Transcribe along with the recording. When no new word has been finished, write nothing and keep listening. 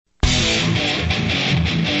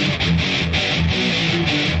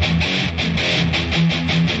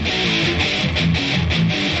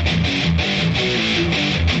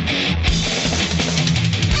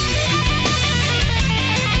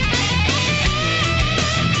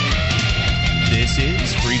This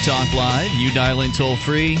is Free Talk Live. You dial in toll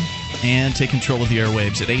free and take control of the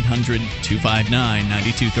airwaves at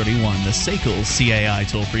 800-259-9231, the SACL CAI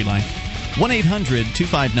toll free line.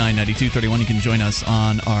 1-800-259-9231. You can join us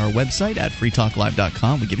on our website at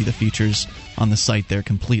freetalklive.com. We give you the features on the site there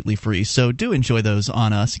completely free, so do enjoy those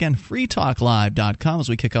on us. Again, freetalklive.com as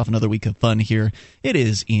we kick off another week of fun here. It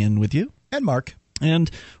is Ian with you. And Mark. And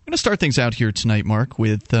we're going to start things out here tonight, Mark,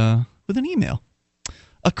 with an email.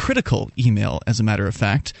 A critical email, as a matter of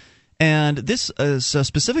fact. And this is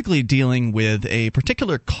specifically dealing with a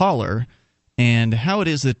particular caller and how it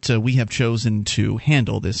is that we have chosen to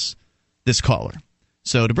handle this caller.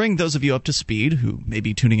 So to bring those of you up to speed who may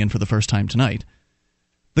be tuning in for the first time tonight,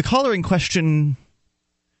 the caller in question,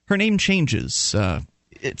 her name changes.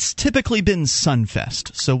 It's typically been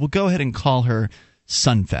Sunfest, so we'll go ahead and call her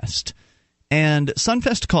Sunfest. And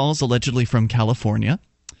Sunfest calls allegedly from California.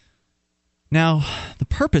 Now, the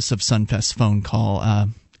purpose of Sunfest's phone call, that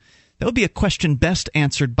would be a question best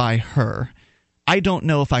answered by her. I don't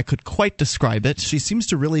know if I could quite describe it. She seems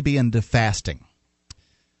to really be into fasting.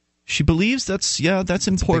 She believes that's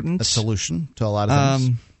important. A solution to a lot of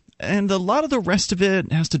things. And a lot of the rest of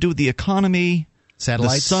it has to do with the economy,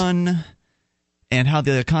 satellites, the sun, and how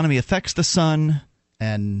the economy affects the sun.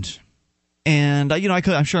 And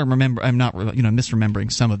I'm sure I'm not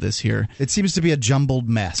misremembering some of this here. It seems to be a jumbled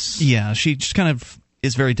mess. Yeah, she just kind of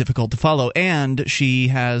is very difficult to follow, and she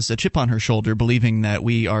has a chip on her shoulder, believing that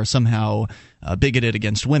we are somehow bigoted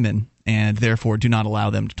against women, and therefore do not allow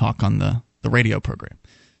them to talk on the radio program.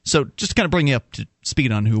 So just to kind of bring you up to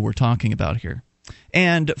speed on who we're talking about here.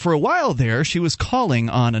 And for a while there, she was calling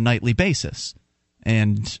on a nightly basis.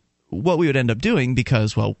 And what we would end up doing,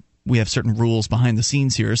 because, well, we have certain rules behind the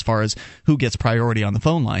scenes here as far as who gets priority on the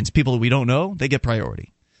phone lines. People that we don't know, they get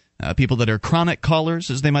priority. People that are chronic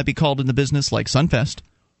callers, as they might be called in the business, like Sunfest,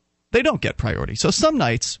 they don't get priority. So some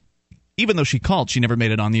nights, even though she called, she never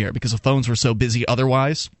made it on the air because the phones were so busy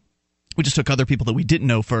otherwise. We just took other people that we didn't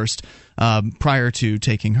know first prior to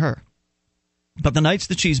taking her. But the nights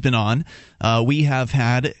that she's been on, we have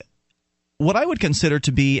had what I would consider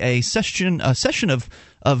to be a session of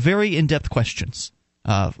very in-depth questions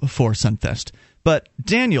for Sunfest. But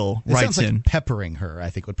Daniel writes in. Like peppering her,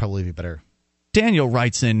 I think, would probably be better. Daniel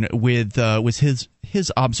writes in with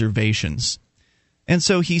his observations. And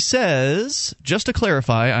so he says, just to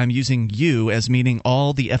clarify, I'm using you as meaning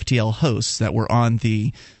all the FTL hosts that were on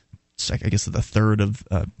the 3rd of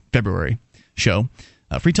February show.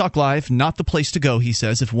 Free Talk Live, not the place to go, he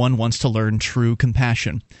says, if one wants to learn true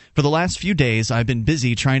compassion. For the last few days, I've been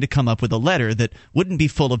busy trying to come up with a letter that wouldn't be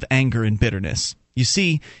full of anger and bitterness. You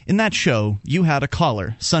see, in that show, you had a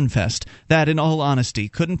caller, Sunfest, that, in all honesty,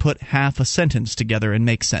 couldn't put half a sentence together and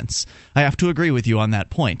make sense. I have to agree with you on that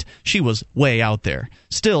point. She was way out there.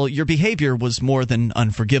 Still, your behavior was more than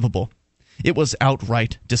unforgivable. It was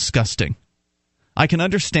outright disgusting. I can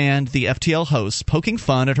understand the FTL hosts poking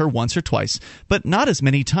fun at her once or twice, but not as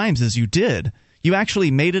many times as you did. You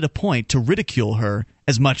actually made it a point to ridicule her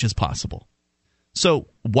as much as possible. So,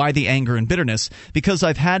 why the anger and bitterness? Because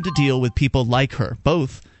I've had to deal with people like her.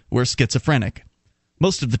 Both were schizophrenic.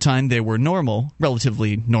 Most of the time they were normal,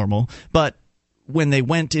 relatively normal, but when they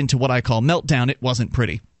went into what I call meltdown, it wasn't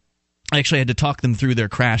pretty. I actually had to talk them through their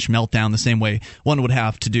crash meltdown the same way one would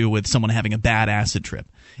have to do with someone having a bad acid trip.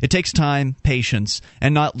 It takes time, patience,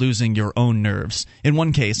 and not losing your own nerves. In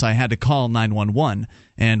one case, I had to call 911,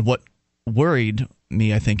 and what worried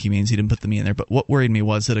me, I think he means, he didn't put the me in there, but what worried me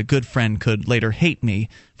was that a good friend could later hate me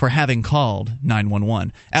for having called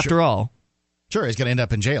 911. After all... Sure, he's going to end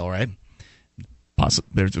up in jail, right?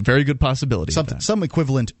 There's a very good possibility of that. Some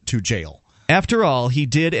equivalent to jail. After all, he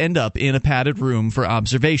did end up in a padded room for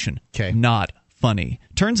observation. Okay. Not funny.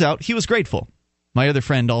 Turns out he was grateful. My other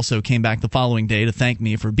friend also came back the following day to thank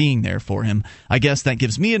me for being there for him. I guess that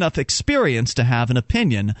gives me enough experience to have an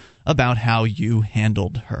opinion about how you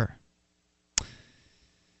handled her.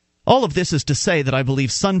 All of this is to say that I believe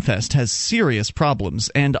Sunfest has serious problems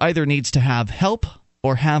and either needs to have help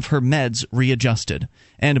or have her meds readjusted,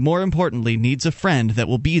 and more importantly, needs a friend that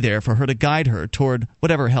will be there for her to guide her toward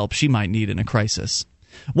whatever help she might need in a crisis.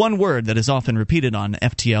 One word that is often repeated on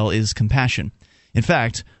FTL is compassion. In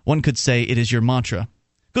fact, one could say it is your mantra.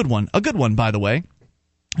 Good one. A good one, by the way.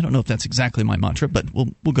 I don't know if that's exactly my mantra, but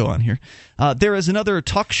we'll go on here. There is another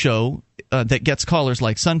talk show that gets callers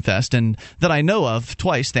like Sunfest, and that I know of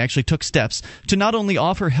twice they actually took steps to not only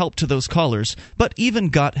offer help to those callers, but even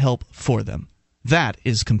got help for them. That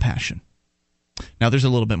is compassion. Now, there's a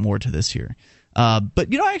little bit more to this here. But,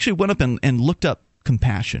 I actually went up and looked up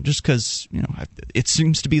compassion, just because it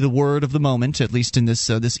seems to be the word of the moment, at least in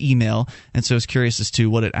this email, and so I was curious as to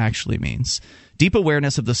what it actually means. Deep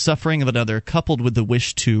awareness of the suffering of another, coupled with the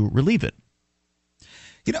wish to relieve it.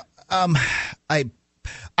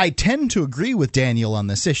 I tend to agree with Daniel on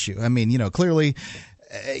this issue. I mean, clearly,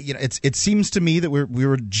 it seems to me that we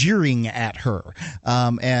were jeering at her,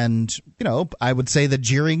 and I would say that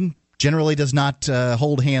jeering generally does not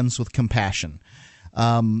hold hands with compassion.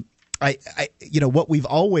 What we've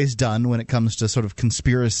always done when it comes to sort of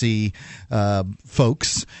conspiracy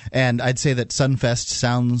folks, and I'd say that Sunfest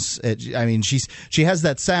sounds. I mean, she has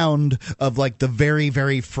that sound of like the very,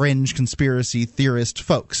 very fringe conspiracy theorist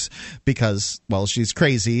folks because, well, she's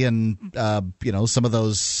crazy, and some of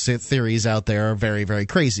those theories out there are very, very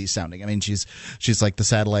crazy sounding. I mean, she's like the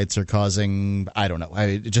satellites are causing. I don't know.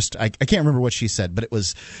 I can't remember what she said, but it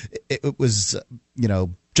was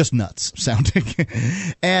just nuts sounding.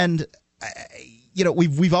 And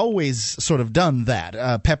we've always sort of done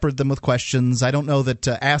that, peppered them with questions. I don't know that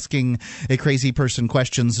asking a crazy person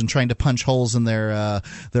questions and trying to punch holes in their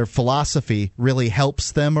philosophy really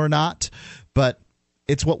helps them or not, but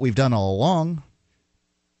it's what we've done all along.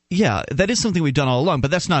 Yeah, that is something we've done all along,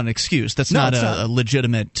 but that's not an excuse. That's not a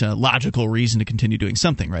legitimate, logical reason to continue doing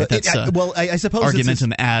something, right? That's I suppose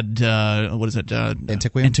argumentum ad what is it?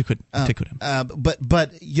 Antiquum.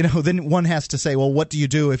 But then one has to say, well, what do you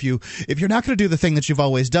do if you're not going to do the thing that you've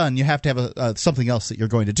always done? You have to have something else that you're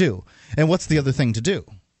going to do, and what's the other thing to do?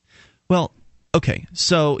 Well, okay,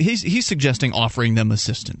 so he's suggesting offering them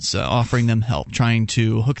assistance, offering them help, trying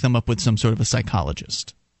to hook them up with some sort of a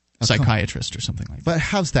psychologist. Psychiatrist or something like that. But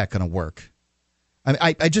how's that going to work?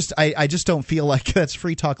 I just don't feel like that's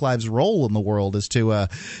Free Talk Live's role in the world is to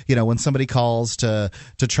when somebody calls to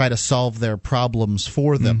try to solve their problems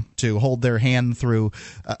for them, to hold their hand through.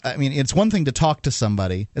 I mean, it's one thing to talk to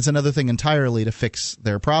somebody; it's another thing entirely to fix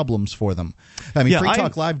their problems for them. I mean, Free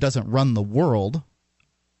Talk Live doesn't run the world.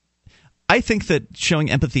 I think that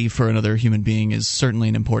showing empathy for another human being is certainly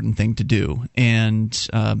an important thing to do, and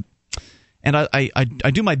I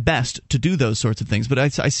do my best to do those sorts of things, but I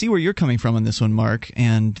see where you're coming from on this one, Mark,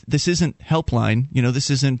 and this isn't Helpline. This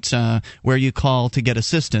isn't where you call to get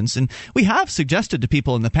assistance. And we have suggested to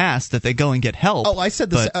people in the past that they go and get help. Oh, I said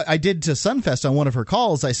this. I did to Sunfest on one of her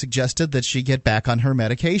calls. I suggested that she get back on her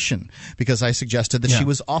medication because I suggested that she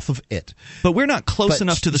was off of it. But we're not close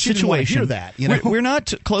enough to the situation. Didn't want to hear that, We're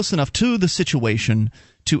not close enough to the situation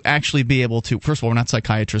to actually be able to. First of all, we're not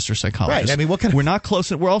psychiatrists or psychologists. Right. I mean, we're not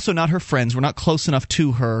close. We're also not her friends. We're not close enough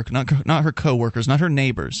to her. Not her coworkers. Not her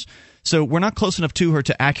neighbors. So we're not close enough to her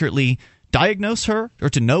to accurately diagnose her or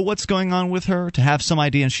to know what's going on with her, to have some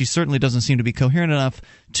idea. And she certainly doesn't seem to be coherent enough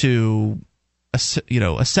to,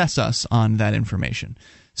 assess us on that information.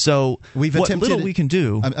 So what little we can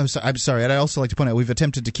do. I'm sorry. I'd also like to point out we've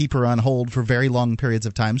attempted to keep her on hold for very long periods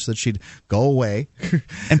of time so that she'd go away.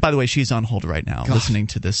 And by the way, she's on hold right now, listening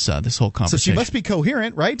to this whole conversation. So she must be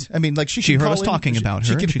coherent, right? I mean, like she heard us talking about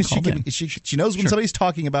her. She knows when somebody's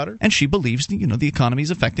talking about her, and she believes the economy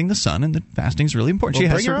is affecting the sun, and that fasting is really important. Well,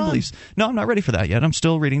 she has certain beliefs. No, I'm not ready for that yet. I'm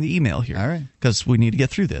still reading the email here. All right, because we need to get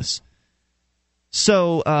through this.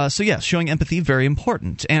 So yes, showing empathy, very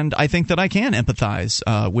important, and I think that I can empathize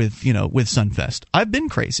with Sunfest. I've been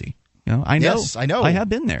crazy, I know. Yes, I know. I have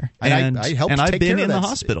been there, and I helped. And I've take been care in of the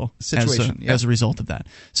hospital situation as a result of that.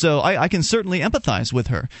 So I can certainly empathize with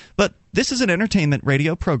her. But this is an entertainment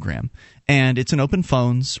radio program, and it's an open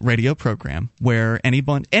phones radio program where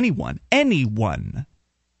anyone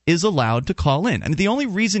is allowed to call in. I mean, the only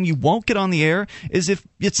reason you won't get on the air is if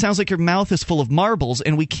it sounds like your mouth is full of marbles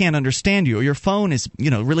and we can't understand you, or your phone is,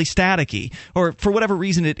 really staticky, or for whatever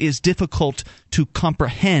reason it is difficult to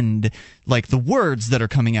comprehend, like, the words that are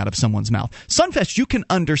coming out of someone's mouth. Sunfest, you can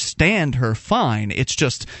understand her fine. It's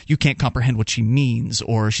just you can't comprehend what she means,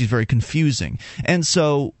 or she's very confusing. And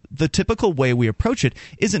so the typical way we approach it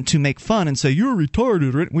isn't to make fun and say, you're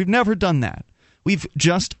retarded. We've never done that. We've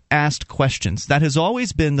just asked questions. That has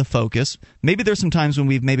always been the focus. Maybe there's some times when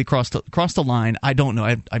we've maybe crossed the line. I don't know.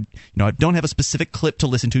 I don't have a specific clip to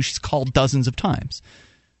listen to. She's called dozens of times.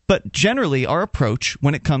 But generally, our approach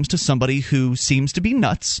when it comes to somebody who seems to be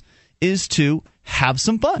nuts is to have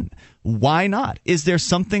some fun. Why not? Is there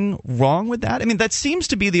something wrong with that? I mean, that seems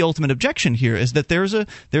to be the ultimate objection here, is that there's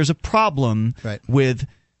a problem with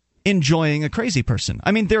enjoying a crazy person.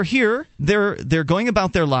 I mean, they're here, they're going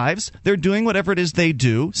about their lives, they're doing whatever it is they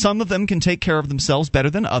do. Some of them can take care of themselves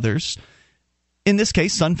better than others. In this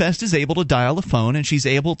case, Sunfest is able to dial a phone, and she's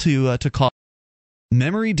able to call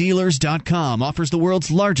MemoryDealers.com offers the world's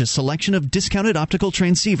largest selection of discounted optical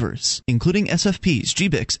transceivers, including SFPs,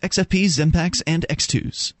 GBICs, XFPs, Xempacks, and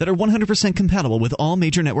X2s that are 100% compatible with all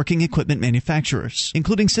major networking equipment manufacturers,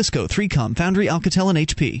 including Cisco, 3Com, Foundry, Alcatel, and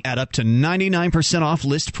HP, at up to 99% off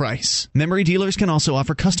list price. Memory Dealers can also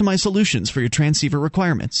offer customized solutions for your transceiver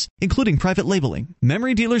requirements, including private labeling.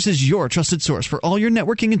 Memory Dealers is your trusted source for all your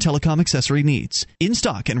networking and telecom accessory needs, in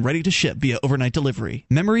stock and ready to ship via overnight delivery.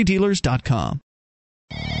 MemoryDealers.com.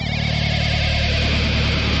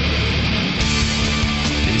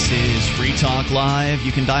 This is Free Talk Live.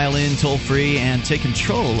 You can dial in toll-free and take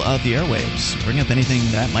control of the airwaves. Bring up anything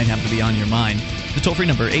that might happen to be on your mind. The toll-free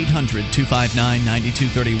number,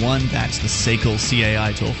 800-259-9231. That's the SACL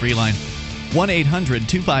CAI toll-free line.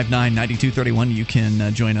 1-800-259-9231. You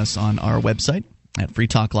can join us on our website at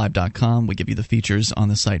freetalklive.com. We give you the features on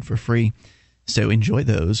the site for free. So enjoy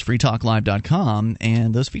those, freetalklive.com,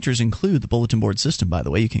 and those features include the bulletin board system, by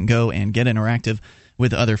the way. You can go and get interactive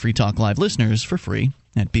with other Free Talk Live listeners for free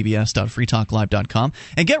at bbs.freetalklive.com.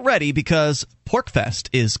 And get ready, because PorcFest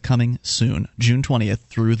is coming soon, June 20th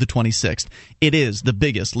through the 26th. It is the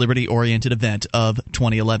biggest liberty-oriented event of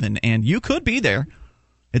 2011, and you could be there.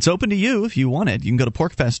 It's open to you if you want it. You can go to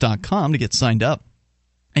porcfest.com to get signed up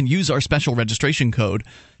and use our special registration code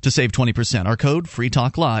to save 20%. Our code,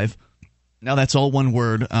 FreeTalkLive. Now that's all one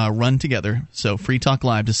word, run together. So Free Talk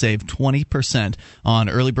Live to save 20% on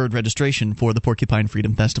early bird registration for the Porcupine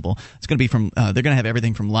Freedom Festival. It's going to be they're going to have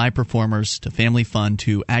everything from live performers to family fun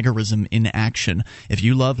to agorism in action. If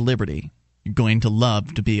you love liberty, you're going to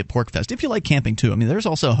love to be at PorcFest. If you like camping too, I mean, there's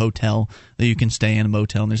also a hotel that you can stay in, a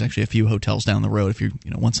motel, and there's actually a few hotels down the road if you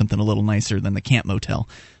want something a little nicer than the camp motel.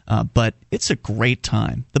 But it's a great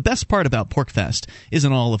time. The best part about PorcFest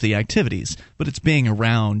isn't all of the activities, but it's being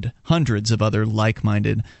around hundreds of other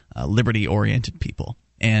like-minded, liberty-oriented people.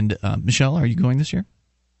 And Michelle, are you going this year?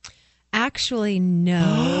 Actually,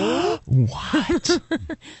 no. What?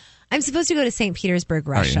 I'm supposed to go to St. Petersburg,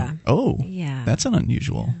 Russia. Oh, yeah. That's an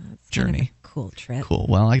unusual journey. Kind of a cool trip. Cool.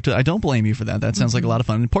 Well, I don't blame you for that. That sounds like a lot of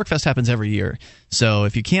fun. And PorcFest happens every year. So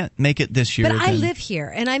if you can't make it this year, but I live here,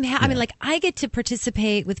 and I mean, like, I get to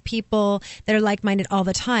participate with people that are like-minded all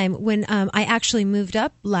the time. When I actually moved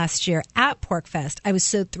up last year at PorcFest, I was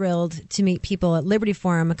so thrilled to meet people at Liberty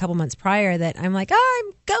Forum a couple months prior that I'm like, oh,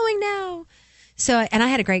 I'm going now. So, and I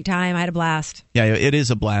had a great time. I had a blast. Yeah, it is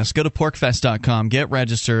a blast. Go to porcfest.com, get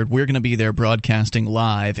registered. We're going to be there broadcasting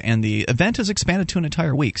live, and the event has expanded to an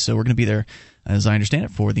entire week, so we're going to be there, as I understand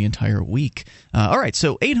it, for the entire week. All right,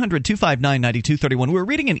 so 800-259-9231. We're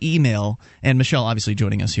reading an email, and Michelle obviously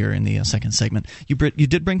joining us here in the second segment. You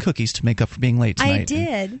did bring cookies to make up for being late tonight. I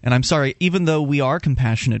did. And I'm sorry, even though we are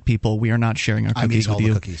compassionate people, we are not sharing our cookies with you. I'm eating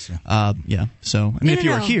all the cookies, yeah. So, I mean, if you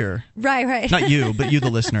were here. Right. Not you, but you, the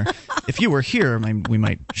listener. If you were here, we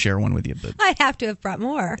might share one with you. But I have to have brought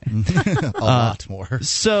more. A lot more.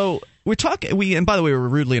 So we're talking. And by the way, we were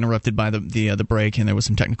rudely interrupted by the break, and there was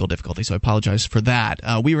some technical difficulty. So I apologize for that.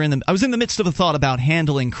 I was in the midst of a thought about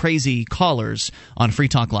handling crazy callers on Free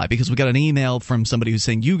Talk Live, because we got an email from somebody who's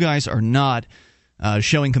saying you guys are not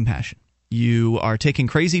showing compassion. You are taking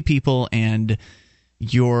crazy people and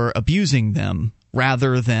you're abusing them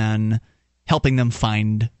rather than helping them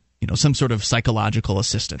find some sort of psychological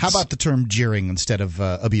assistance. How about the term jeering instead of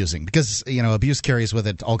abusing? Because, abuse carries with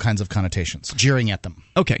it all kinds of connotations. Jeering at them.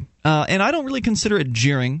 Okay. And I don't really consider it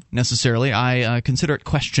jeering, necessarily. I consider it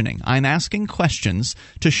questioning. I'm asking questions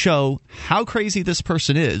to show how crazy this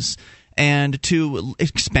person is and to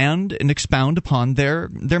expound upon their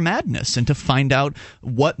madness and to find out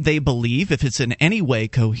what they believe, if it's in any way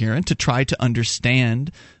coherent, to try to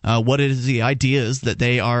understand what it is the ideas that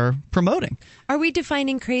they are promoting. Are we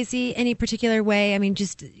defining crazy any particular way? I mean,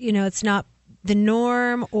 just, it's not the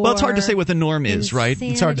norm, or well, it's hard to say what the norm is, right?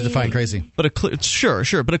 Insanity. It's hard to define crazy. But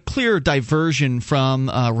sure, but a clear diversion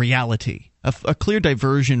from reality, a clear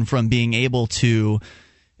diversion from being able to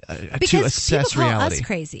assess people call reality. Us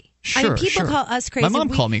crazy. Sure, people call us crazy. My mom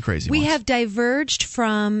called me crazy We once. have diverged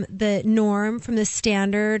from the norm, from the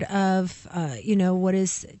standard of, what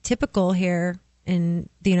is typical here in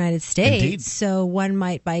the United States. Indeed. So one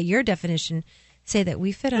might, by your definition, say that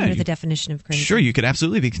we fit under the definition of crazy. Sure, you could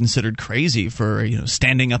absolutely be considered crazy for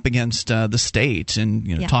standing up against the state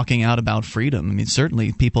and talking out about freedom. I mean,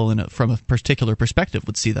 certainly people from a particular perspective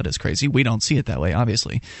would see that as crazy. We don't see it that way,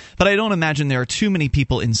 obviously. But I don't imagine there are too many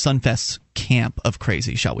people in Sunfest's camp of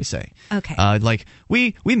crazy, shall we say. Okay. Like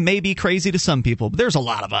we may be crazy to some people, but there's a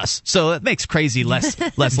lot of us, so it makes crazy less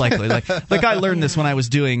likely. Like I learned this when I was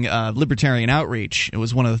doing libertarian outreach. It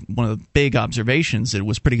was one of the big observations. It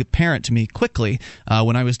was pretty apparent to me quickly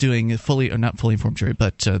when I was doing not fully informed jury,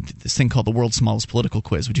 but this thing called the World's Smallest Political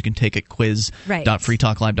Quiz, which you can take at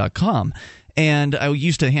quiz.freetalklive.com. And I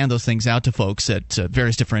used to hand those things out to folks at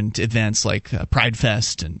various different events like Pride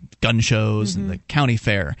Fest and gun shows and the county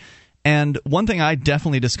fair. And one thing I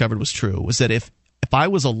definitely discovered was true was that if I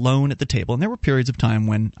was alone at the table, and there were periods of time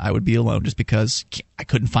when I would be alone just because I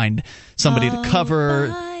couldn't find somebody to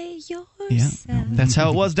cover. Yeah, that's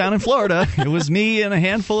how it was down in Florida. It was me and a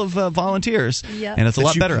handful of volunteers, and it's a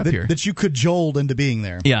lot better up here. That you cajoled into being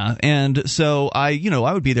there. Yeah, and so I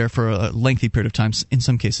would be there for a lengthy period of time, in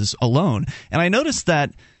some cases alone. And I noticed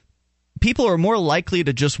that people are more likely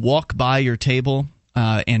to just walk by your table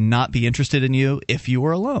and not be interested in you if you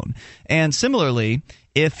were alone. And similarly,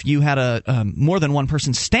 if you had a more than one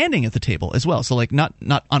person standing at the table as well, so like not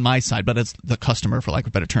on my side, but as the customer, for lack of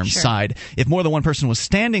a better term, side, if more than one person was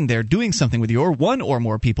standing there doing something with you, or one or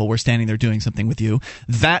more people were standing there doing something with you,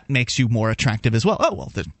 that makes you more attractive as well. Oh,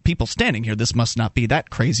 well, the people standing here, this must not be that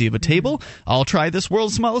crazy of a table. I'll try this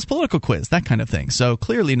World's Smallest Political Quiz, that kind of thing. So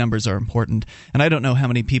clearly numbers are important, and I don't know how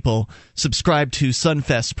many people subscribe to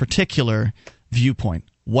Sunfest's particular viewpoint,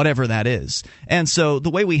 whatever that is. And so the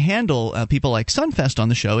way we handle people like Sunfest on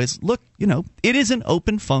the show is, look, it is an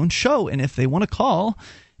open phone show, and if they want to call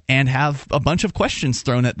and have a bunch of questions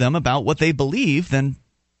thrown at them about what they believe, then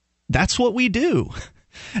that's what we do.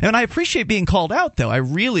 And I appreciate being called out, though. I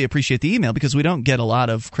really appreciate the email, because we don't get a lot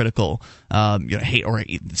of critical hate. Or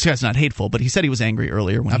this guy's not hateful, but he said he was angry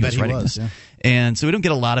earlier when he was writing this. Yeah. And so we don't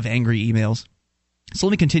get a lot of angry emails. So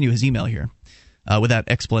let me continue his email here with that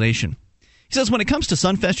explanation. He says, when it comes to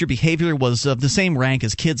Sunfest, your behavior was of the same rank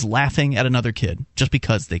as kids laughing at another kid just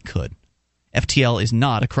because they could. FTL is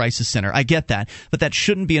not a crisis center. I get that, but that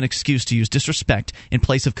shouldn't be an excuse to use disrespect in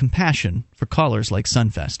place of compassion for callers like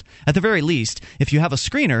Sunfest. At the very least, if you have a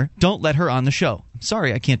screener, don't let her on the show. I'm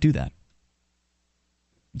sorry, I can't do that.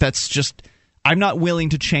 That's just, I'm not willing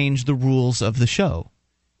to change the rules of the show.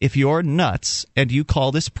 If you're nuts and you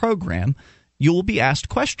call this program, you will be asked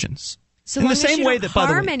questions. So in the same way that,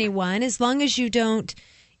 harm anyone, as long as you don't,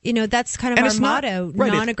 that's kind of our motto,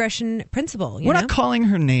 non-aggression principle. We're not calling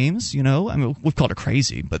her names, I mean, we've called her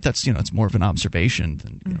crazy, but that's, it's more of an observation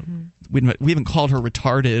than, we haven't called her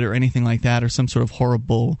retarded or anything like that, or some sort of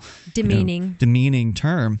horrible, demeaning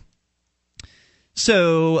term.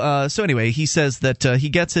 So anyway, he says that he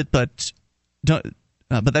gets it, but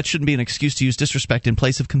that shouldn't be an excuse to use disrespect in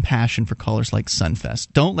place of compassion for callers like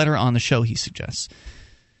Sunfest. Don't let her on the show, he suggests.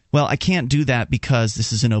 Well, I can't do that because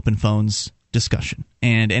this is an open phones discussion,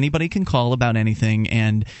 and anybody can call about anything,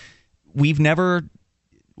 and we've never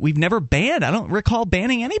banned. I don't recall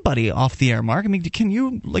banning anybody off the air, Mark. I mean, can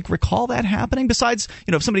you recall that happening? Besides,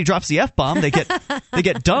 if somebody drops the F-bomb, they get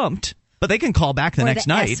dumped, but they can call back the next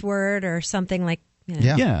night. Or the S-word or something like.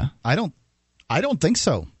 Yeah. I don't think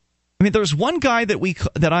so. I mean, there was one guy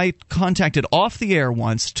that I contacted off the air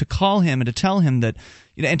once to call him and to tell him that,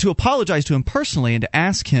 and to apologize to him personally and to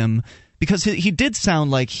ask him, because he did sound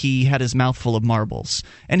like he had his mouth full of marbles,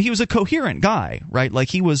 and he was a coherent guy, right? Like,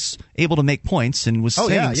 he was able to make points and was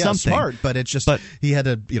saying something. Smart, but it's just he had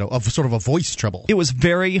a sort of a voice trouble. It was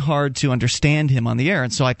very hard to understand him on the air,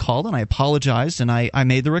 and so I called and I apologized and I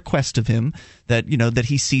made the request of him that that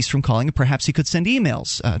he cease from calling, and perhaps he could send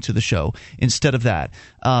emails to the show instead of that.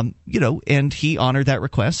 And he honored that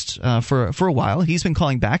request for a while. He's been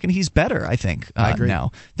calling back, and he's better, I think,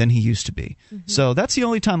 now than he used to be. Mm-hmm. So that's the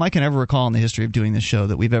only time I can ever recall in the history of doing this show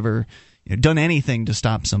that we've ever done anything to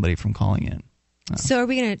stop somebody from calling in. So are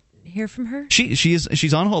we going to hear from her?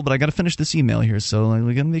 She's on hold, but I got to finish this email here, so we're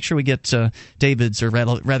going to make sure we get David's, or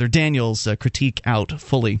rather Daniel's, critique out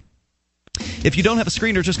fully. If you don't have a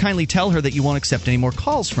screener, just kindly tell her that you won't accept any more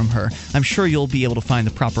calls from her. I'm sure you'll be able to find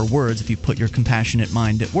the proper words if you put your compassionate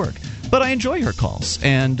mind at work. But I enjoy her calls,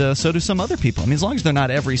 and so do some other people. I mean, as long as they're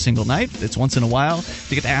not every single night, it's once in a while,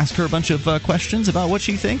 to get to ask her a bunch of questions about what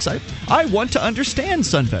she thinks. I want to understand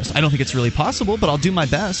Sunfest. I don't think it's really possible, but I'll do my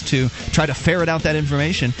best to try to ferret out that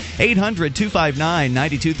information.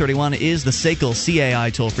 800-259-9231 is the SACL CAI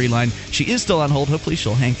toll-free line. She is still on hold. Hopefully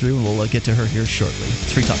she'll hang through, and we'll get to her here shortly.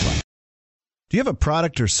 It's Free Talk Live. Do you have a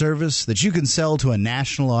product or service that you can sell to a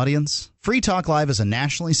national audience? Free Talk Live is a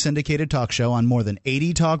nationally syndicated talk show on more than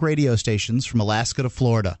 80 talk radio stations from Alaska to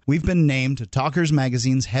Florida. We've been named to Talkers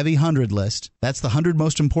Magazine's Heavy 100 list. That's the 100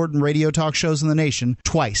 most important radio talk shows in the nation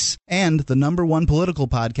twice. And the #1 political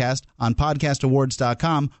podcast on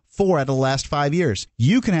podcastawards.com 4 out of the last 5 years.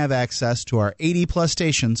 You can have access to our 80-plus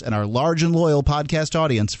stations and our large and loyal podcast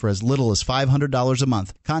audience for as little as $500 a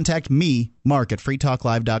month. Contact me, Mark, at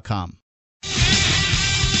freetalklive.com.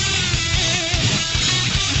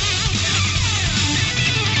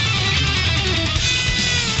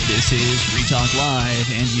 This is Free Talk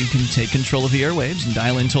Live, and you can take control of the airwaves and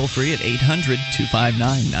dial in toll-free at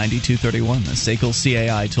 800-259-9231, the SACL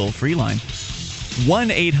CAI toll-free line.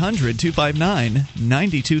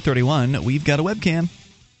 1-800-259-9231. We've got a webcam.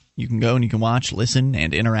 You can go and you can watch, listen,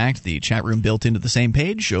 and interact. The chat room built into the same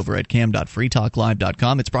page over at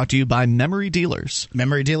cam.freetalklive.com. It's brought to you by Memory Dealers.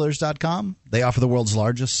 MemoryDealers.com. They offer the world's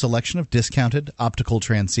largest selection of discounted optical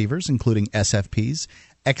transceivers, including SFPs,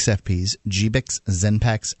 XFPs, GBICs,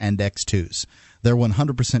 Zenpaks, and X2s. They're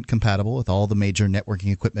 100% compatible with all the major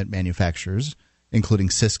networking equipment manufacturers,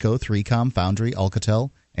 including Cisco, 3Com, Foundry,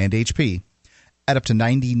 Alcatel, and HP, at up to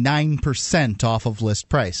 99% off of list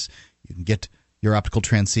price. You can get your optical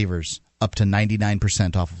transceivers up to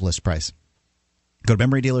 99% off of list price. Go to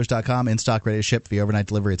MemoryDealers.com. In stock, ready to ship via overnight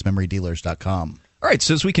delivery. It's MemoryDealers.com. All right,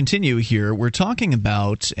 so as we continue here, we're talking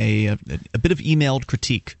about a bit of emailed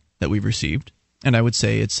critique that we've received. And I would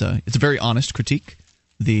say it's a very honest critique.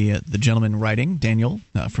 The gentleman writing, Daniel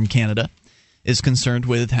from Canada, is concerned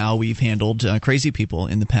with how we've handled crazy people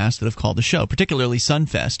in the past that have called the show, particularly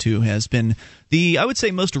Sunfest, who has been the, I would say,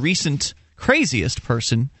 most recent craziest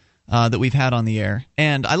person that we've had on the air.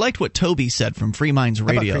 And I liked what Toby said from Free Minds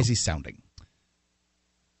Radio. How about crazy sounding?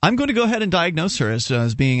 I'm going to go ahead and diagnose her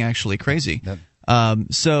as being actually crazy.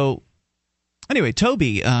 So anyway,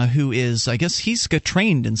 Toby, who is, I guess he's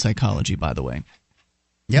trained in psychology, by the way.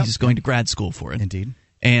 Yep. He's going to grad school for it. Indeed.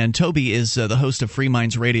 And Toby is the host of Free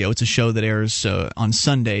Minds Radio. It's a show that airs on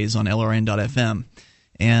Sundays on LRN.FM.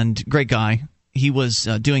 And great guy. He was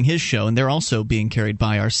doing his show, and they're also being carried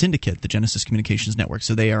by our syndicate, the Genesis Communications Network.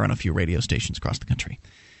 So they are on a few radio stations across the country.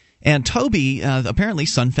 And Toby, apparently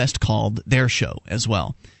Sunfest called their show as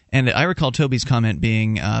well. And I recall Toby's comment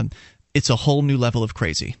being, it's a whole new level of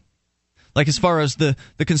crazy. Like, as far as the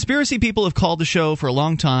conspiracy people have called the show for a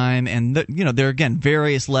long time, and there are, again,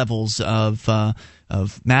 various levels of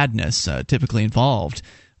madness typically involved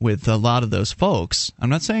with a lot of those folks. I'm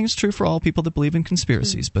not saying it's true for all people that believe in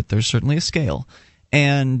conspiracies, but there's certainly a scale.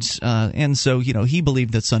 And so, he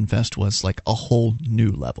believed that Sunfest was like a whole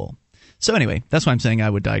new level. So anyway, that's why I'm saying I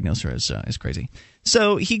would diagnose her as crazy.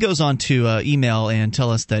 So he goes on to email and tell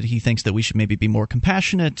us that he thinks that we should maybe be more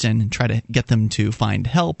compassionate and try to get them to find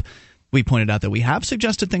help. We pointed out that we have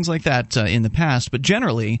suggested things like that in the past, but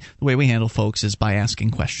generally the way we handle folks is by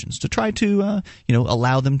asking questions to try to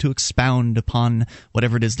allow them to expound upon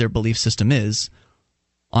whatever it is their belief system is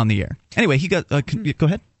on the air. Anyway, he got go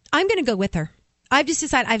ahead. I'm going to go with her. I've just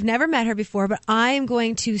decided, I've never met her before, but I am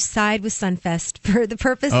going to side with Sunfest for the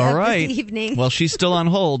purpose of this evening. Well, she's still on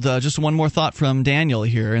hold. Just one more thought from Daniel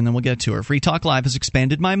here, and then we'll get to her. Free Talk Live has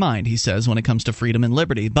expanded my mind, he says, when it comes to freedom and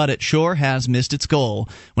liberty, but it sure has missed its goal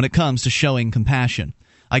when it comes to showing compassion.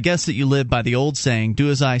 I guess that you live by the old saying, do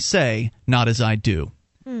as I say, not as I do.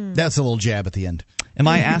 That's a little jab at the end. Am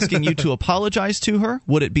I asking you to apologize to her?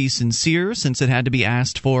 Would it be sincere, since it had to be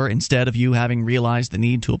asked for, instead of you having realized the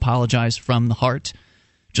need to apologize from the heart?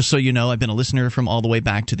 Just so you know, I've been a listener from all the way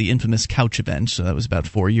back to the infamous couch event, so that was about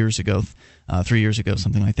 4 years ago, 3 years ago,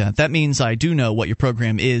 something like that. That means I do know what your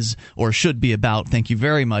program is or should be about. Thank you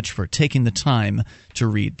very much for taking the time to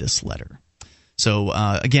read this letter. So,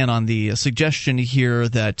 again, on the suggestion here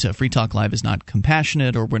that Free Talk Live is not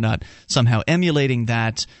compassionate or we're not somehow emulating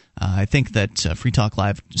that, I think that Free Talk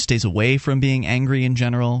Live stays away from being angry in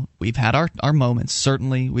general. We've had our moments,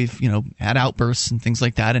 certainly. We've had outbursts and things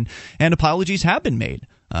like that, and apologies have been made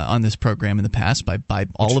on this program in the past by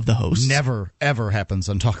all of the hosts. Never, ever happens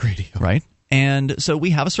on talk radio. Right. And so we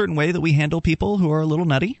have a certain way that we handle people who are a little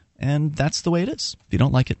nutty, and that's the way it is. If you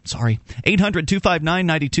don't like it, sorry.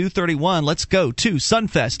 800-259-9231. Let's go to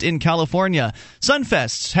Sunfest in California.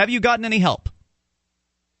 Sunfest, have you gotten any help?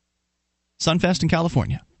 Sunfest in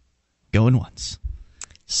California. Going once.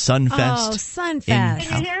 Sunfest. Oh, Sunfest. Can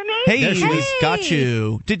you hear me? Hey, we've got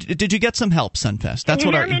you. Did you get some help, Sunfest? That's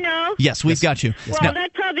Can you what hear me now? Yes, we've got you. Well, Now,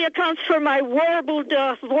 that probably accounts for my warbled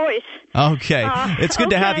voice. okay. It's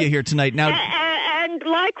good to have you here tonight. Now, and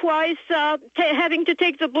likewise, having to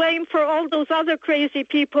take the blame for all those other crazy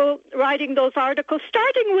people writing those articles,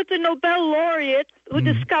 starting with the Nobel laureate who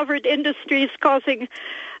discovered industries causing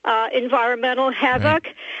environmental havoc,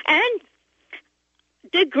 and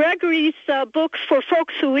Dick Gregory's books for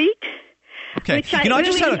folks who eat. Okay. Which I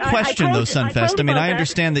just had a question, though, Sunfest. I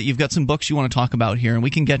understand that you've got some books you want to talk about here, and we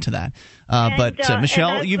can get to that. But,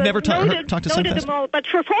 Michelle, you've never talked to Sunfest? Them all, but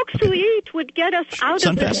for folks who eat would get us out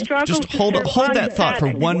of the struggle. Just hold that thought for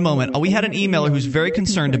one moment. We had an emailer who's very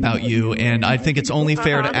concerned about you, and I think it's only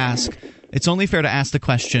fair to ask. It's only fair to ask the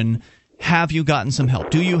question: have you gotten some help?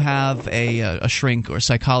 Do you have a shrink or a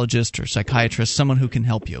psychologist or psychiatrist, someone who can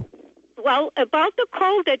help you? Well, about the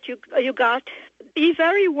call that you got, be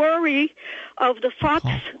very wary of the fox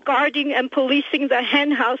guarding and policing the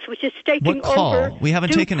hen house, which is taking what call? over. We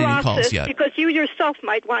haven't taken any calls yet. Because you yourself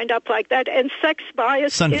might wind up like that, and sex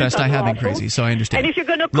bias Sunfest, is unlawful. I have been crazy, so I understand. And if you're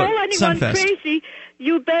going to call anyone crazy,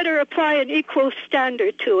 you better apply an equal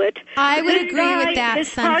standard to it. I would agree with that,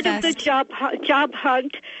 This part of the job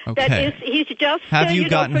hunt. Okay. That is, he's just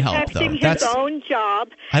gotten help, protecting though? his own job.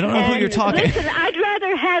 I don't know who you're talking. Listen, I'd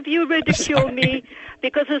rather have you ridicule me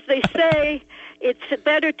because, as they say, it's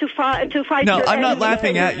better to fight. No, I'm not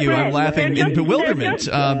laughing at you. I'm laughing in bewilderment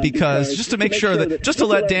because just to make sure that, just to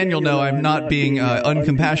let Daniel know I'm not being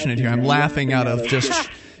uncompassionate here. I'm laughing out of just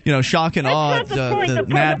shock and awe at the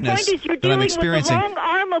madness that I'm experiencing. With the wrong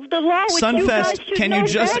arm of the law, Sunfest, can you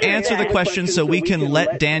just answer the question so we can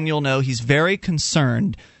let Daniel know he's very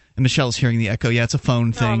concerned? And Michelle's hearing the echo. Yeah, it's a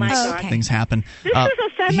phone thing. Things happen. This is a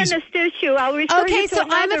feminist issue. I'll refer you to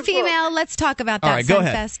I'm a female. Book. Let's talk about that. All right, go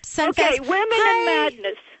ahead. Sunfest. Okay, Women in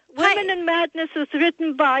Madness. Women in Madness is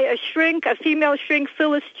written by a female shrink,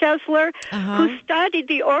 Phyllis Chesler, who studied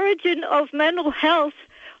the origin of mental health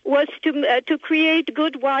was to create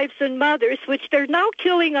good wives and mothers, which they're now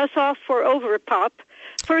killing us off for overpop,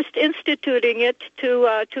 first instituting it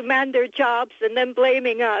to man their jobs and then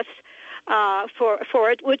blaming us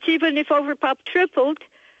for it, which even if overpop tripled,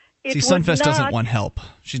 it Sunfest doesn't want help.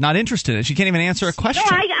 She's not interested in it. She can't even answer a question.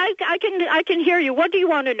 No, I can hear you. What do you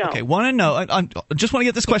want to know? Okay, want to know. I just want to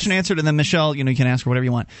get this question answered, and then Michelle, you can ask her whatever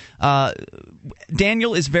you want.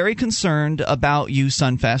 Daniel is very concerned about you,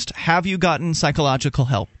 Sunfest. Have you gotten psychological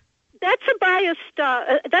help? That's a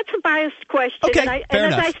biased question. Okay, fair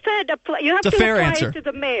enough. As I said, you have to apply it to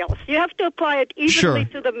the males. You have to apply it evenly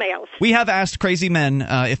to the males. We have asked crazy men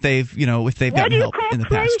if they've gotten help in the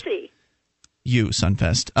past. Crazy? You,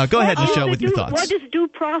 Sunfest. Go ahead, Michelle, with your thoughts. What is due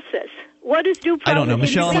process? What is due process? I don't know.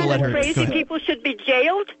 Michelle, I'm going to let her. Crazy people should be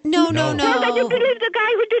jailed? No. Well, then you believe the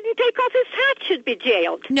guy who didn't take off his hat should be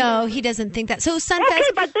jailed. No, he doesn't think that. So Sunfest. Okay,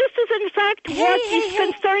 but this is in fact what these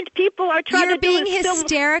concerned people are trying to do. You're being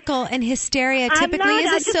hysterical, and hysteria typically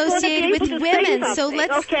is associated with women. So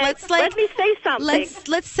let's let me say something.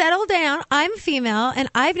 Let's settle down. I'm female, and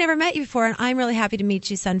I've never met you before, and I'm really happy to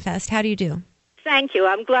meet you, Sunfest. How do you do? Thank you.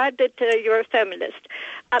 I'm glad that you're a feminist.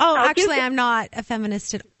 Actually, I'm not a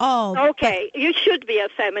feminist at all. Okay, you should be a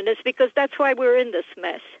feminist because that's why we're in this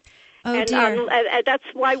mess. Oh, dear. That's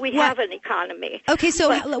why we have an economy. Okay,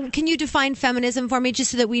 so can you define feminism for me just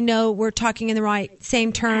so that we know we're talking in the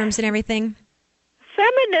same terms and everything?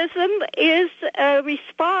 Feminism is a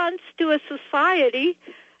response to a society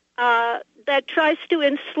that tries to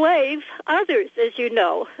enslave others, as you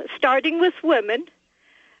know, starting with women.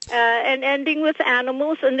 And ending with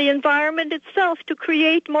animals and the environment itself to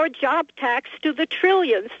create more job tax to the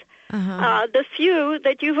trillions. The few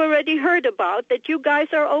that you've already heard about, that you guys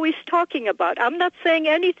are always talking about. I'm not saying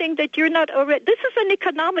anything that you're not already. This is an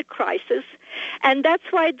economic crisis, and that's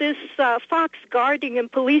why this fox guarding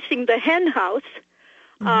and policing the hen house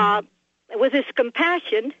with his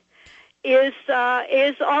compassion is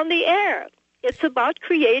on the air. It's about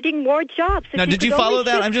creating more jobs. Now, did you follow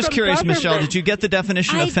that? I'm just curious, Michelle. Did you get the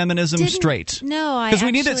definition of feminism straight? No, I because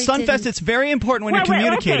we need it. Sunfest, didn't. It's very important when you're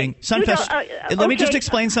communicating. Okay. Sunfest, let me just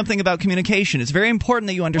explain something about communication. It's very important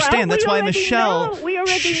that you understand. That's why Michelle. We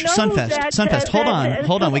already know Sunfest,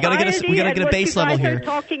 hold on. We got to get a base level here.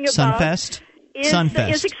 Sunfest.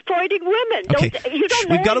 Is exploiting women. Okay.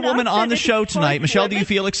 We've got a woman on the show tonight. Michelle, do you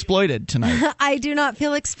feel exploited tonight? I do not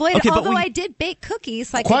feel exploited, although I did bake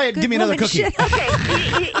cookies. Quiet, give me another cookie. Okay,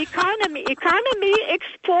 economy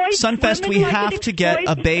exploits Sunfest, we have to get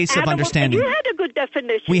a base of understanding. You had a good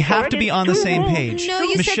definition. We have to be on the same page. No,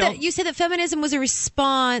 you said that feminism was a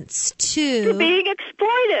response to being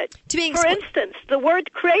exploited. For instance, the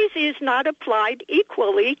word crazy is not applied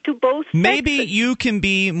equally to both Maybe sexes. You can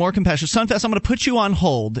be more compassionate. Sunfest, I'm going to put you on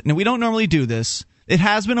hold. Now, we don't normally do this. It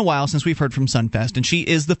has been a while since we've heard from Sunfest, and she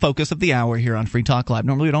is the focus of the hour here on Free Talk Live.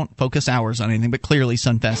 Normally we don't focus hours on anything, but clearly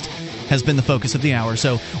Sunfest has been the focus of the hour.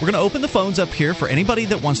 So we're going to open the phones up here for anybody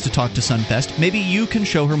that wants to talk to Sunfest. Maybe you can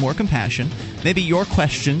show her more compassion. Maybe your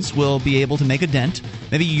questions will be able to make a dent.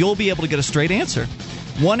 Maybe you'll be able to get a straight answer.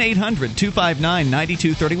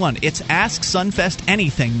 1-800-259-9231. It's Ask Sunfest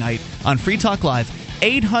Anything night on Free Talk Live.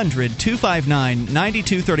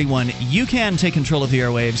 1-800-259-9231. You can take control of the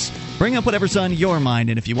airwaves. Bring up whatever's on your mind,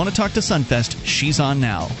 and if you want to talk to Sunfest, she's on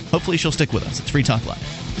now. Hopefully she'll stick with us. It's Free Talk Live.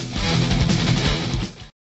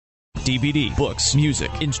 DVD, books, music,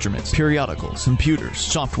 instruments, periodicals, computers,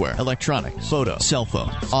 software, electronics, photo, cell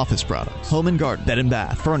phones, office products, home and garden, bed and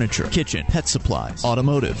bath, furniture, kitchen, pet supplies,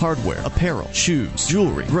 automotive, hardware, apparel, shoes,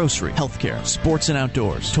 jewelry, grocery, healthcare, sports and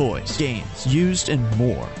outdoors, toys, games, used, and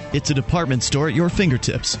more. It's a department store at your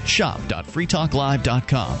fingertips.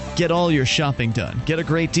 Shop.freetalklive.com. Get all your shopping done, get a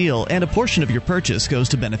great deal, and a portion of your purchase goes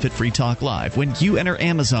to benefit Free Talk Live when you enter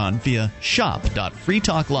Amazon via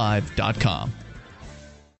shop.freetalklive.com.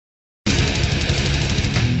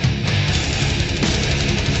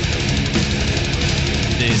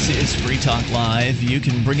 This is Free Talk Live. You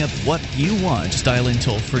can bring up what you want. Just dial in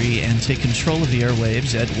toll-free and take control of the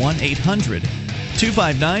airwaves at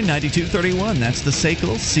 1-800-259-9231. That's the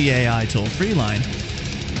SACL CAI toll-free line.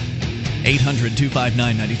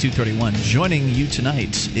 800-259-9231. Joining you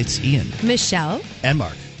tonight, it's Ian, Michelle, and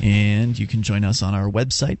Mark. And you can join us on our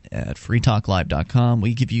website at freetalklive.com.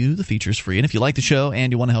 We give you the features free. And if you like the show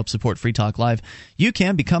and you want to help support Free Talk Live, you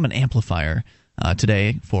can become an amplifier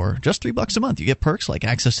today for just $3 a month. You get perks like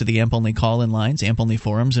access to the AMP-only call-in lines, AMP-only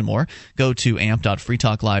forums, and more. Go to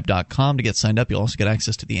amp.freetalklive.com to get signed up. You'll also get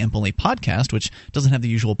access to the AMP-only podcast, which doesn't have the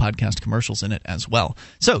usual podcast commercials in it as well.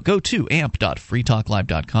 So go to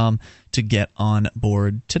amp.freetalklive.com to get on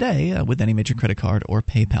board today with any major credit card or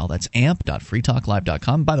PayPal. That's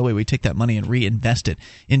amp.freetalklive.com. By the way, we take that money and reinvest it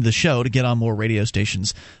into the show to get on more radio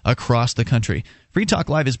stations across the country. Free Talk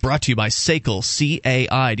Live is brought to you by SACL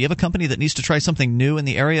CAI. Do you have a company that needs to try something new in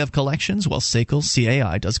the area of collections? Well, SACL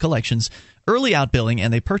CAI does collections, early outbilling,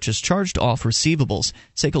 and they purchase charged-off receivables.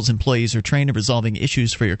 SACL's employees are trained in resolving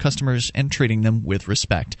issues for your customers and treating them with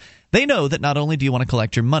respect. They know that not only do you want to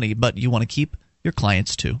collect your money, but you want to keep your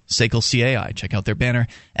clients too. SACL CAI. Check out their banner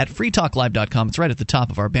at freetalklive.com. It's right at the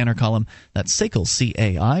top of our banner column. That's SACL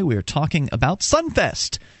CAI. We're talking about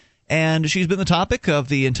Sunfest. And she's been the topic of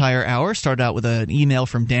the entire hour. Started out with an email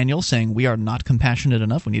from Daniel saying we are not compassionate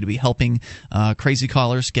enough. We need to be helping crazy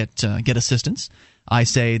callers get assistance. I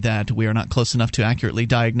say that we are not close enough to accurately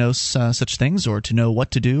diagnose such things or to know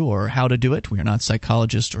what to do or how to do it. We are not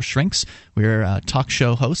psychologists or shrinks. We're talk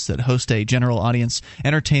show hosts that host a general audience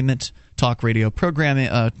entertainment talk radio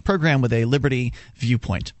program with a liberty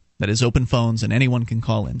viewpoint. That is open phones and anyone can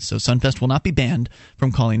call in. So Sunfest will not be banned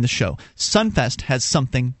from calling the show. Sunfest has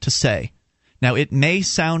something to say. Now, it may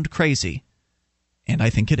sound crazy, and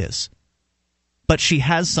I think it is. But she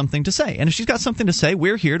has something to say. And if she's got something to say,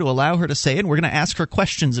 we're here to allow her to say it, and we're going to ask her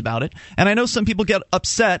questions about it. And I know some people get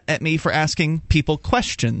upset at me for asking people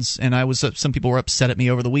questions. And some people were upset at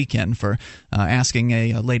me over the weekend for asking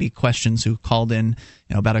a lady questions who called in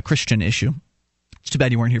about a Christian issue. It's too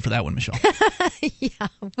bad you weren't here for that one, Michelle. Yeah.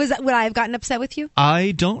 Would I have gotten upset with you?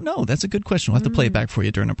 I don't know. That's a good question. We'll have to play it back for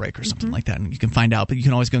you during a break or something like that, and you can find out. But you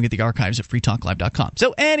can always go and get the archives at freetalklive.com.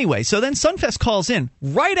 So anyway, then Sunfest calls in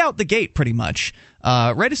right out the gate pretty much.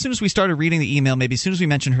 Right as soon as we started reading the email, maybe as soon as we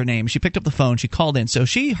mentioned her name, she picked up the phone, she called in. So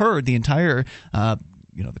she heard the entire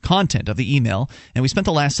the content of the email, and we spent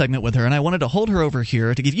the last segment with her, and I wanted to hold her over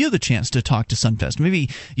here to give you the chance to talk to Sunfest. Maybe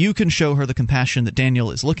you can show her the compassion that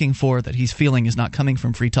Daniel is looking for, that he's feeling is not coming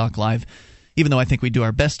from Free Talk Live, even though I think we do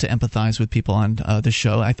our best to empathize with people on this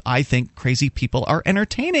show. I think crazy people are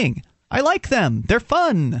entertaining. I like them. They're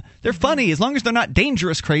fun. They're funny, as long as they're not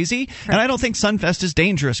dangerous crazy, and I don't think Sunfest is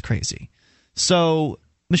dangerous crazy. So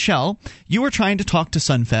Michelle, you were trying to talk to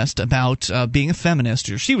Sunfest about being a feminist,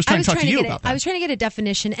 or she was trying to talk to you about that. I was trying to get a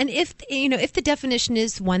definition, and if the definition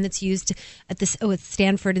is one that's used at this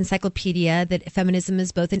Stanford Encyclopedia, that feminism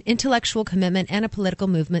is both an intellectual commitment and a political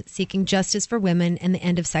movement seeking justice for women and the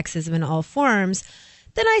end of sexism in all forms,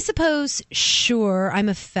 then I suppose, sure, I'm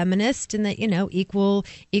a feminist and that,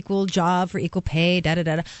 equal job for equal pay,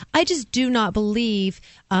 da-da-da-da. I just do not believe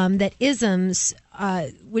that isms,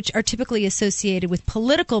 which are typically associated with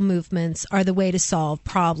political movements, are the way to solve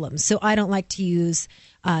problems. So I don't like to use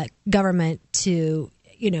government to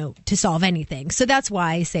solve anything. So that's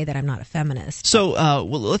why I say that I'm not a feminist. So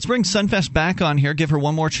let's bring Sunfest back on here, give her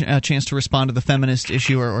one more chance to respond to the feminist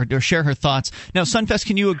issue or share her thoughts. Now, Sunfest,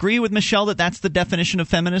 can you agree with Michelle that that's the definition of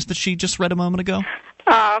feminist that she just read a moment ago?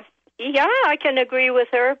 Yeah, I can agree with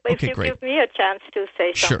her. If you give me a chance to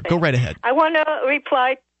say something. Sure, go right ahead. I want to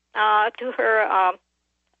reply to her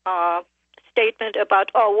statement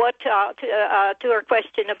about, to her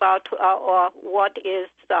question about what is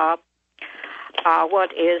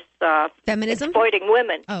feminism? Exploiting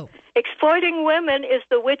women. Oh. Exploiting women is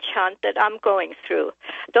the witch hunt that I'm going through.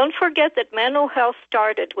 Don't forget that mental health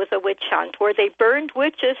started with a witch hunt where they burned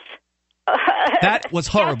witches. That was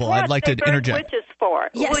horrible. I'd like to interject. Witches for?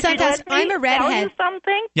 Yes, I'm a redhead. Tell you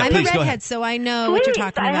something? Yeah, I'm please, a go redhead, ahead. so I know what you're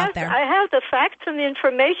talking about there. I have the facts and the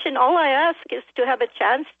information. All I ask is to have a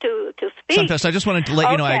chance to speak. Sunfest, I just wanted to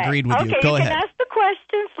let you know I agreed with you. Go you ahead. can ask the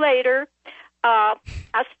questions later.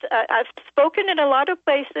 I've spoken in a lot of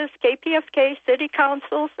places, KPFK, city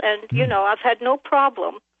councils, and, I've had no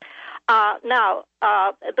problem. Now,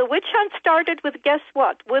 the witch hunt started with, guess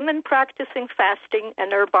what? Women practicing fasting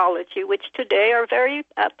and herbology, which today are very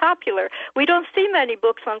popular. We don't see many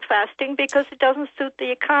books on fasting because it doesn't suit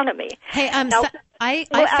the economy. Hey, I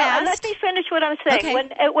fast. Let me finish what I'm saying.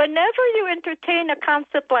 Okay. Whenever you entertain a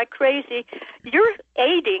concept like crazy, you're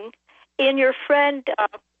aiding in your friend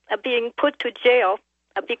being put to jail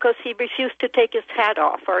because he refused to take his hat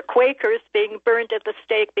off, or Quakers being burned at the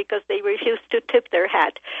stake because they refused to tip their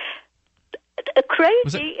hat.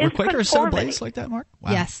 Crazy were is Quakers set conformity. ablaze like that, Mark?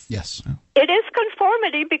 Wow. Yes. Oh. It is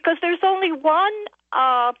conformity because there's only one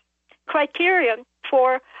criterion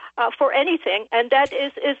for anything, and that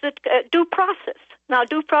is it due process. Now,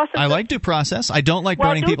 due process. I like due process. I don't like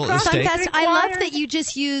burning people at the stake. Sunfest, I love that you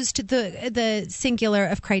just used the singular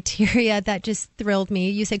of criteria. That just thrilled me.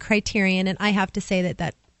 You said criterion, and I have to say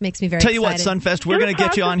that makes me very excited. Tell you what, excited. Sunfest, we're going to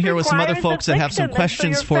get you on here with some other folks that have some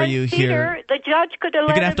questions for you here. The judge could You're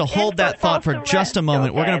going to have to hold that thought for just a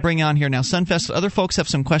moment. We're going to bring you on here now. Sunfest, other folks have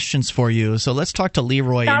some questions for you, so let's talk to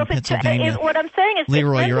Leroy in Pennsylvania. What I'm saying is,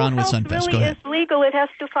 Leroy, you're on with Sunfest. Really Go ahead. is legal. It has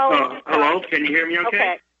to follow. Hello, can you hear me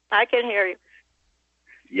okay? I can hear you.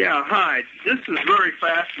 Yeah, hi. This is very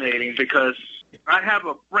fascinating because I have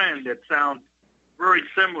a friend that sounds very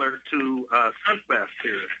similar to Sunfest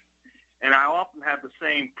here. And I often have the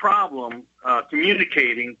same problem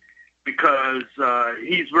communicating because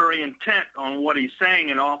he's very intent on what he's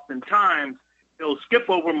saying, and oftentimes he'll skip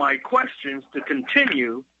over my questions to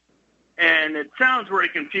continue, and it sounds very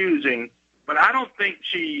confusing, but I don't think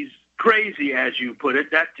she's crazy, as you put it.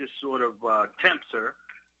 That just sort of tempts her,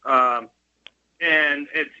 and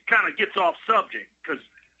it kind of gets off subject because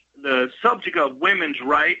the subject of women's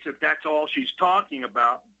rights, if that's all she's talking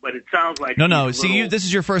about, but it sounds like... No. See, this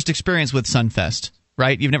is your first experience with Sunfest,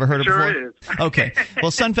 right? You've never heard of it before? Sure it is. Okay.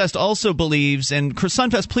 Well, Sunfest also believes, and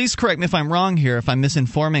Sunfest, please correct me if I'm wrong here, if I'm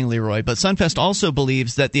misinforming Leroy, but Sunfest also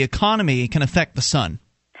believes that the economy can affect the sun.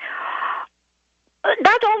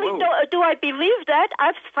 Not only do I believe that,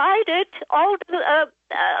 I've cited all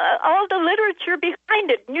the literature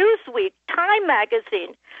behind it. Newsweek, Time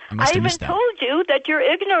Magazine. I even told you that your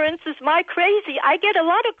ignorance is my crazy. I get a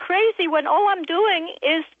lot of crazy when all I'm doing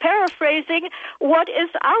is paraphrasing what is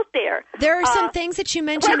out there. There are some things that you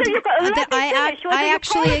mentioned that I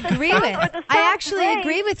actually agree with. I actually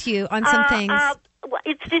agree with you on some things.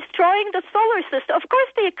 It's destroying the solar system. Of course,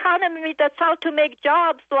 the economy that's out to make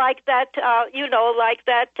jobs like that,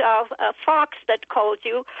 Fox that called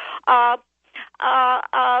you.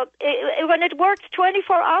 When it works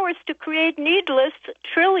 24 hours to create needless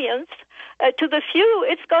trillions to the few,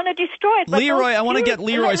 it's going to destroy it. But Leroy, I want to get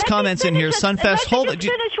Leroy's comments in here. Sunfest, hold it.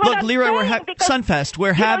 Look, Leroy, Sunfest,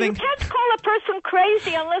 we're having... You can't call a person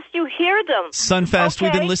crazy unless you hear them. Sunfest,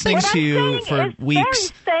 we've been listening to you for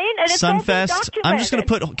weeks. Sunfest, I'm just going to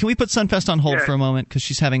put... Can we put Sunfest on hold for a moment? Because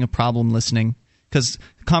she's having a problem listening. Because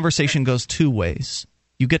conversation goes two ways.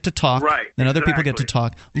 You get to talk, then other people get to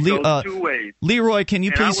talk. It goes two ways. Leroy, can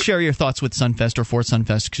you please share your thoughts with Sunfest or for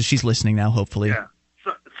Sunfest? Because she's listening now, hopefully. Yeah.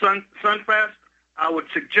 Sunfest, I would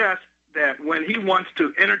suggest that when he wants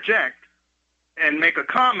to interject and make a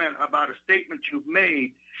comment about a statement you've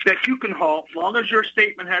made, that you can halt as long as your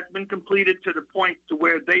statement has been completed to the point to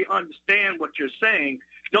where they understand what you're saying.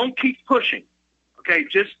 Don't keep pushing. Okay,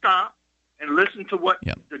 just stop and listen to what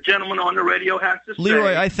the gentleman on the radio has to say.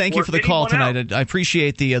 Leroy, I thank you for the call tonight. I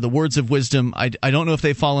appreciate the words of wisdom. I don't know if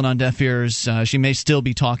they've fallen on deaf ears. She may still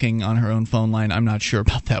be talking on her own phone line. I'm not sure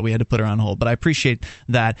about that. We had to put her on hold. But I appreciate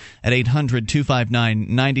that at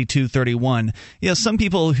 800-259-9231. Some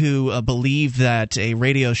people who believe that a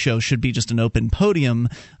radio show should be just an open podium,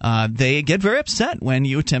 they get very upset when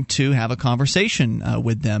you attempt to have a conversation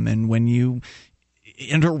with them, and when you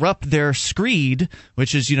interrupt their screed,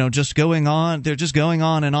 which is just going on. They're just going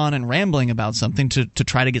on and rambling about something to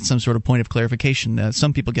try to get some sort of point of clarification.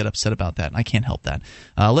 Some people get upset about that, and I can't help that.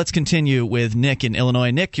 Let's continue with Nick in Illinois.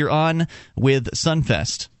 Nick, you're on with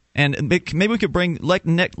Sunfest, and maybe we could bring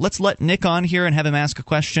Nick. Let's let Nick on here and have him ask a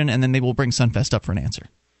question, and then maybe we'll bring Sunfest up for an answer.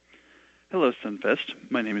 Hello, Sunfest.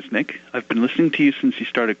 My name is Nick. I've been listening to you since you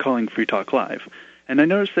started calling Free Talk Live, And I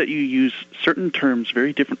noticed that you use certain terms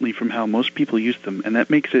very differently from how most people use them, and that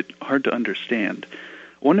makes it hard to understand.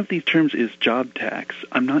 One of these terms is job tax.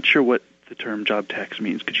 I'm not sure what the term job tax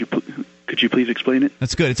means. Could you please explain it?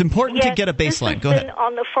 That's good. It's important to get a baseline. Go ahead. This has been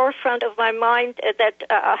on the forefront of my mind that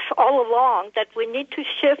all along, that we need to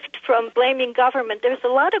shift from blaming government. There's a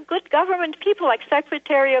lot of good government people, like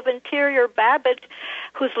Secretary of Interior Babbitt,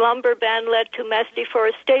 whose lumber ban led to mass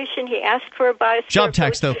deforestation. He asked for a biosphere. Job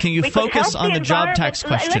tax, though. Can you focus on the job tax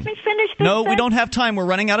question? Let me finish this. No, we don't have time. We're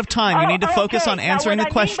running out of time. You need to focus on answering the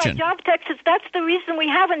question. What I mean by job taxes, that's the reason we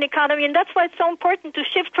have an economy, and that's why it's so important to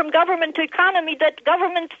shift from government to economy, that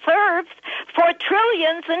government serves for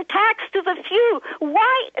trillions in tax to the few.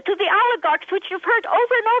 Why to the oligarchs, which you've heard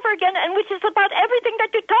over and over again, and which is about everything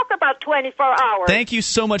that you talk about 24 hours. Thank you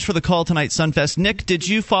so much for the call tonight, Sunfest. Nick, did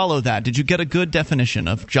you follow that? Did you get a good definition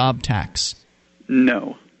of job tax?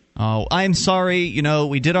 No. Oh, I'm sorry.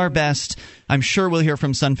 We did our best. I'm sure we'll hear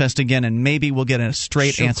from Sunfest again, and maybe we'll get a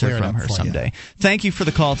straight answer from her someday. Thank you for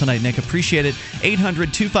the call tonight, Nick. Appreciate it.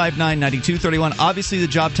 800-259-9231. Obviously, the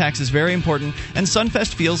job tax is very important, and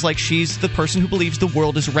Sunfest feels like she's the person who believes the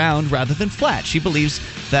world is round rather than flat. She believes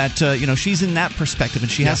that, she's in that perspective,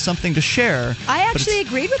 and she has something to share. I actually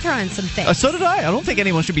agreed with her on some things. So did I. I don't think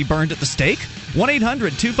anyone should be burned at the stake.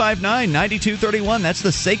 1-800-259-9231. That's the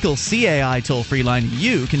SACL CAI toll-free line.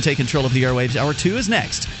 You can take control of the airwaves. Hour 2 is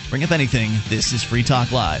next. Bring up anything. This is Free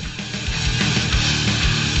Talk Live.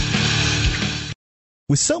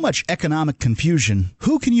 With so much economic confusion,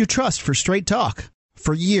 who can you trust for straight talk?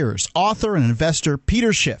 For years, author and investor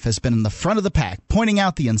Peter Schiff has been in the front of the pack, pointing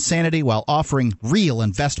out the insanity while offering real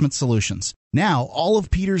investment solutions. Now, all of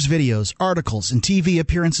Peter's videos, articles, and TV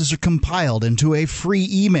appearances are compiled into a free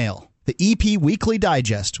email. The EP Weekly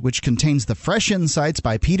Digest, which contains the fresh insights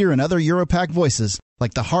by Peter and other Europac voices,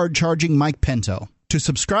 like the hard-charging Mike Pinto. To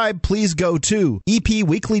subscribe, please go to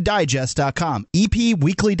epweeklydigest.com.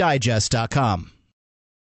 epweeklydigest.com.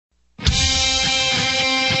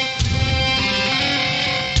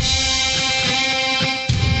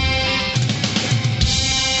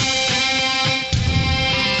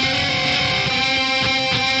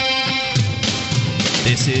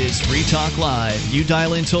 This is Free Talk Live. You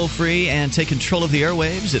dial in toll-free and take control of the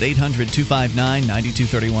airwaves at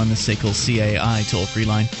 800-259-9231, the SACL CAI toll-free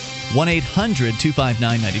line.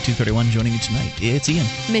 1-800-259-9231. Joining you tonight, it's Ian,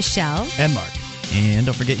 Michelle, and Mark. And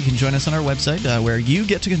don't forget, you can join us on our website where you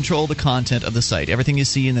get to control the content of the site. Everything you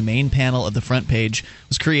see in the main panel of the front page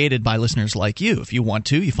was created by listeners like you. If you want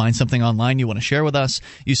to, you find something online you want to share with us,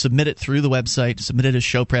 you submit it through the website, submit it as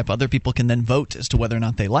show prep. Other people can then vote as to whether or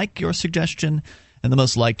not they like your suggestion. And the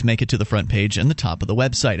most liked make it to the front page and the top of the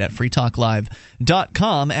website at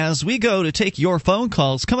freetalklive.com. As we go to take your phone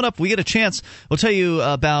calls, coming up, we get a chance. We'll tell you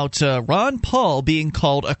about Ron Paul being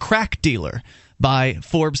called a crack dealer by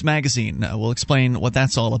Forbes magazine. We'll explain what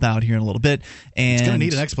that's all about here in a little bit. And it's going to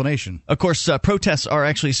need an explanation. Of course, protests are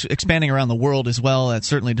actually expanding around the world as well. That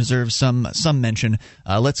certainly deserves some mention.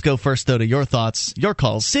 Let's go first, though, to your thoughts, your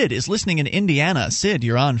calls. Sid is listening in Indiana. Sid,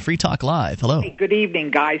 you're on Free Talk Live. Hello. Hey, good evening,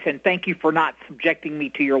 guys, and thank you for not subjecting me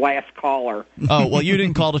to your last caller. Oh, well, you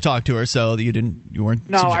didn't call to talk to her, so you weren't.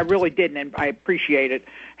 No, subjected. I really didn't, and I appreciate it.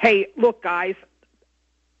 Hey, look, guys.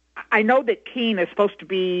 I know that Keene is supposed to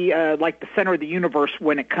be like the center of the universe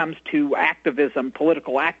when it comes to activism,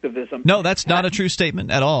 political activism. No, that's not a true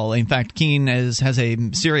statement at all. In fact, Keene has a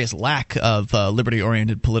serious lack of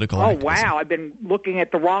liberty-oriented political activism. Wow. I've been looking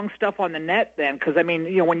at the wrong stuff on the net then, because, I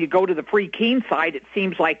mean, when you go to the Free Keene site, it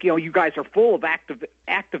seems like, you guys are full of activists.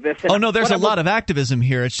 Oh, no, there's a lot of activism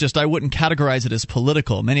here. It's just I wouldn't categorize it as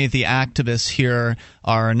political. Many of the activists here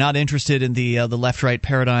are not interested in the left-right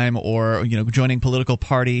paradigm or, joining political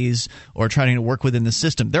parties or trying to work within the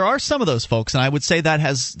system. There are some of those folks, and I would say that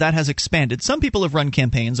has expanded. Some people have run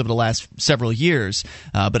campaigns over the last several years,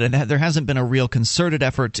 but there hasn't been a real concerted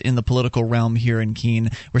effort in the political realm here in Keene.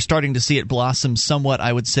 We're starting to see it blossom somewhat,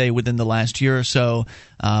 I would say, within the last year or so.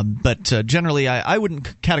 But generally, I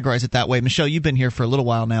wouldn't categorize it that way. Michelle, you've been here for a little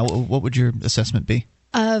while now. What would your assessment be?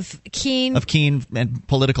 Of Keene and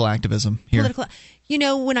political activism here.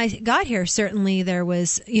 When I got here, certainly there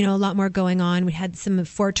was, a lot more going on. We had some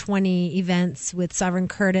 420 events with Sovereign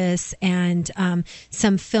Curtis and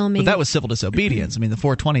some filming. But that was civil disobedience. I mean, the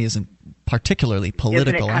 420 isn't particularly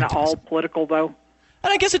political. Isn't it kind of all political, though?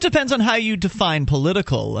 And I guess it depends on how you define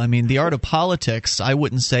political. I mean, the art of politics, I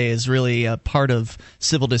wouldn't say, is really a part of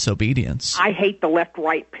civil disobedience. I hate the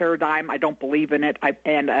left-right paradigm. I don't believe in it.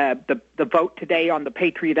 The vote today on the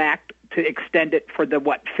Patriot Act to extend it for the,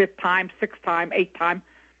 5th time, 6th time, 8th time?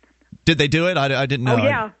 Did they do it? I didn't know. Oh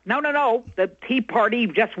yeah, no. The Tea Party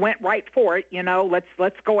just went right for it.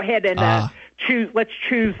 Let's go ahead and choose. Let's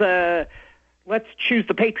choose the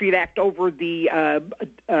Patriot Act over the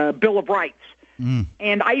Bill of Rights.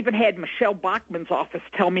 And I even had Michelle Bachmann's office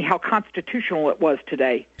tell me how constitutional it was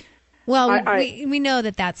today. Well, we know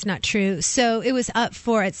that that's not true. So it was up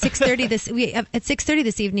for at 6:30 at 6:30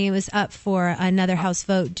 this evening. It was up for another House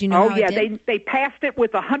vote. Do you know? Oh yeah, they passed it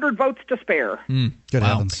with 100 votes to spare. Good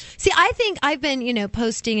heavens! See, I think I've been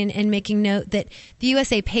posting and making note that the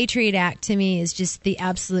USA Patriot Act to me is just the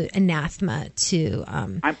absolute anathema to.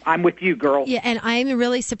 I'm with you, girl. Yeah, and I'm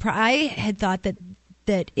really surprised. I had thought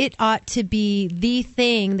that it ought to be the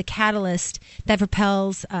thing, the catalyst that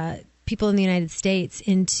propels people in the United States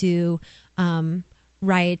into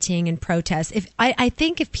rioting and protests. I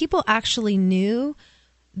think if people actually knew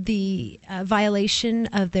the violation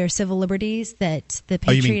of their civil liberties that the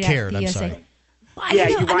Patriot you mean cared? Act, the USA, I'm sorry. Well, Yeah,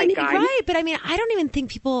 you're right, guys. Right, but I mean, I don't even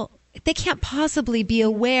think people. They can't possibly be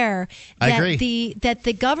aware that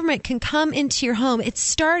the government can come into your home. It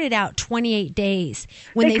started out 28 days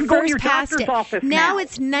when they first passed it. Now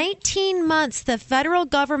it's 19 months. The federal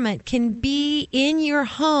government can be in your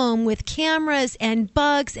home with cameras and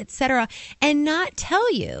bugs, etc., and not tell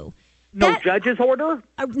you. No judge's order?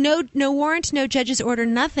 No warrant, no judge's order,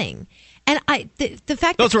 nothing. And the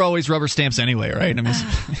fact those are always rubber stamps anyway, right? I mean,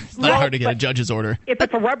 it's not hard to get a judge's order. If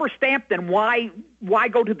it's a rubber stamp, then why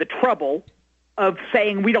go to the trouble of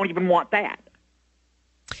saying we don't even want that?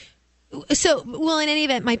 So, well, in any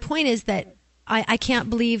event, my point is that I can't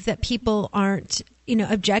believe that people aren't,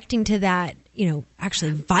 objecting to that,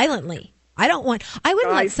 actually violently. I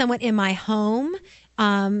wouldn't let someone in my home,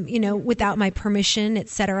 without my permission,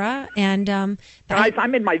 etc. And guys,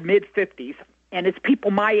 I'm in my mid-50s. And it's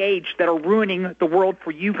people my age that are ruining the world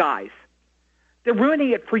for you guys. They're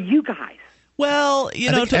ruining it for you guys. Well, I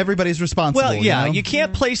think everybody's responsible. Well, yeah, you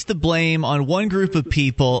can't place the blame on one group of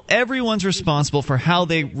people. Everyone's responsible for how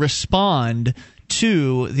they respond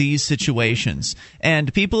to these situations.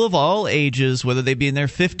 And people of all ages, whether they be in their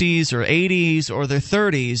 50s or 80s or their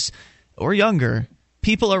 30s or younger,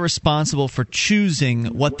 people are responsible for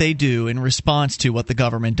choosing what they do in response to what the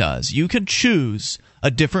government does. You could choose a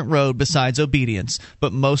different road besides obedience,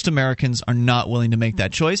 but most Americans are not willing to make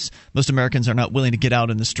that choice. Most Americans are not willing to get out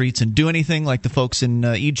in the streets and do anything like the folks in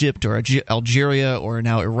Egypt or Algeria or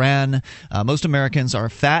now Iran. Most Americans are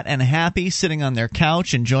fat and happy sitting on their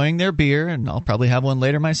couch enjoying their beer, and I'll probably have one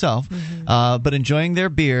later myself, but enjoying their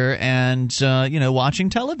beer and watching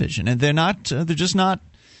television. And they're just not.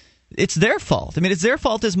 It's their fault. I mean, it's their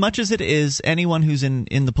fault as much as it is anyone who's in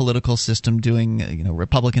the political system doing,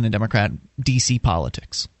 Republican and Democrat DC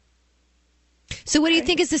politics. So what do you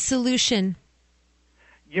think is the solution?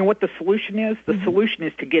 You know what the solution is? The solution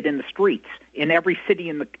is to get in the streets in every city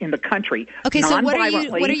in the country. Okay, so what are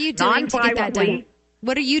you doing to get that done?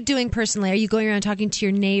 What are you doing personally? Are you going around talking to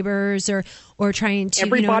your neighbors or trying to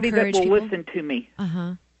everybody encourage that will people? listen to me?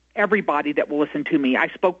 everybody that will listen to me. I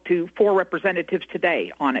spoke to 4 representatives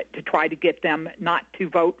today on it to try to get them not to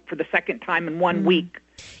vote for the second time in 1 week.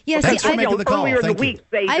 Yes, Thanks for making the call. Earlier in the Thank week, you.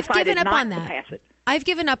 they I've decided given up not on to that. pass it. I've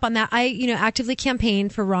given up on that. I, actively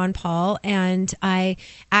campaigned for Ron Paul, and I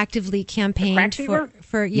actively campaigned for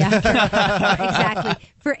exactly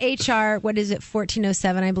for HR. What is it?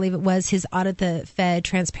 1407, I believe it was, his audit the Fed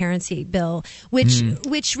transparency bill,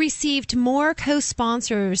 which received more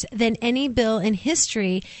co-sponsors than any bill in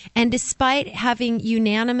history, and despite having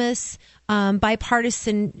unanimous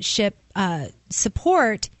bipartisanship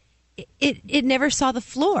support, it never saw the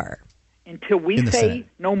floor. Until we say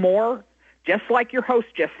no more. Just like your host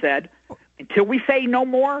just said, until we say no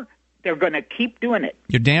more, they're going to keep doing it.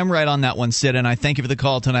 You're damn right on that one, Sid, and I thank you for the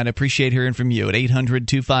call tonight. I appreciate hearing from you at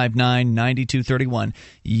 800-259-9231.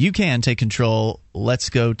 You can take control. Let's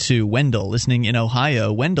go to Wendell, listening in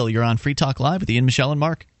Ohio. Wendell, you're on Free Talk Live with Ian, Michelle, and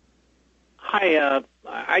Mark. Hi,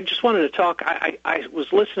 I just wanted to talk. I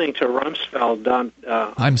was listening to Rumsfeld on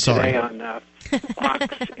I'm sorry. today on Fox.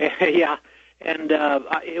 Yeah. And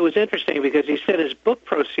it was interesting because he said his book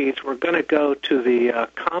proceeds were going to go to the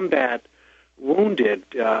combat wounded.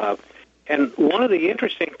 And one of the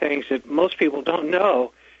interesting things that most people don't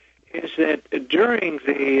know is that during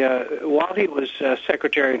while he was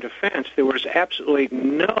Secretary of Defense, there was absolutely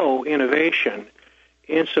no innovation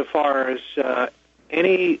insofar as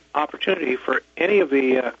any opportunity for any of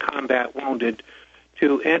the combat wounded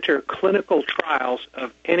to enter clinical trials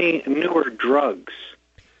of any newer drugs.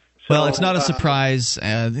 Well, it's not a surprise,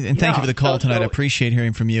 and thank you for the call tonight. I appreciate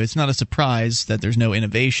hearing from you. It's not a surprise that there's no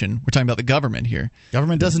innovation. We're talking about the government here.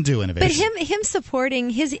 Government doesn't do innovation. But him supporting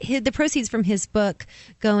the proceeds from his book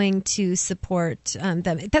going to support them.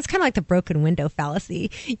 That's kind of like the broken window fallacy,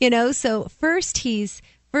 So first he's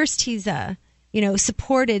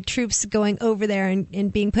supported troops going over there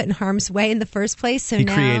and being put in harm's way in the first place. So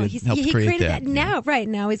now he created that. Now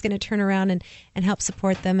he's going to turn around and help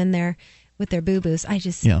support them with their boo-boos. I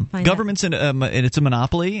just find government's it's a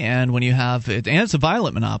monopoly, and when you have it, and it's a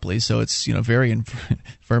violent monopoly, so it's very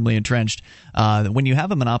firmly entrenched. When you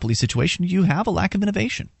have a monopoly situation, you have a lack of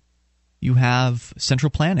innovation. You have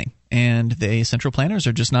central planning, and the central planners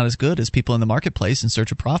are just not as good as people in the marketplace in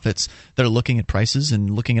search of profits that are looking at prices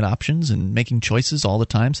and looking at options and making choices all the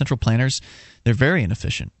time. Central planners, they're very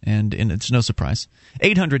inefficient, and it's no surprise.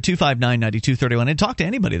 800-259-9231, and talk to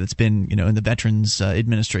anybody that's been in the Veterans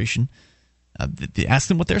Administration. Ask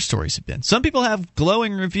them what their stories have been. Some people have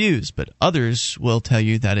glowing reviews, but others will tell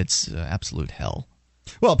you that it's absolute hell.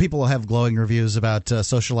 Well, people will have glowing reviews about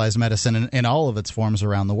socialized medicine in all of its forms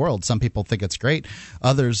around the world. Some people think it's great.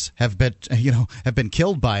 Others have been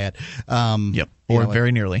killed by it.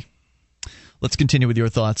 Very nearly. Let's continue with your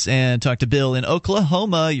thoughts and talk to Bill in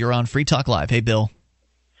Oklahoma. You're on Free Talk Live. Hey, Bill.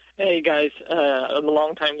 Hey, guys. I'm a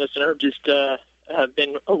long-time listener. Just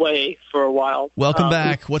been away for a while. Welcome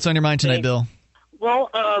back. What's on your mind tonight, Bill? Well,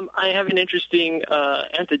 I have an interesting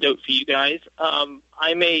antidote for you guys. I'm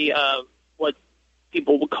a what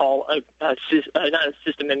people would call not a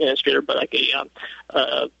system administrator, but like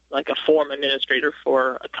a form administrator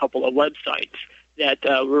for a couple of websites that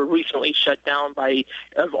were recently shut down by,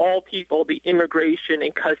 of all people, the Immigration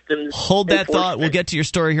and Customs. Hold that thought. We'll get to your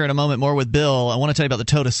story here in a moment more with Bill. I want to tell you about the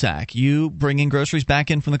Tote Sack. You bringing groceries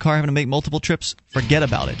back in from the car, having to make multiple trips? Forget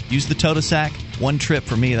about it. Use the Tote Sack. One trip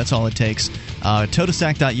for me. That's all it takes.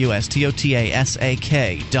 Totasack.us,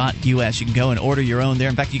 TOTASAK.us. You can go and order your own there.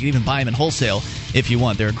 In fact, you can even buy them in wholesale if you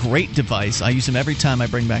want. They're a great device. I use them every time I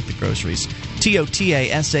bring back the groceries.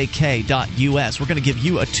 TOTASAK.us. We're going to give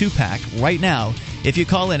you a 2-pack right now. If you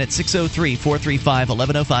call in at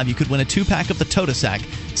 603-435-1105, you could win a 2-pack of the Tote Sack.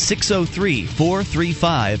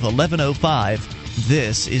 603-435-1105.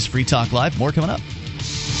 This is Free Talk Live. More coming up.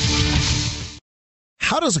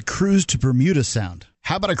 How does a cruise to Bermuda sound?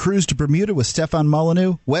 How about a cruise to Bermuda with Stefan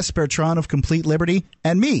Molyneux, Wes Bertrand of Complete Liberty,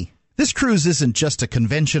 and me? This cruise isn't just a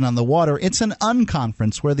convention on the water, it's an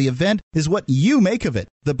unconference where the event is what you make of it.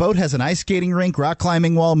 The boat has an ice skating rink, rock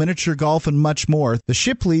climbing wall, miniature golf, and much more. The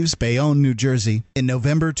ship leaves Bayonne, New Jersey in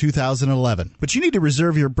November 2011. But you need to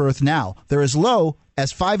reserve your berth now. They're as low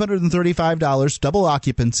as $535, double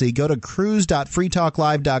occupancy. Go to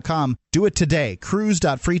cruise.freetalklive.com. Do it today,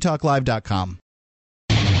 cruise.freetalklive.com.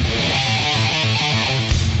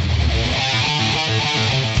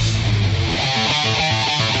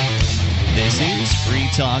 This is Free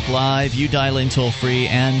Talk Live. You dial in toll-free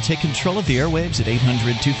and take control of the airwaves at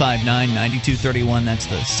 800-259-9231. That's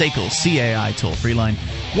the SACL CAI toll-free line.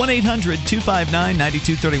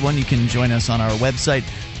 1-800-259-9231. You can join us on our website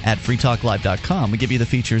at freetalklive.com. We give you the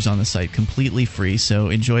features on the site completely free, so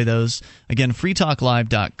enjoy those. Again,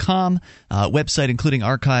 freetalklive.com, website including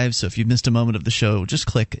archives, so if you've missed a moment of the show, just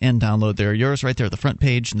click and download. They're yours right there at the front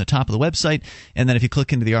page and the top of the website, and then if you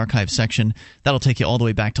click into the archive section, that'll take you all the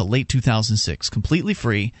way back to late 2006, completely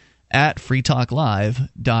free at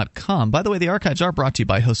freetalklive.com. By the way, the archives are brought to you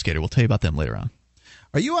by HostGator. We'll tell you about them later on.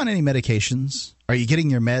 Are you on any medications? Are you getting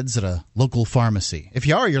your meds at a local pharmacy? If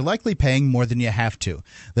you are, you're likely paying more than you have to.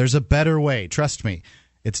 There's a better way, trust me.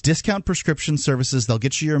 It's Discount Prescription Services. They'll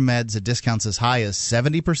get you your meds at discounts as high as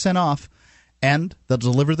 70% off, and they'll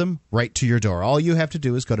deliver them right to your door. All you have to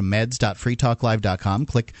do is go to meds.freetalklive.com,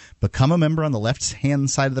 click Become a Member on the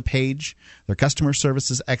left-hand side of the page. Their customer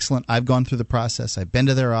service is excellent. I've gone through the process. I've been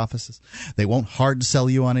to their offices. They won't hard sell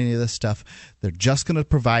you on any of this stuff. They're just going to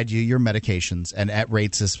provide you your medications, and at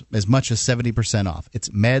rates as much as 70% off. It's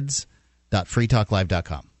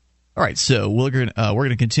meds.freetalklive.com. All right, so we're going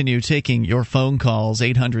to continue taking your phone calls,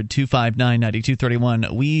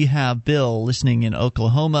 800-259-9231. We have Bill listening in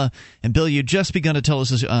Oklahoma. And, Bill, you just begun to tell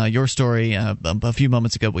us your story a few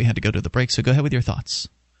moments ago. We had to go to the break, so go ahead with your thoughts.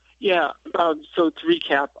 Yeah, so to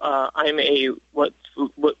recap, I'm what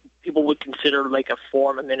people would consider like a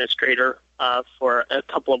form administrator for a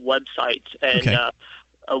couple of websites. And okay.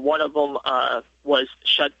 One of them was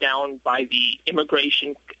shut down by the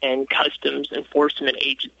Immigration and Customs Enforcement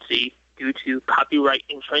Agency due to copyright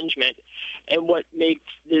infringement. And what makes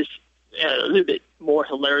this a little bit more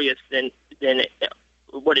hilarious than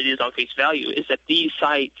what it is on face value is that these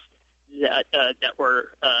sites that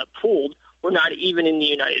were pulled were not even in the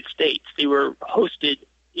United States. They were hosted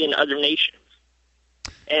in other nations.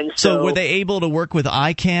 And so were they able to work with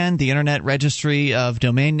ICANN, the Internet Registry of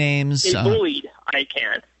Domain Names? They bullied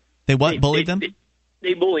ICANN. They bullied them?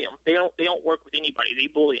 They bully them. They don't work with anybody. They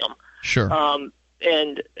bully them. Sure.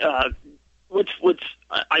 What's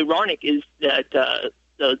ironic is that the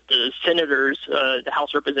senators, the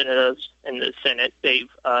House representatives, and the Senate, they've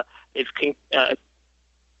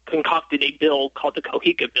concocted a bill called the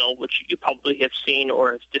Cohica Bill, which you probably have seen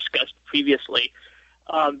or have discussed previously.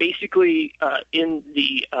 Basically, in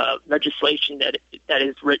the legislation that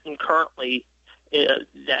is written currently,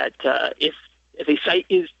 that if a site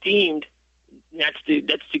is deemed, that's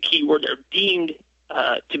the key word, they're deemed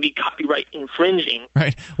to be copyright infringing.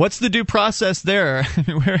 Right. What's the due process there?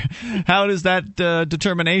 How is that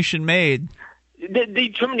determination made? The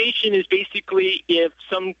determination is basically if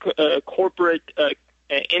some corporate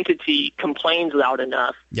entity complains loud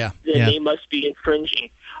enough, then they must be infringing.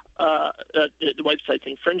 The website's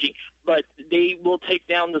infringing, but they will take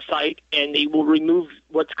down the site and they will remove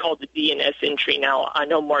what's called the DNS entry. Now, I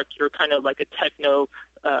know, Mark, you're kind of like a techno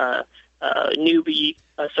newbie,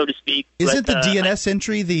 so to speak. Isn't the DNS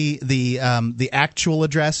entry the actual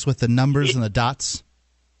address with the numbers and the dots?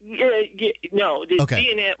 No. The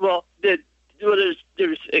DNS. Well, there's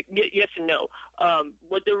yes and no.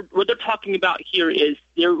 What they're talking about here is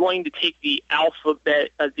they're going to take the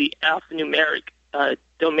alphabet, the alphanumeric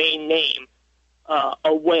domain name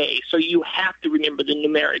away, so you have to remember the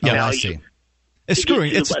numeric value. I see.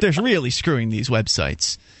 They're really screwing these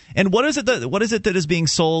websites. And what is it that is being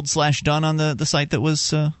sold / done on the site that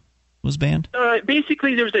was banned?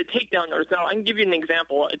 Basically, there's a takedown notice. Now, I can give you an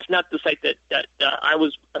example. It's not the site that I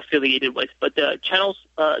was affiliated with, but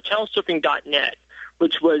channelsurfing.net,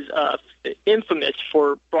 which was infamous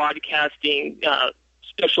for broadcasting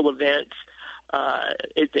special events.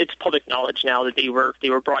 It's public knowledge now that they were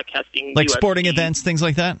broadcasting like UFC, sporting events, things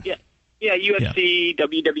like that. Yeah, UFC,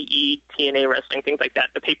 WWE, TNA wrestling, things like that,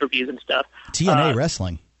 the pay-per-views and stuff. TNA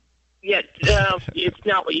wrestling. Yeah, it's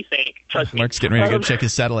not what you think. Trust me. Mark's getting ready to go check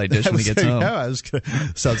his satellite dish when he gets home. Yeah,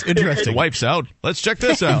 sounds interesting. The wife's out. Let's check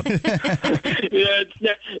this out. It's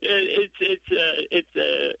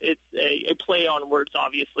a play on words,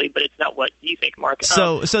 obviously, but it's not what you think, Mark.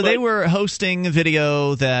 So they were hosting a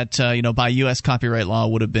video that by U.S. copyright law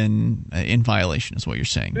would have been in violation, is what you're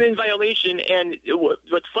saying. In violation, and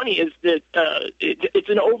what's funny is that it's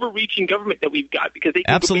an overreaching government that we've got because they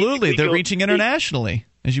can they're reaching internationally.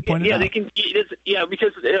 As you pointed out. They can.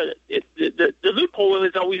 Because the loophole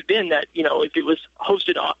has always been that if it was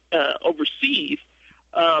hosted overseas,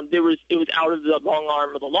 it was out of the long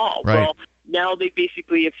arm of the law. Right. Well, now they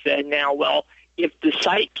basically have said if the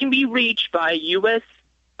site can be reached by U.S.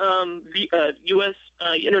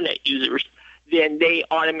 Internet users, then they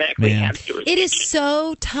automatically have jurisdiction. It is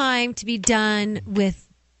so time to be done with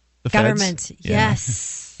the government. Feds? Yeah.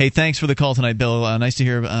 Yes. Hey, thanks for the call tonight, Bill. Nice to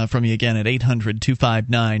hear from you again at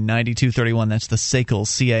 800-259-9231. That's the SACL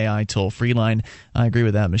CAI toll-free line. I agree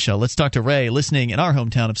with that, Michelle. Let's talk to Ray, listening in our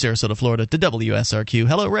hometown of Sarasota, Florida, to WSRQ.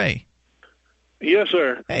 Hello, Ray. Yes,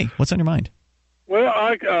 sir. Hey, what's on your mind? Well,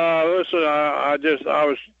 I was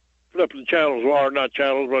flipping channels, or not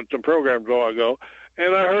channels, but the programs a while ago,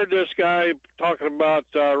 and I heard this guy talking about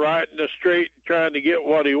riding the street trying to get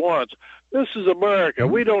what he wants. This is America.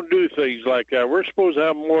 We don't do things like that. We're supposed to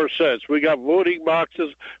have more sense. We got voting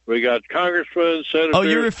boxes. We got congressmen, senators. Oh,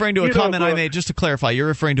 you're referring to a comment I made. Just to clarify, you're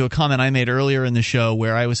referring to a comment I made earlier in the show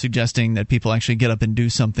where I was suggesting that people actually get up and do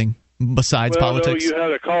something besides politics. No, you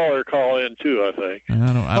had a caller call in too, I think.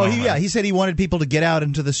 He said he wanted people to get out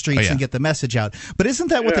into the streets and get the message out. But isn't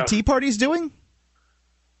that what the Tea Party's doing?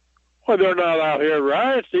 Well, they're not out here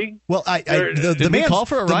rioting. Well, the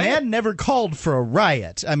man never called for a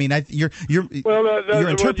riot. I mean, you're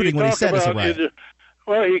interpreting what he said as a riot.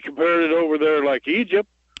 Well, he compared it over there like Egypt.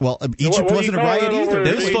 Well, Egypt wasn't a riot either.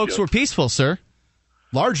 Those folks were peaceful, sir.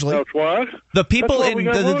 Largely. That's what? The people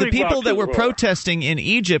the people that were protesting in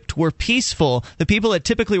Egypt were peaceful. The people that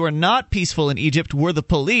typically were not peaceful in Egypt were the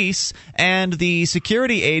police and the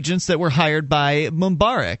security agents that were hired by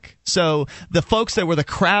Mubarak. So the folks that were the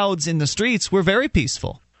crowds in the streets were very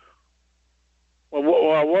peaceful. Well,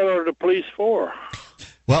 what are the police for?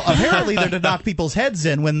 Well, apparently they're to knock people's heads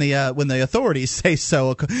in when the authorities say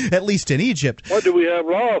so, at least in Egypt. What do we have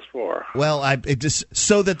laws for? Well, just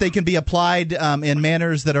so that they can be applied in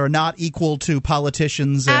manners that are not equal to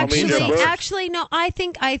politicians. Actually, no. I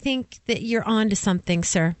think that you're on to something,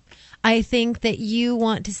 sir. I think that you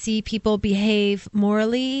want to see people behave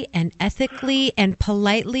morally and ethically and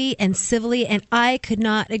politely and civilly, and I could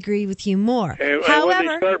not agree with you more. However, when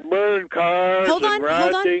they start burning cars hold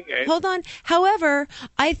on. However,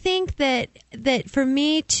 I think that for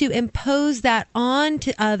me to impose that on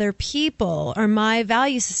to other people, or my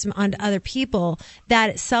value system onto other people, that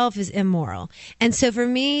itself is immoral. And so for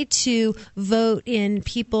me to vote in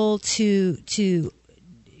people to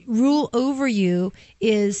rule over you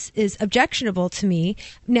is objectionable to me.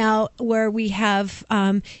 Now, where we have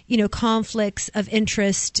conflicts of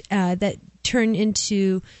interest that turn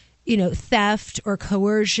into theft or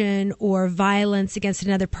coercion or violence against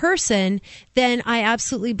another person, then I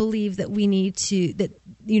absolutely believe that we need to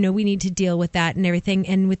deal with that and everything.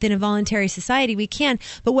 And within a voluntary society, we can.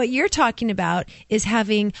 But what you're talking about is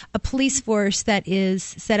having a police force that is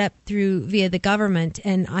set up via the government,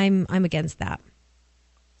 and I'm against that.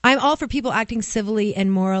 I'm all for people acting civilly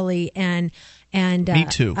and morally and Me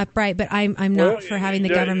too. upright, but I'm not for having the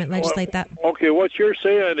government legislate that. Okay, what you're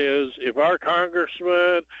saying is if our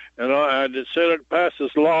congressman and the Senate passes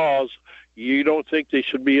laws, you don't think they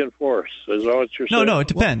should be enforced. Is that what you're saying? No, it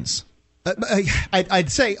depends.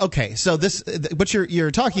 I'd say, okay, so this what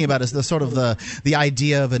you're talking about is the sort of the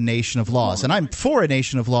idea of a nation of laws, and I'm for a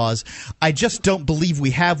nation of laws. I just don't believe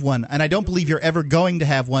we have one, and I don't believe you're ever going to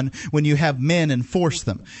have one when you have men enforce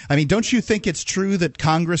them. I mean, don't you think it's true that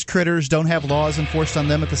Congress critters don't have laws enforced on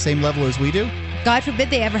them at the same level as we do? God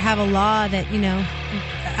forbid they ever have a law that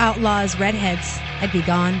outlaws redheads. I'd be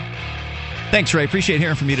gone. Thanks, Ray. Appreciate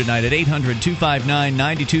hearing from you tonight at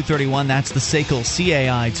 800-259-9231. That's the SACL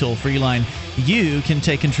CAI toll-free line. You can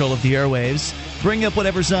take control of the airwaves. Bring up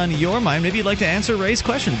whatever's on your mind. Maybe you'd like to answer Ray's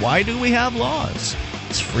question. Why do we have laws?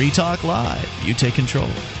 It's Free Talk Live. You take control.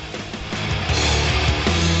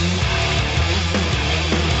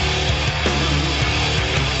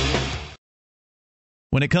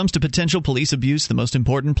 When it comes to potential police abuse, the most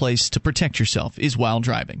important place to protect yourself is while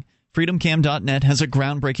driving. FreedomCam.net has a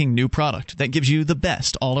groundbreaking new product that gives you the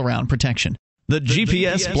best all-around protection. The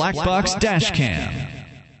GPS Black Box Dash Cam.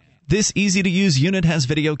 This easy-to-use unit has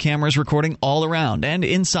video cameras recording all around and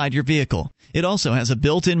inside your vehicle. It also has a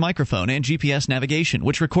built-in microphone and GPS navigation,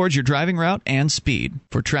 which records your driving route and speed.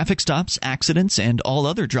 For traffic stops, accidents, and all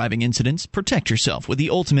other driving incidents, protect yourself with the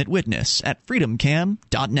ultimate witness at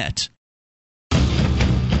FreedomCam.net.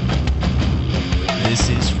 This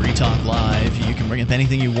is Free Talk Live. You can bring up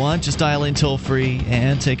anything you want. Just dial in toll-free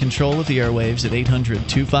and take control of the airwaves at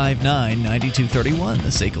 800-259-9231, the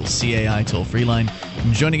SACL CAI toll-free line.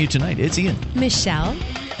 And joining you tonight, it's Ian, Michelle,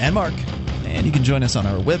 and Mark. And you can join us on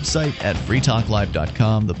our website at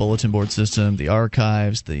freetalklive.com, the bulletin board system, the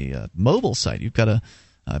archives, the mobile site. If you've got a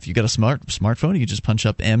smartphone, you can just punch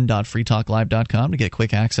up m.freetalklive.com to get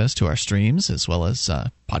quick access to our streams as well as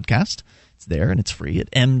podcast. It's there and it's free at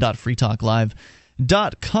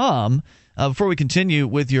m.freetalklive.com. Before we continue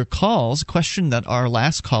with your calls, a question that our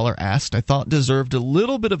last caller asked I thought deserved a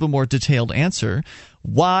little bit of a more detailed answer.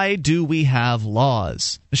 Why do we have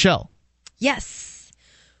laws? Michelle. Yes,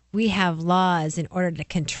 we have laws in order to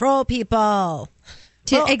control people,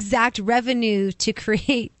 to exact revenue, to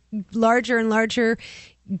create larger and larger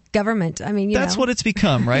government. I mean, that's what it's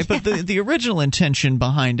become, right? But the original intention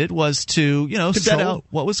behind it was to set out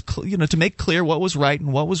what was to make clear what was right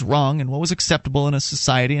and what was wrong and what was acceptable in a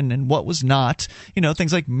society and what was not.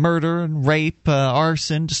 Things like murder and rape,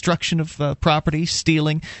 arson, destruction of property,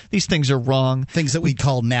 stealing. These things are wrong. Things that we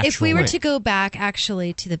call natural. If we were to go back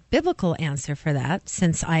actually to the biblical answer for that,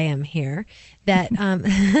 since I am here, that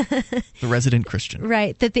the resident Christian,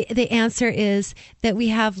 right? That the answer is that we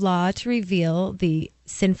have law to reveal the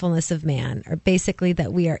sinfulness of man, or basically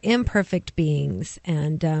that we are imperfect beings,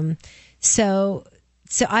 and so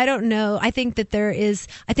I don't know. I think that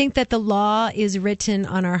the law is written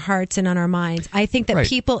on our hearts and on our minds. I think that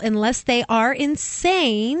people, unless they are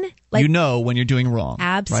insane, when you're doing wrong.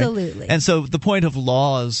 Absolutely. Right? And so the point of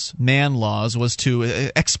laws, man laws, was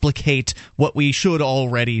to explicate what we should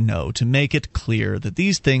already know, to make it clear that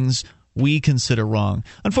these things we consider wrong.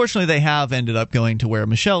 Unfortunately, they have ended up going to where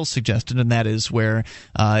Michelle suggested, and that is where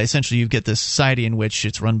essentially you get this society in which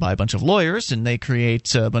it's run by a bunch of lawyers, and they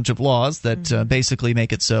create a bunch of laws that basically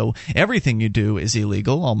make it so everything you do is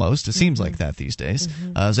illegal, almost. It seems like that these days.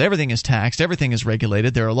 So everything is taxed, everything is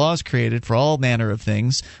regulated. There are laws created for all manner of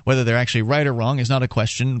things. Whether they're actually right or wrong is not a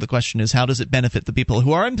question. The question is, how does it benefit the people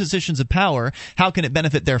who are in positions of power? How can it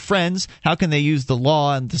benefit their friends? How can they use the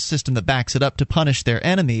law and the system that backs it up to punish their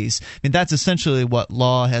enemies? mean, that's essentially what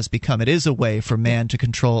law has become. It is a way for man to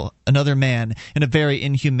control another man in a very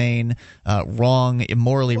inhumane, wrong,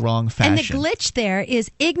 immorally wrong fashion. And the glitch there is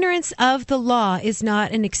ignorance of the law is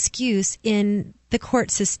not an excuse in the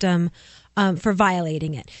court system for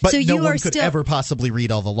violating it. But so no you one are could still, ever possibly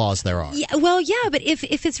read all the laws there are. Yeah, well, yeah, but if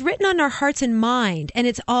it's written on our hearts and mind, and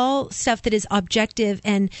it's all stuff that is objective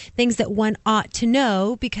and things that one ought to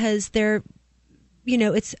know because they're,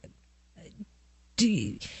 it's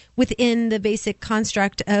within the basic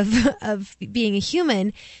construct of being a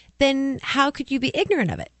human, then how could you be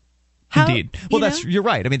ignorant of it? Indeed. Well, you're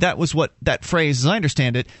right. I mean, that was what that phrase, as I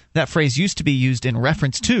understand it, that phrase used to be used in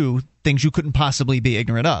reference to things you couldn't possibly be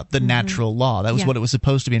ignorant of, the natural law. That was what it was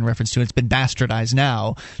supposed to be in reference to. It's been bastardized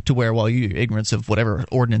now to where, ignorance of whatever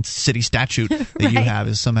ordinance, city statute that you have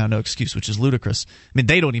is somehow no excuse, which is ludicrous. I mean,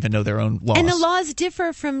 they don't even know their own laws. And the laws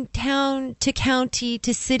differ from town to county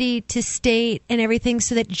to city to state and everything,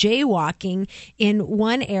 so that jaywalking in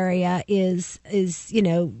one area is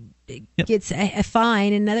gets a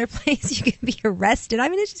fine. In another place, you can be arrested. I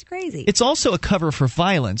mean, it's just crazy. It's also a cover for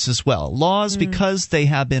violence as well. Laws, because they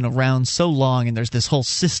have been around so long, and there's this whole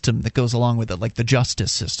system that goes along with it, like the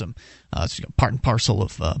justice system. It's part and parcel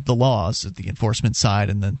of the laws, the enforcement side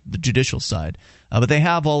and the judicial side. But they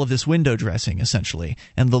have all of this window dressing, essentially.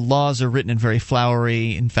 And the laws are written in very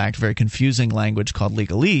flowery, in fact, very confusing language called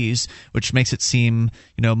legalese, which makes it seem,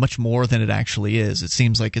 much more than it actually is. It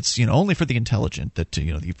seems like it's, only for the intelligent, that,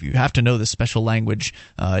 you have to know this special language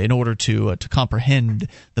in order to comprehend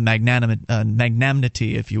the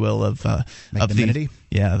magnanimity, if you will, of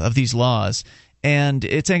these laws. And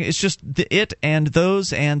it's just it and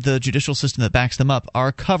those and the judicial system that backs them up are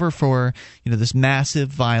a cover for this massive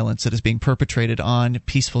violence that is being perpetrated on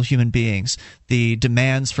peaceful human beings. The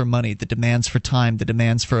demands for money, the demands for time, the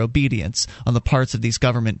demands for obedience on the parts of these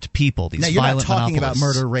government people. These now you're violent not talking about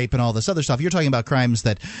monopolists. murder, rape, and all this other stuff. You're talking about crimes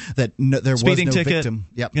that there Speeding was no ticket, victim.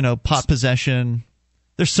 Yep. Pot possession.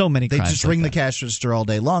 There's so many crimes. They just ring the cash register all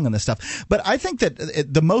day long on this stuff. But I think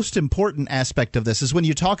that the most important aspect of this is when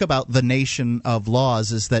you talk about the nation of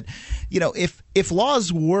laws is that, if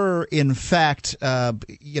laws were in fact, they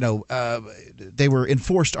were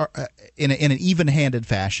enforced in an even-handed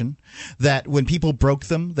fashion, that when people broke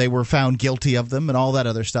them, they were found guilty of them and all that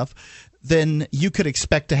other stuff, then you could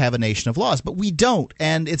expect to have a nation of laws. But we don't,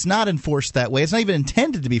 and it's not enforced that way. It's not even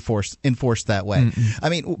intended to be enforced that way. Mm-mm. I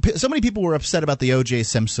mean, so many people were upset about the O.J.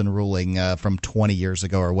 Simpson ruling from 20 years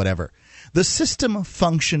ago or whatever. The system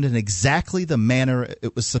functioned in exactly the manner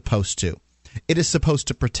it was supposed to. It is supposed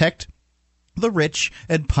to protect the rich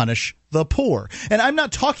and punish the poor. And I'm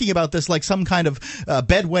not talking about this like some kind of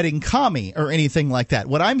bedwetting commie or anything like that.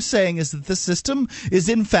 What I'm saying is that the system is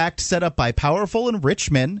in fact set up by powerful and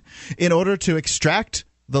rich men in order to extract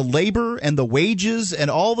the labor and the wages and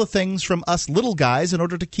all the things from us little guys in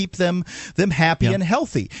order to keep them happy and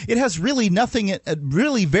healthy. It has really nothing,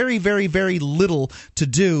 really very, very, very little to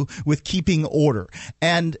do with keeping order.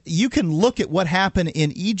 And you can look at what happened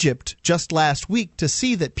in Egypt just last week to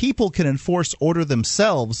see that people can enforce order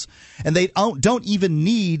themselves, and they don't even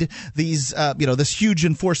need these, this huge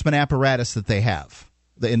enforcement apparatus that they have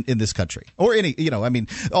in this country, or any,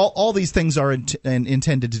 all these things are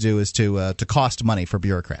intended to do is to cost money for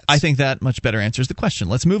bureaucrats. I think that much better answers the question.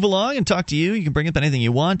 Let's move along and talk to you. You can bring up anything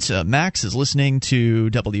you want. Max is listening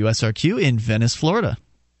to WSRQ in Venice, Florida.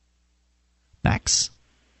 Max,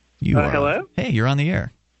 you are. Hello? Hey, you're on the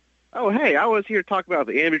air. Oh, hey, I was here to talk about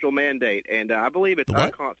the individual mandate, and I believe it's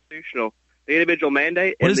unconstitutional. The individual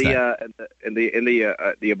mandate in the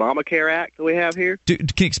Obamacare Act that we have here. Can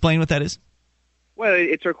you explain what that is? Well,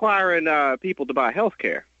 it's requiring people to buy health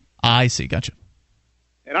care. I see. Gotcha.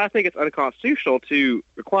 And I think it's unconstitutional to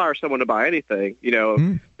require someone to buy anything.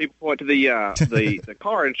 People point to the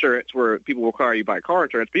car insurance where people require you to buy car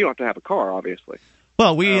insurance, but you don't have to have a car, obviously.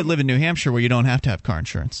 Well, we live in New Hampshire where you don't have to have car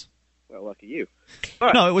insurance. Well, lucky you.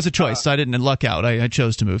 But, no, it was a choice. I didn't luck out. I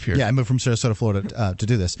chose to move here. Yeah, I moved from Sarasota, Florida to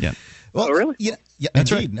do this. Yeah. Well, oh, really? Yeah,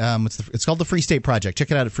 that's indeed. Right. It's called the Free State Project.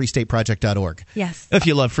 Check it out at freestateproject.org. Yes. If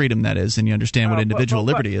you love freedom, that is, and you understand what individual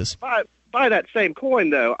liberty is. By that same coin,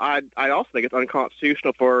 though, I also think it's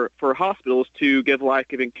unconstitutional for hospitals to give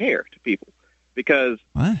life-giving care to people, because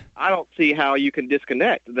I don't see how you can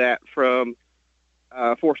disconnect that from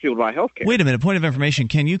force people to buy health care. Wait a minute. Point of information.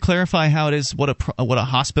 Can you clarify how it is what a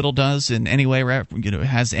hospital does in any way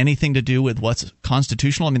has anything to do with what's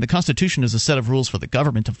constitutional? I mean, the Constitution is a set of rules for the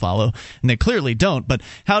government to follow, and they clearly don't. But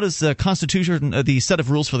how does the Constitution, the set of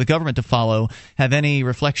rules for the government to follow, have any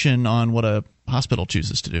reflection on what a hospital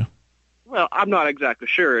chooses to do? Well, I'm not exactly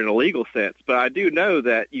sure in a legal sense, but I do know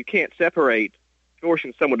that you can't separate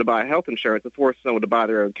forcing someone to buy health insurance and forcing someone to buy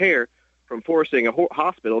their own care. from forcing a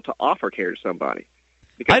hospital to offer care to somebody.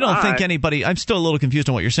 Because I don't think anybody – I'm still a little confused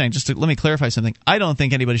on what you're saying. Let me clarify something. I don't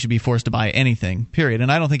think anybody should be forced to buy anything, period. And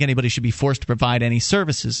I don't think anybody should be forced to provide any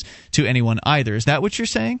services to anyone either. Is that what you're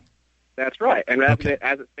saying? That's right. And as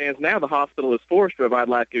it stands now, the hospital is forced to provide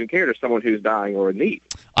life-giving care to someone who's dying or in need.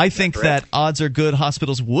 I think that odds are good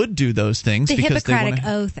hospitals would do those things. The because Hippocratic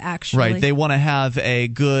Oath, actually. Right. They want to have a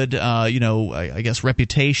good, I guess,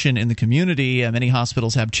 reputation in the community. Many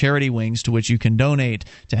hospitals have charity wings to which you can donate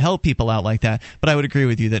to help people out like that. But I would agree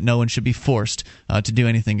with you that no one should be forced to do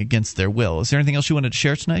anything against their will. Is there anything else you wanted to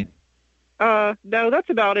share tonight? No,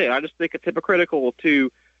 that's about it. I just think it's hypocritical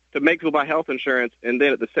to make people buy health insurance and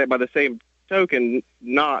then by the same token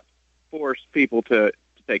not force people to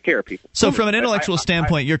take care of people. So from an intellectual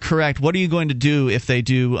standpoint, you're correct. What are you going to do if they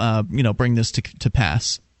do bring this to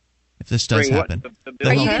pass? If this does happen,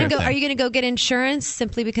 are you going to go get insurance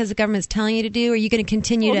simply because the government's telling you to do? Or are you going to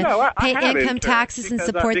continue to pay income taxes and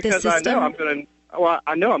support this system?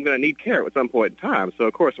 I know I'm going to need care at some point in time, so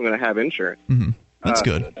of course I'm going to have insurance. Mm-hmm. That's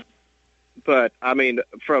good. But I mean,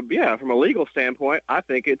 from a legal standpoint, I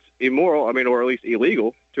think it's immoral. I mean, or at least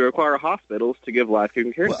illegal to require hospitals to give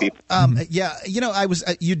life-giving care to people.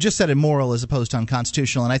 You just said immoral as opposed to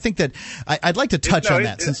unconstitutional, and I think that I'd like to touch on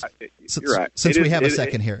that since we have a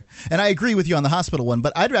second here. And I agree with you on the hospital one,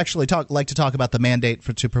 but I'd actually like to talk about the mandate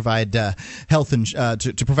to provide to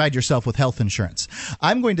provide yourself with health insurance.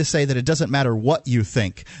 I'm going to say that it doesn't matter what you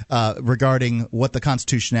think regarding what the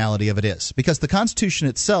constitutionality of it is, because the Constitution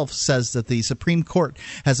itself says that the Supreme Court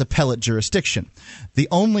has appellate jurisdiction.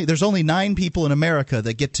 There's only 9 people in America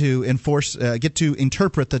that get to interpret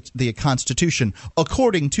the Constitution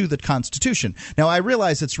according to the Constitution. Now, I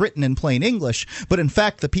realize it's written in plain English, but in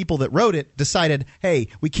fact, the people that wrote it decided, hey,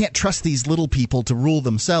 we can't trust these little people to rule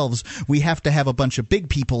themselves. We have to have a bunch of big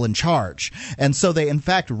people in charge. And so they, in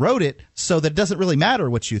fact, wrote it so that it doesn't really matter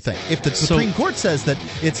what you think. If the Supreme Court says that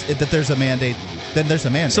there's a mandate, then there's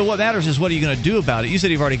a mandate. So what matters is what are you going to do about it? You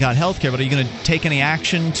said you've already got health care, but are you going to take any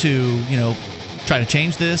action to, try to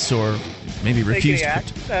change this or maybe refuse to?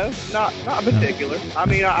 No, not in particular. I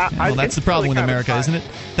mean, that's the problem with America, isn't it?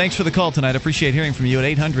 Thanks for the call tonight. I appreciate hearing from you at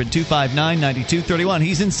 800-259-9231.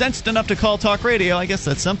 He's incensed enough to call talk radio. I guess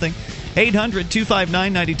that's something.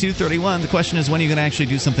 800-259-9231. The question is, when are you going to actually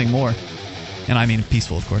do something more? And I mean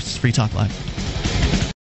peaceful, of course. It's Free Talk Live.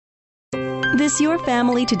 This Your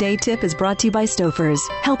Family Today tip is brought to you by Stouffer's,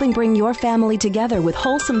 helping bring your family together with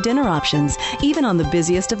wholesome dinner options, even on the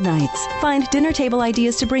busiest of nights. Find dinner table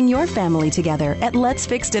ideas to bring your family together at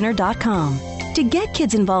letsfixdinner.com. To get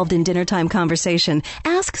kids involved in dinnertime conversation,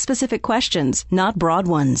 ask specific questions, not broad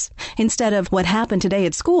ones. Instead of what happened today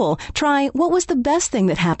at school, try what was the best thing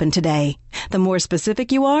that happened today. The more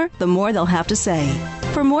specific you are, the more they'll have to say.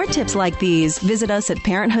 For more tips like these, visit us at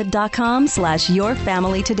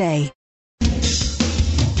parenthood.com/yourfamilytoday.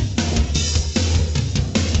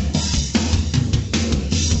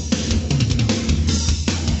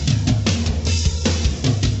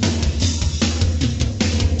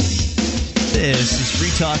 This is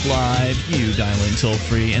Free Talk Live. You dial in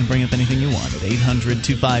toll-free and bring up anything you want at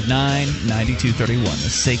 800-259-9231, the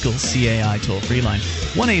SACL CAI toll-free line.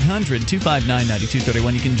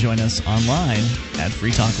 1-800-259-9231. You can join us online at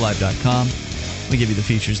freetalklive.com. We give you the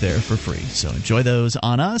features there for free, so enjoy those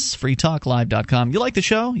on us, freetalklive.com. You like the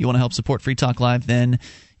show? You want to help support Free Talk Live? Then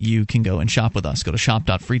you can go and shop with us. Go to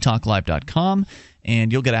shop.freetalklive.com,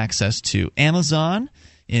 and you'll get access to Amazon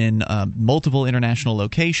in multiple international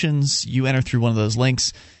locations. You enter through one of those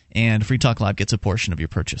links, and Free Talk Live gets a portion of your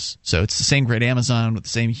purchase. So it's the same great Amazon with the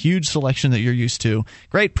same huge selection that you're used to.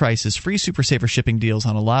 Great prices, free Super Saver shipping deals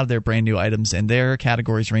on a lot of their brand new items, and their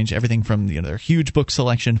categories range everything from their huge book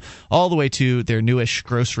selection all the way to their newish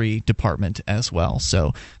grocery department as well.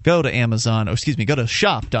 So go to go to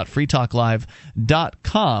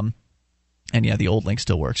shop.freetalklive.com. And yeah, the old link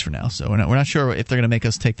still works for now, so we're not sure if they're going to make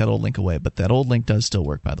us take that old link away, but that old link does still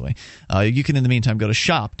work, by the way. You can, in the meantime, go to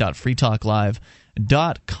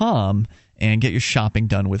shop.freetalklive.com and get your shopping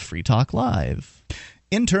done with Free Talk Live.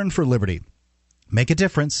 Intern for Liberty. Make a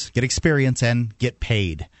difference, get experience, and get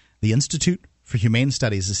paid. The Institute for Humane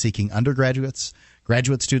Studies is seeking undergraduates,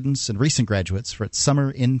 graduate students, and recent graduates for its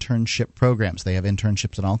summer internship programs. They have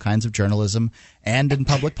internships in all kinds of journalism and in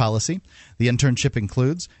public policy. The internship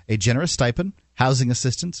includes a generous stipend, housing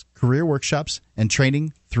assistance, career workshops, and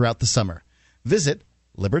training throughout the summer. Visit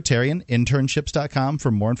libertarianinternships.com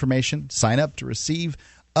for more information. Sign up to receive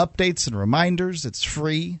updates and reminders. It's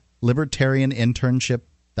free.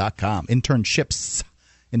 libertarianinternships.com. Internships.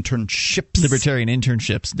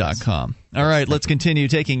 libertarianinternships.com. All right, let's continue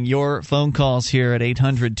taking your phone calls here at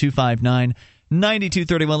 800-259-9231.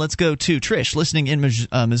 9231. Let's go to Trish, listening in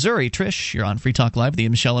Missouri. Trish, you're on Free Talk Live, the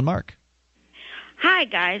Michelle and Mark. Hi,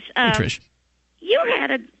 guys. Hey, Trish. You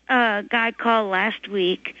had a guy call last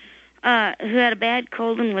week who had a bad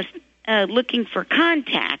cold and was looking for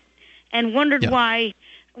contact and wondered why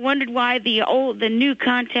the new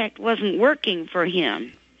contact wasn't working for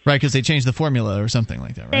him. Right, because they changed the formula or something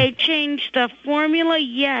like that, right? They changed the formula,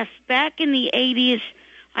 yes. Back in the 80s,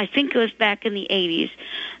 I think it was back in the 80s,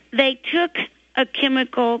 they took a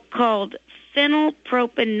chemical called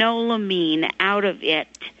phenylpropanolamine out of it.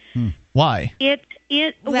 Why? That's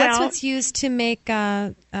what's used to make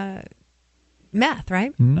meth,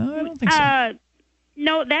 right? No, I don't think so.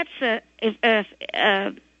 No, that's the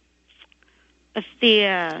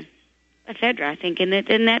ephedra, I think, isn't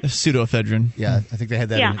that pseudoephedrine. Yeah, I think they had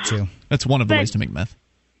that in it too. That's one of the ways to make meth.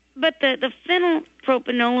 But the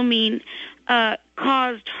phenylpropanolamine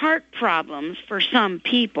caused heart problems for some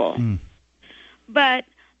people. But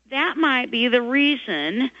that might be the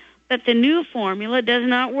reason that the new formula does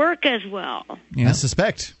not work as well. Yeah. I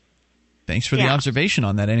suspect. Thanks for the observation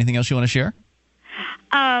on that. Anything else you want to share?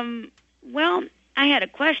 Well, I had a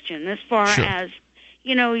question as far as,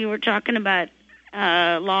 you were talking about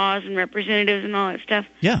laws and representatives and all that stuff.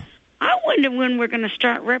 Yeah. I wonder when we're going to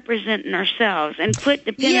start representing ourselves and quit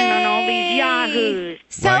depending on all these yahoos.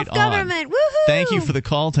 Self-government, woohoo! Thank you for the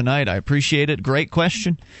call tonight. I appreciate it. Great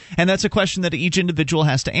question. And that's a question that each individual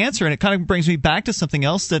has to answer. And it kind of brings me back to something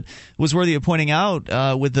else that was worthy of pointing out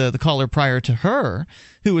with the caller prior to her,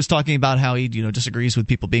 who was talking about how he disagrees with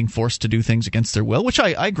people being forced to do things against their will, which I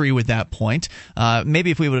agree with that point. Maybe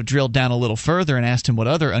if we would have drilled down a little further and asked him what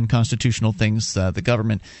other unconstitutional things the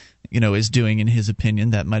government is doing, in his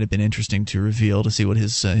opinion, that might have been interesting to reveal, to see what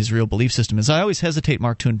his real belief system is. I always hesitate,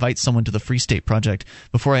 Mark, to invite someone to the Free State Project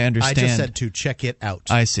before I understand. I just said to check it out.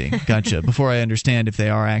 I see. Gotcha. Before I understand if they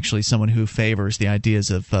are actually someone who favors the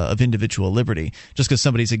ideas of individual liberty. Just because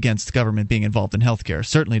somebody's against government being involved in healthcare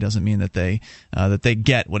certainly doesn't mean that they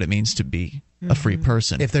get what it means to be a free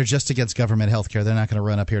person. If they're just against government health care, they're not going to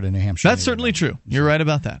run up here to New Hampshire. That's certainly true. You're right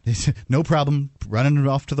about that. No problem running it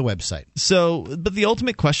off to the website. So, but the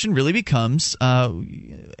ultimate question really becomes,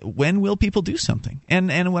 when will people do something?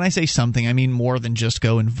 And when I say something, I mean more than just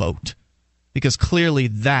go and vote. Because clearly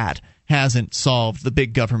that hasn't solved the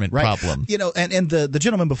big government problem. And the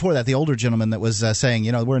gentleman before that, the older gentleman that was saying,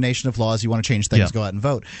 we're a nation of laws, you want to change things, go out and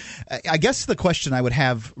vote. I guess the question I would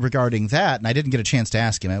have regarding that, and I didn't get a chance to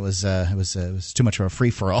ask him, it was too much of a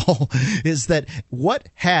free-for-all, is that what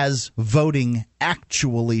has voting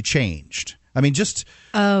actually changed? I mean, just...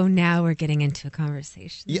 Oh, now we're getting into a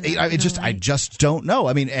conversation. I just don't know.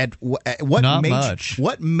 I mean,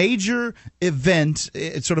 what major event,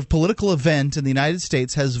 sort of political event in the United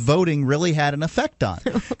States has voting really had an effect on?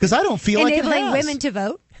 Because I don't feel like it has. Enabling women to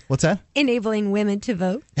vote? What's that? Enabling women to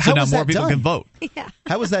vote. So now more people can vote. Yeah.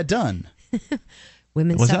 How was that done?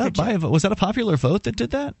 Women's suffrage. Was that a popular vote that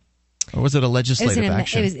did that? Or was it a legislative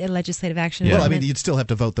action? It was a legislative action. Yeah. Well, I mean, you'd still have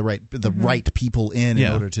to vote the right people in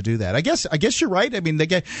order to do that. I guess you're right. I mean,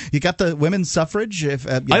 you got the women's suffrage.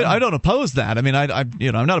 I don't oppose that. I mean,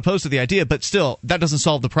 I'm not opposed to the idea, but still, that doesn't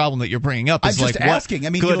solve the problem that you're bringing up. I'm just asking.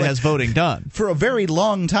 What good has voting done? For a very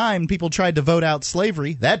long time, people tried to vote out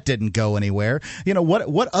slavery. That didn't go anywhere.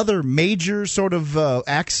 What other major sort of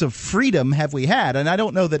acts of freedom have we had? And I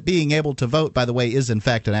don't know that being able to vote, by the way, is in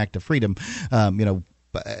fact an act of freedom.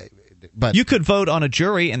 But you could vote on a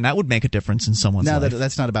jury, and that would make a difference in someone's life. No,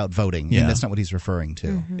 that's not about voting. Yeah. That's not what he's referring to.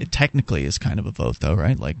 Mm-hmm. It technically is kind of a vote, though,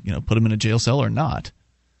 right? Like, put him in a jail cell or not.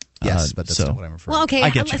 Yes, but that's not what I'm referring to. Well,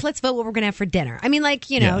 okay, let's vote what we're going to have for dinner. I mean,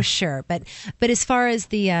 sure. But as far as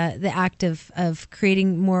the act of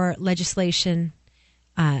creating more legislation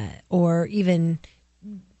or even,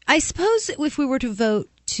 I suppose if we were to vote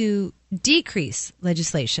to decrease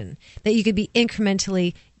legislation, that you could be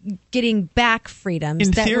incrementally getting back freedoms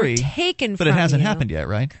in that theory, were taken but from it hasn't you. happened yet,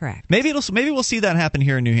 right? Correct. Maybe we'll see that happen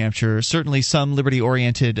here in New Hampshire. Certainly, some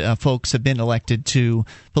liberty-oriented folks have been elected to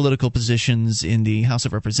political positions in the House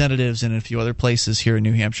of Representatives and in a few other places here in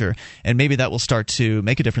New Hampshire, and maybe that will start to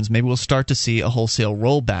make a difference. Maybe we'll start to see a wholesale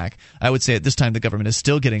rollback. I would say at this time the government is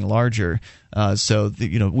still getting larger.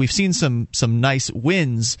 We've seen some nice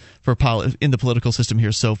wins in the political system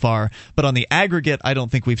here so far, but on the aggregate, I don't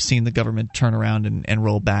think we've seen the government turn around and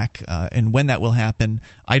roll back. And when that will happen,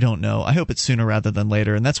 I don't know. I hope it's sooner rather than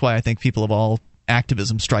later, and that's why I think people of all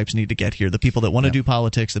activism stripes need to get here. The people that want to do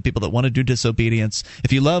politics, the people that want to do disobedience.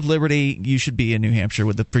 If you love liberty, you should be in New Hampshire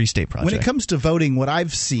with the Free State Project. When it comes to voting, what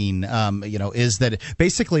I've seen, is that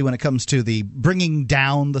basically when it comes to the bringing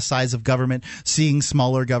down the size of government, seeing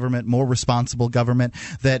smaller government, more responsible government,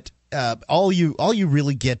 that all you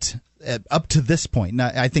really get up to this point.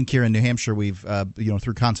 Now, I think here in New Hampshire, we've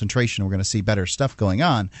through concentration, we're going to see better stuff going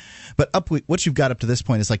on. But what you've got up to this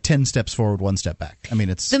point is like 10 steps forward, 1 step back. I mean,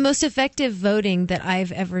 it's the most effective voting that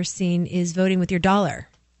I've ever seen is voting with your dollar.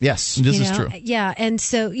 Yes, this is true. Yeah, and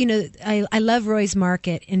so, I love Roy's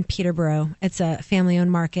Market in Peterborough. It's a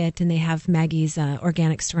family-owned market, and they have Maggie's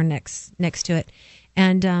organic store next to it.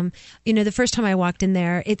 And, the first time I walked in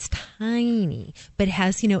there, it's tiny, but it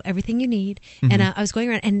has, everything you need. Mm-hmm. And I was going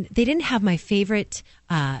around, and they didn't have my favorite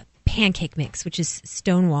pancake mix, which is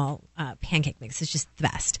Stonewall pancake mix. It's just the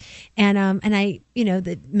best. And I,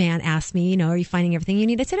 the man asked me, are you finding everything you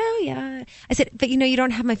need? I said, oh, yeah. I said, but, you don't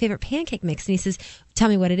have my favorite pancake mix. And he says, tell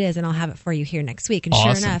me what it is, and I'll have it for you here next week. And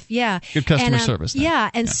awesome. Sure enough, yeah. Good customer service. Then. Yeah.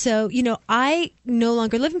 And so, I no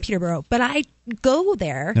longer live in Peterborough, but I go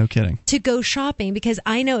there. No kidding. To go shopping, because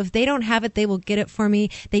I know if they don't have it, they will get it for me.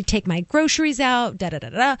 They take my groceries out,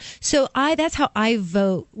 da-da-da-da. So that's how I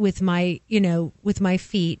vote with my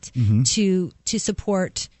feet to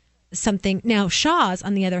support something. Now, Shaw's,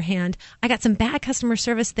 on the other hand, I got some bad customer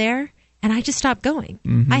service there, and I just stopped going.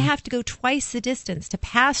 Mm-hmm. I have to go twice the distance to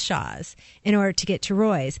pass Shaw's in order to get to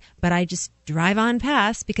Roy's, but I just drive on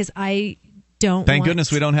past because I don't Thank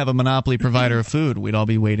goodness we don't have a monopoly provider of food. We'd all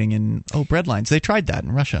be waiting in bread lines. They tried that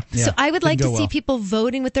in Russia. Yeah. So I would like to see people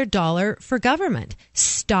voting with their dollar for government.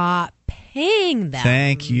 Stop paying them.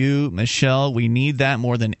 Thank you, Michelle. We need that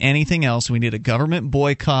more than anything else. We need a government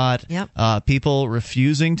boycott. Yep. People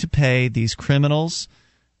refusing to pay these criminals.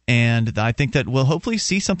 And I think that we'll hopefully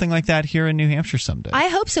see something like that here in New Hampshire someday. I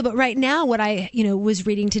hope so. But right now, what I was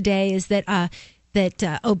reading today is that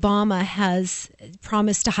Obama has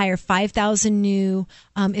promised to hire 5,000 new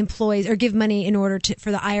employees, or give money in order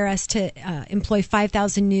for the IRS to employ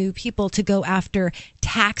 5,000 new people to go after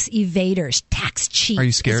tax evaders, tax cheats. Are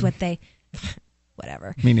you scared? Is what they...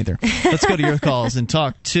 Whatever. Me neither. Let's go to your calls and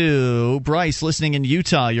talk to Bryce, listening in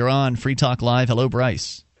Utah. You're on Free Talk Live. Hello,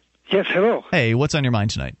 Bryce. Yes, hello. Hey, what's on your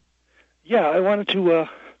mind tonight? Yeah, I wanted to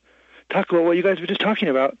talk about what you guys were just talking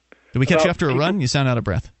about. Did we catch you after a run? You sound out of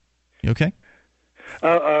breath. You okay?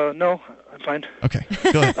 No, I'm fine. Okay,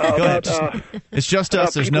 go ahead. Go ahead. It's just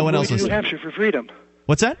us. There's no one else listening. New Hampshire for freedom.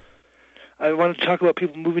 What's that? I wanted to talk about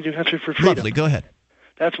people moving to New Hampshire for freedom. Lovely. Go ahead.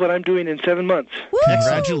 That's what I'm doing in 7 months. Woo!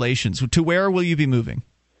 Congratulations. To where will you be moving?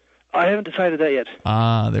 I haven't decided that yet.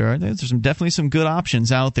 There's definitely some good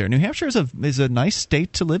options out there. New Hampshire is a nice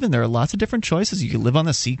state to live in. There are lots of different choices. You can live on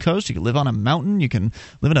the seacoast. You can live on a mountain. You can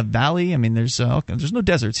live in a valley. I mean, there's no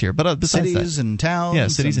deserts here, but besides cities and towns. Yeah,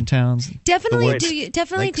 cities and towns. Definitely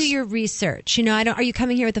do your research. Are you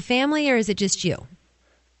coming here with the family, or is it just you?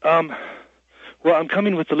 Well, I'm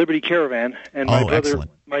coming with the Liberty Caravan, and my brother,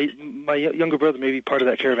 excellent. my younger brother, may be part of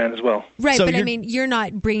that caravan as well. Right, so but I mean, you're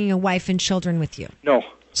not bringing a wife and children with you. No.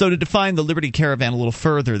 So to define the Liberty Caravan a little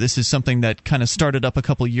further, this is something that kind of started up a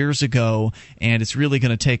couple years ago, and it's really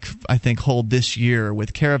going to take, I think, hold this year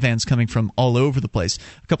with caravans coming from all over the place.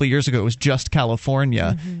 A couple of years ago, it was just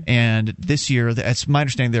California, and this year, it's my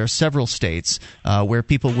understanding, there are several states where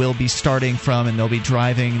people will be starting from, and they'll be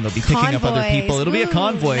driving, and they'll be picking up other people. It'll be a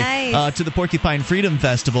convoy to the Porcupine Freedom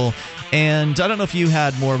Festival. And I don't know if you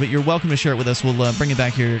had more, but you're welcome to share it with us. We'll bring it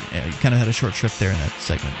back here. You kind of had a short trip there in that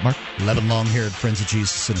segment. Mark? 11 long-haired friends of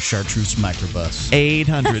Jesus in a chartreuse microbus.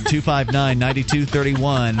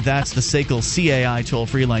 800-259-9231. That's the SACL CAI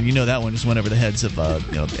toll-free line. You know that one just went over the heads of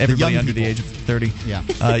everybody under the age of 30.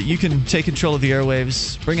 Yeah. You can take control of the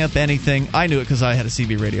airwaves, bring up anything. I knew it because I had a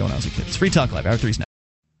CB radio when I was a kid. It's Free Talk Live, Hour 3's now.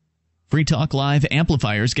 Free Talk Live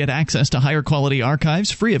amplifiers get access to higher quality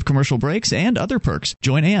archives, free of commercial breaks, and other perks.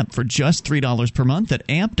 Join AMP for just $3 per month at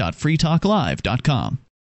amp.freetalklive.com.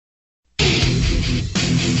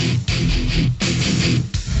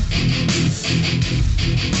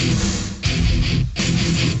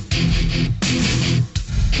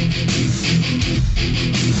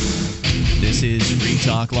 This is Free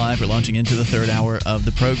Talk Live. We're launching into the third hour of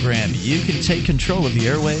the program. You can take control of the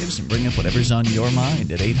airwaves and bring up whatever's on your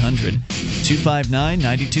mind at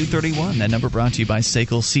 800-259-9231. That number brought to you by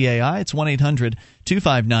SACL CAI. It's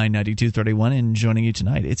 1-800-259-9231. And joining you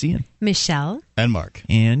tonight, it's Ian, Michelle, and Mark.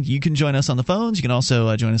 And you can join us on the phones. You can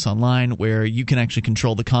also join us online, where you can actually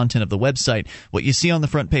control the content of the website. What you see on the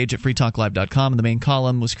front page at freetalklive.com in the main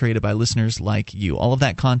column was created by listeners like you. All of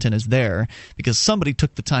that content is there because somebody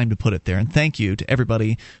took the time to put it there. And thank you to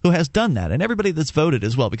everybody who has done that, and everybody that's voted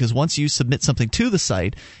as well, because once you submit something to the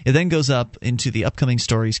site, it then goes up into the upcoming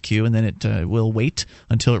stories queue, and then it will wait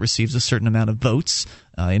until it receives a certain amount of votes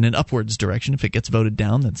in an upwards direction. If it gets voted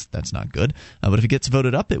down, that's not good. But if it gets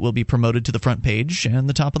voted up, it will be promoted to the front page and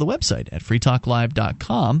the top of the website at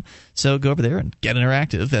freetalklive.com. So go over there and get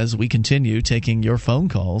interactive as we continue taking your phone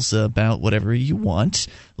calls about whatever you want.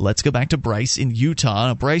 Let's go back to Bryce in Utah.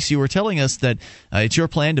 Now, Bryce, you were telling us that it's your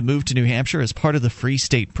plan to move to New Hampshire as part of the Free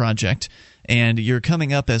State Project, and you're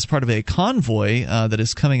coming up as part of a convoy that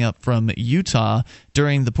is coming up from Utah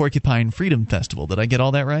during the Porcupine Freedom Festival. Did I get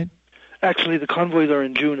all that right? Actually, the convoys are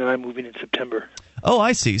in June, and I'm moving in September. Oh,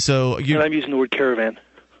 I see. So and I'm using the word caravan.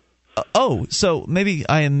 So maybe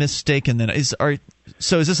I am mistaken then.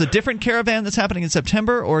 So is this a different caravan that's happening in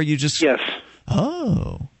September, or are you just... Yes.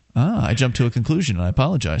 I jumped to a conclusion, and I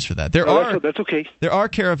apologize for that. That's okay. There are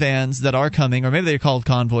caravans that are coming, or maybe they're called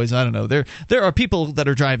convoys. I don't know. There are people that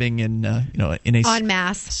are driving in a en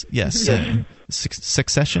masse. Yes,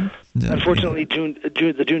 succession. Unfortunately,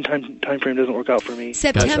 the June time frame doesn't work out for me.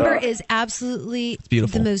 September is absolutely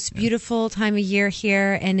the most beautiful time of year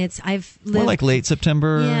here, and I've lived more like late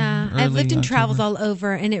September. Yeah, I've lived and October. traveled all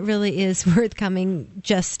over, and it really is worth coming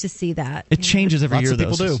just to see that. It changes every year, though.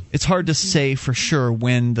 Lots of people do. It's hard to say for sure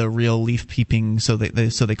when the real leaf peeping, so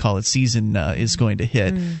they call it, season is going to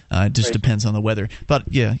hit. It just depends on the weather. But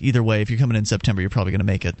yeah, either way, if you're coming in September, you're probably going to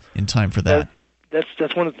make it in time for that.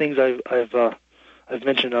 That's one of the things I've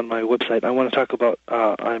mentioned on my website. I want to talk about.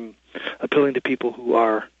 I'm appealing to people who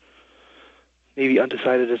are maybe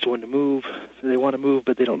undecided as to when to move. They want to move,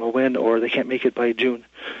 but they don't know when, or they can't make it by June.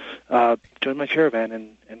 Join my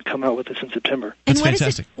caravan and come out with us in September. And That's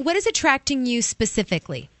fantastic. What is attracting you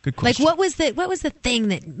specifically? Good question. Like, what was the thing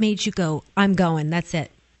that made you go, I'm going, that's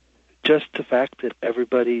it? Just the fact that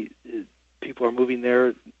people are moving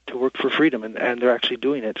there to work for freedom, and they're actually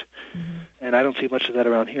doing it. Mm-hmm. And I don't see much of that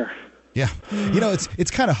around here. Yeah.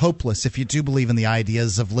 It's kind of hopeless if you do believe in the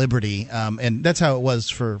ideas of liberty. And that's how it was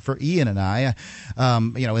for Ian and I. In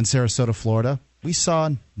Sarasota, Florida, we saw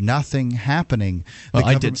nothing happening. Well,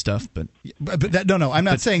 I did stuff, but I'm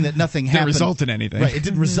not saying that nothing happened. Didn't result in anything. Right, it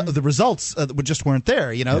didn't. The results just weren't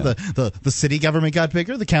there. The city government got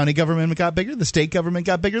bigger, the county government got bigger, the state government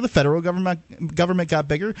got bigger, the federal government got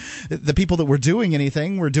bigger. The people that were doing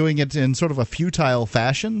anything were doing it in sort of a futile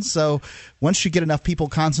fashion. So once you get enough people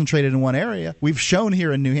concentrated in one area, we've shown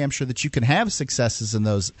here in New Hampshire that you can have successes in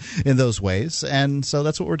those ways, and so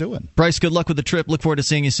that's what we're doing. Bryce, good luck with the trip. Look forward to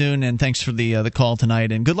seeing you soon, and thanks for the call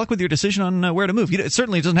tonight. And good luck with your decision on where to move. It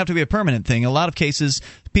certainly doesn't have to be a permanent thing. In a lot of cases,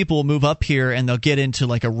 people will move up here and they'll get into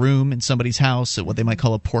like a room in somebody's house at what they might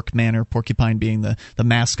call a pork manor, porcupine being the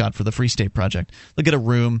mascot for the Free State Project. They'll get a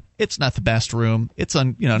room. It's not the best room. It's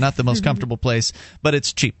not the most comfortable place, but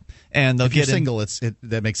it's cheap. And they'll if get you're single,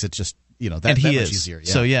 that makes it just that much easier.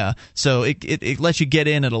 Yeah. So it lets you get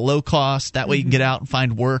in at a low cost. That way you can get out and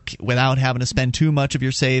find work without having to spend too much of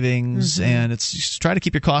your savings. And it's just try to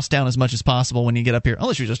keep your costs down as much as possible when you get up here,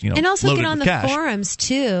 unless you're just and also loaded get on with the cash. Forums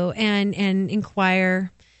too and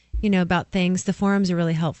inquire about things. The forums are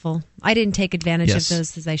really helpful. I didn't take advantage of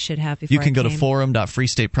those as I should have before. You can go to came.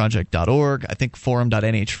 forum.freestateproject.org. I think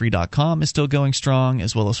forum.nhfree.com is still going strong,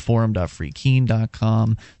 as well as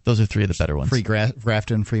forum.freekeen.com. Those are three of the better ones. Free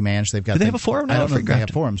Grafton, Free Manch. They've got. Do they have a forum now? I don't know if they have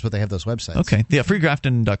forums, but they have those websites. Okay. Yeah,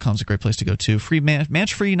 freegrafton.com is a great place to go to. Free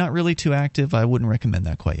Manch Free, not really too active. I wouldn't recommend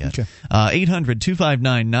that quite yet. Okay.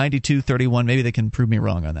 800-259-9231. Maybe they can prove me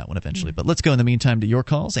wrong on that one eventually. But let's go in the meantime to your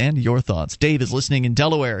calls and your thoughts. Dave is listening in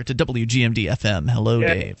Delaware to WGMD FM. Hello,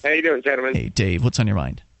 Dave. How you doing, gentlemen? Hey, Dave. What's on your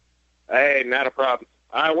mind? Hey, not a problem.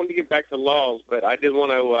 I wanted to get back to laws, but I did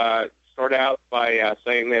want to start out by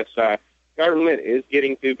saying this. Government is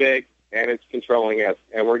getting too big, and it's controlling us,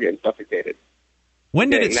 and we're getting suffocated. When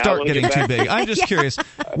did it start getting too big? I'm just curious.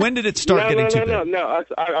 When did it start getting too big? No.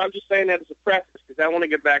 I'm just saying that as a preface because I want to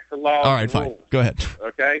get back to laws. All right, fine. Rules. Go ahead.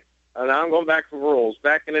 Okay? And I'm going back to rules.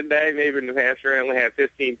 Back in the day, maybe in New Hampshire, I only had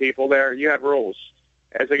 15 people there. You had rules.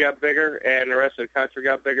 As it got bigger and the rest of the country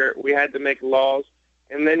got bigger, we had to make laws,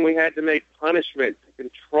 and then we had to make punishment to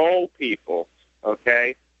control people,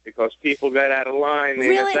 okay? Because people got out of line.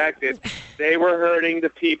 They affected. They were hurting the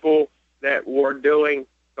people that were doing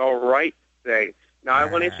the right thing. Now, I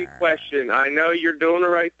want to ask you a question. I know you're doing the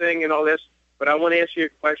right thing and all this, but I want to ask you a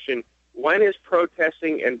question. When is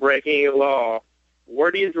protesting and breaking a law,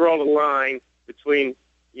 where do you draw the line between,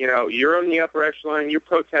 you're on the upper echelon, you're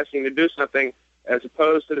protesting to do something, as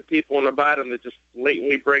opposed to the people on the bottom that just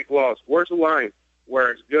blatantly break laws? Where's the line where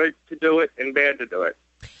it's good to do it and bad to do it,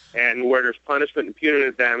 and where there's punishment and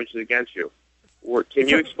punitive damages against you? Can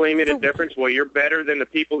you explain me the difference? Well, you're better than the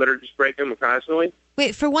people that are just breaking them constantly?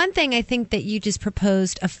 Wait, for one thing, I think that you just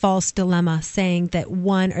proposed a false dilemma saying that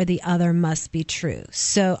one or the other must be true.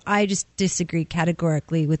 So I just disagree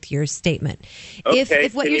categorically with your statement. Okay,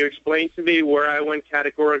 can you explain to me where I went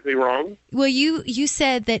categorically wrong? Well, you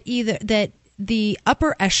said that that the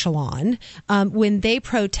upper echelon, when they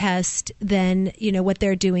protest, then what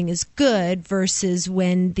they're doing is good, versus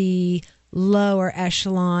when the lower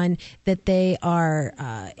echelon that they are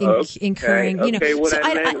incurring. Okay, So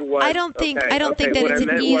I don't think that it's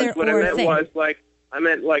an either or thing. I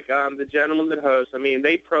meant the gentleman that hosts. I mean,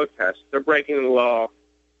 they protest. They're breaking the law,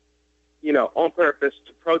 on purpose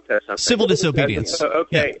to protest something. Civil disobedience.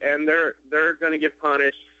 Okay, yeah. And they're going to get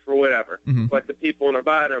punished for whatever. Mm-hmm. But the people on the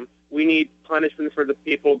bottom, we need punishment for the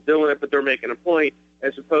people doing it, but they're making a point,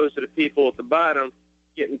 as opposed to the people at the bottom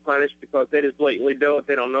getting punished because they just blatantly do it.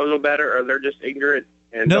 They don't know no better, or they're just ignorant.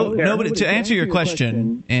 And but to answer your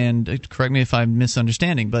question, and correct me if I'm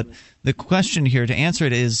misunderstanding, but the question here to answer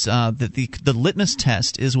it is that the litmus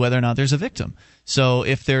test is whether or not there's a victim. So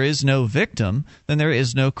if there is no victim, then there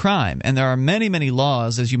is no crime. And there are many, many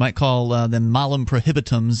laws, as you might call them, malum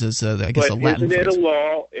prohibitums, as I guess a Latin phrase.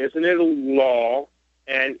 Isn't it a law?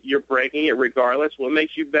 And you're breaking it regardless. What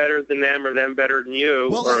makes you better than them, or them better than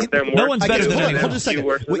you, or them no one's better than anyone. Hold on a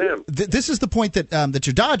second. This is the point that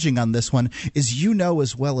you're dodging on this one. Is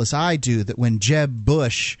as well as I do that when Jeb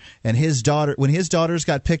Bush and his daughters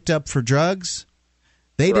got picked up for drugs,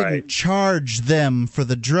 they didn't charge them for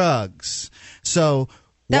the drugs. So.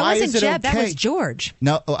 That Why wasn't is it Jeb. okay? That was George.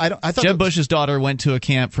 No, I thought Jeb Bush's daughter went to a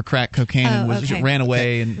camp for crack cocaine and ran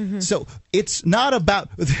away. Okay. And so it's not about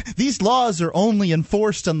these laws are only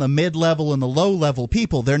enforced on the mid-level and the low-level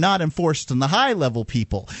people. They're not enforced on the high-level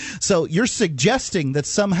people. So you're suggesting that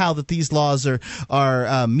somehow that these laws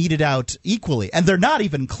are meted out equally, and they're not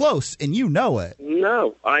even close, and you know it.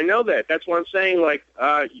 No, I know that. That's what I'm saying.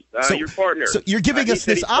 Your partner. So you're giving us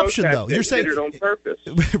this option, though. You're saying did it on purpose,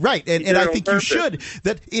 right? And I think you should.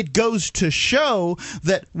 That it goes to show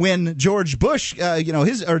that when George Bush,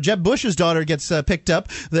 Jeb Bush's daughter gets picked up,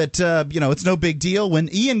 that it's no big deal. When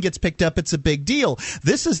Ian gets picked up, it's a big deal.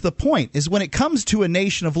 This is the point: is when it comes to a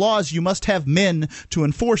nation of laws, you must have men to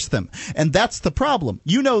enforce them, and that's the problem.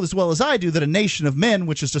 You know as well as I do that a nation of men,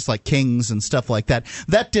 which is just like kings and stuff like that,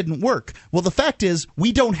 that didn't work. Well, the fact is,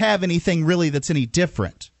 we don't have anything really that's any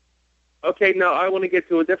different. Okay, now I want to get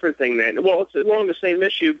to a different thing then. Well, it's along the same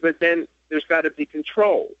issue, but then there's got to be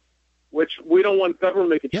control, which we don't want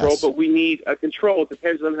government control, but we need a control. It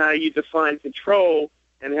depends on how you define control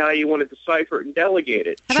and how you want to decipher it and delegate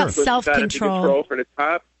it. How about self-control? Control from the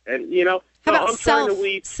top, and how about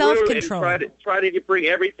self-control? And try to bring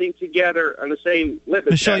everything together on the same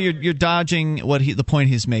limit. Michelle, you're dodging the point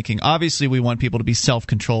he's making. Obviously, we want people to be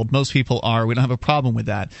self-controlled. Most people are. We don't have a problem with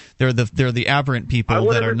that. They're the aberrant people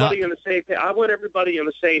that are not. I want everybody on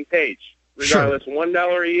the same page. Regardless,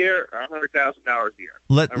 $1 a year or $100,000 a year.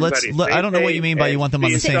 I don't know what you mean by you want them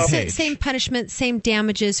on the same page. Same punishment, same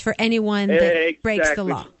damages for anyone that breaks the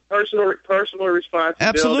law. Personal responsibility.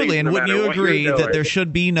 Absolutely, and wouldn't you agree that there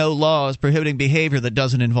should be no laws prohibiting behavior that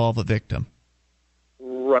doesn't involve a victim?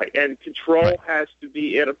 Right, and control has to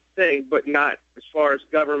be a thing, but not as far as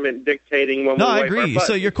government dictating when we I agree.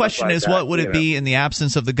 So your question is, what would it be in the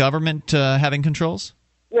absence of the government having controls?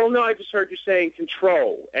 Well, no, I just heard you saying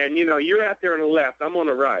control, and you're out there on the left. I'm on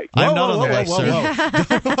the right. I'm not on the left, sir. I'm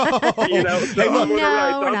on the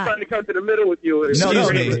right. So I'm trying to come to the middle with you. Excuse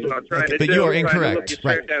me, but you are incorrect.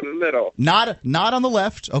 Right down the middle. Not on the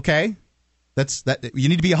left. Okay. You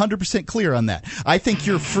need to be 100% clear on that. I think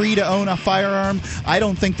you're free to own a firearm. I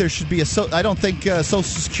don't think there should be I don't think Social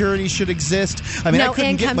Security should exist. I mean, no I couldn't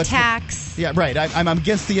income get much tax. Yeah, right. I'm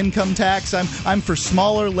against the income tax. I'm for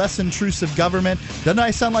smaller, less intrusive government. Doesn't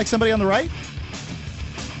I sound like somebody on the right?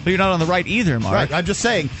 But you're not on the right either, Mark. Right. I'm just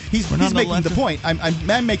saying he's making the point.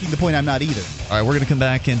 I'm making the point. I'm not either. All right, we're going to come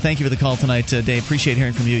back, and thank you for the call tonight, Dave. Appreciate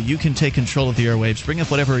hearing from you. You can take control of the airwaves. Bring up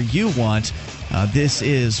whatever you want. This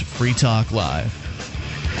is Free Talk Live.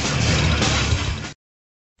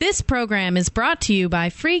 This program is brought to you by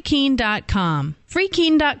FreeKeene.com.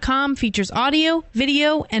 FreeKeene.com features audio,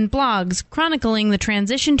 video, and blogs chronicling the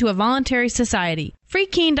transition to a voluntary society.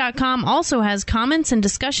 FreeKeene.com also has comments and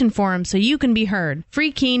discussion forums so you can be heard.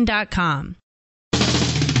 FreeKeene.com.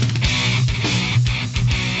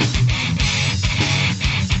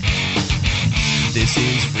 This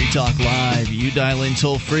is Free Talk Live. You dial in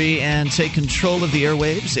toll-free and take control of the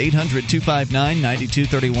airwaves.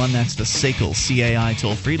 800-259-9231. That's the SACL CAI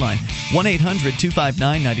toll-free line.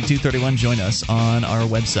 1-800-259-9231. Join us on our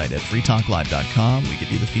website at freetalklive.com. We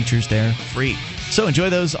give you the features there free. So enjoy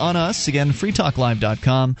those on us. Again,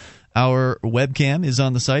 freetalklive.com. Our webcam is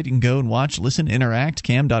on the site. You can go and watch, listen, interact.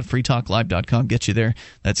 cam.freetalklive.com gets you there.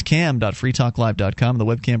 That's cam.freetalklive.com. The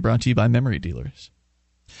webcam brought to you by Memory Dealers.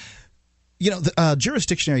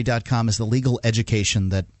 Jurisdictionary.com is the legal education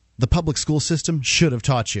that the public school system should have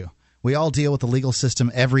taught you. We all deal with the legal system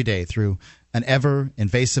every day through an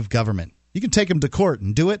ever-invasive government. You can take them to court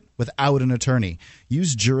and do it without an attorney.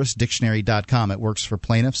 Use jurisdictionary.com. It works for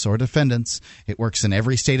plaintiffs or defendants. It works in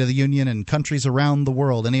every state of the union and countries around the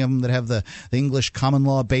world, any of them that have the English common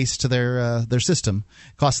law base to their system.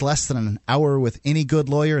 It costs less than an hour with any good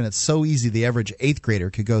lawyer, and it's so easy the average 8th grader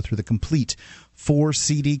could go through the complete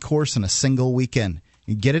 4-CD course in a single weekend.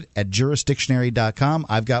 You get it at jurisdictionary.com.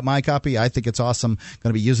 I've got my copy. I think it's awesome.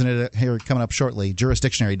 Going to be using it here coming up shortly.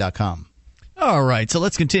 Jurisdictionary.com. All right, so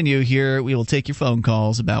let's continue here. We will take your phone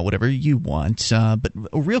calls about whatever you want. But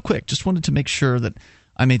real quick, just wanted to make sure that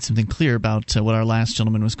I made something clear about what our last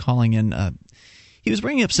gentleman was calling in. He was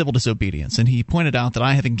bringing up civil disobedience, and he pointed out that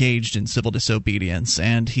I have engaged in civil disobedience,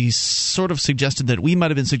 and he sort of suggested that we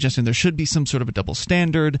might have been suggesting there should be some sort of a double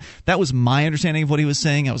standard. That was my understanding of what he was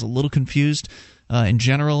saying. I was a little confused in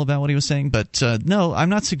general about what he was saying, but no, I'm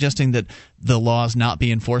not suggesting that the laws not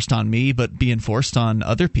be enforced on me, but be enforced on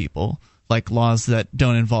other people, like laws that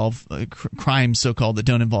don't involve crimes, so-called, that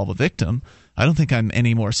don't involve a victim. I don't think I'm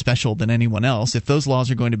any more special than anyone else. If those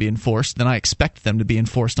laws are going to be enforced, then I expect them to be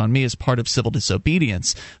enforced on me as part of civil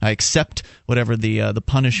disobedience. I accept whatever the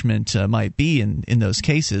punishment might be in those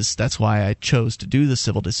cases. That's why I chose to do the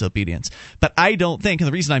civil disobedience. But I don't think, and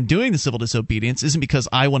the reason I'm doing the civil disobedience isn't because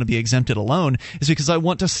I want to be exempted alone, it's because I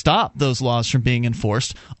want to stop those laws from being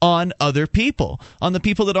enforced on other people, on the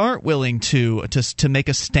people that aren't willing to make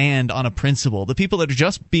a stand on a principle, the people that are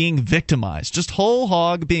just being victimized, just whole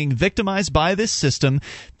hog being victimized by this system,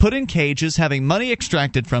 put in cages, having money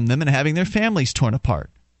extracted from them, and having their families torn apart.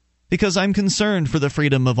 Because I'm concerned for the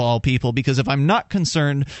freedom of all people. Because if I'm not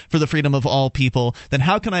concerned for the freedom of all people, then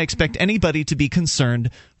how can I expect anybody to be concerned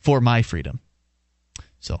for my freedom?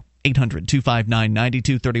 So,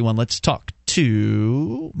 800-259-9231. Let's talk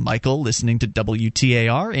to Michael, listening to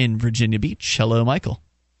WTAR in Virginia Beach. Hello, Michael.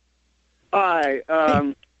 Hi.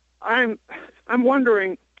 I'm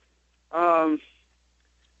wondering,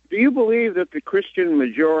 do you believe that the Christian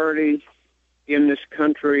majority in this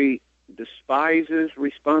country despises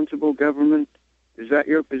responsible government? Is that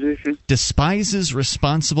your position? Despises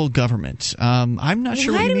responsible government. I'm not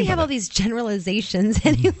sure what you mean. Why do we have all these generalizations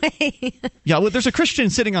anyway? Yeah, well, there's a Christian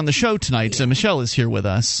sitting on the show tonight. So Michelle is here with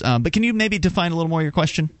us. But can you maybe define a little more your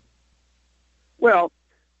question? Well,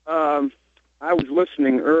 I was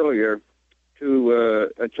listening earlier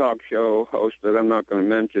to a talk show host that I'm not going to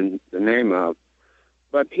mention the name of,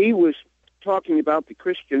 but he was talking about the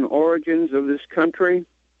Christian origins of this country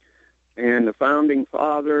and the Founding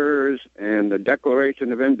Fathers and the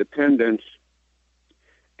Declaration of Independence.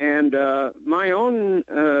 And my own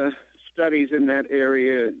studies in that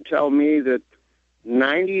area tell me that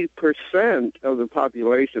 90% of the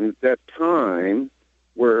population at that time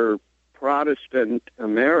were Protestant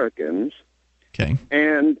Americans. Okay.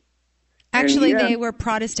 Actually, they were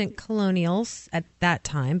Protestant colonials at that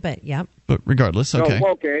time, but yeah. But regardless, okay. So,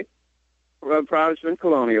 okay. Protestant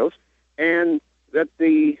colonials, and that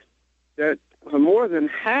more than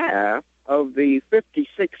half of the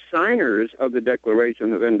 56 signers of the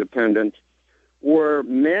Declaration of Independence were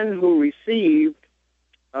men who received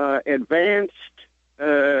advanced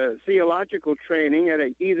theological training at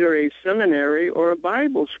either a seminary or a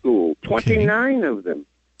Bible school. 29 of them.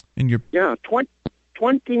 And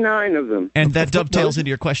 29 of them. And that dovetails into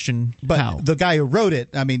your question. But how? The guy who wrote it,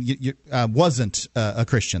 I mean, wasn't a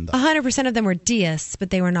Christian, though. 100% of them were deists, but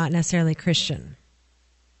they were not necessarily Christian.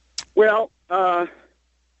 Well,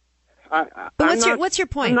 what's your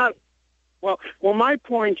point? Well, my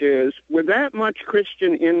point is, with that much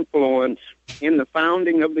Christian influence in the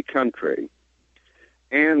founding of the country,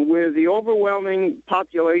 and with the overwhelming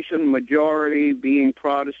population majority being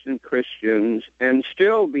Protestant Christians, and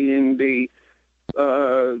still being the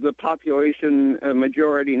population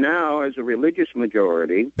majority now as a religious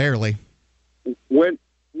majority, barely. When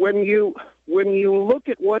you look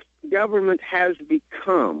at what government has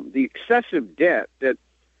become, the excessive debt that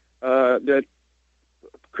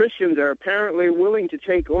Christians are apparently willing to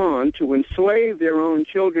take on to enslave their own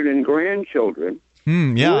children and grandchildren.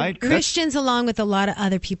 Christians, along with a lot of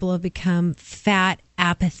other people, have become fat,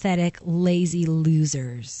 apathetic, lazy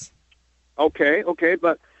losers. Okay,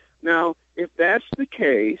 but now, if that's the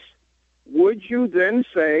case, would you then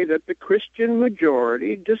say that the Christian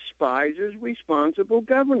majority despises responsible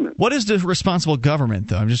government? What is the responsible government,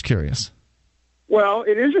 though? I'm just curious. Well,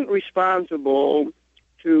 it isn't responsible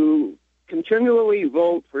to continually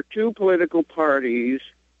vote for two political parties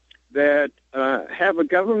that have a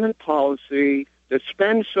government policy that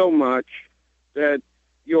spends so much that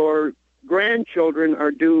your grandchildren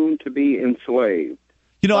are doomed to be enslaved.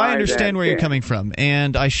 You know, I understand where you're coming from,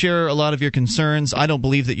 and I share a lot of your concerns. I don't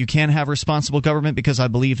believe that you can have responsible government because I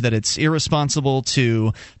believe that it's irresponsible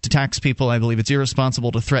to tax people. I believe it's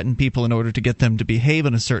irresponsible to threaten people in order to get them to behave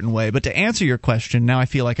in a certain way. But to answer your question, now I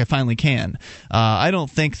feel like I finally can. I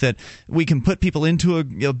don't think that we can put people into a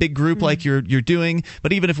big group like you're doing,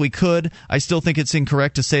 but even if we could, I still think it's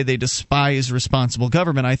incorrect to say they despise responsible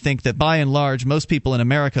government. I think that by and large, most people in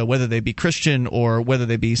America, whether they be Christian or whether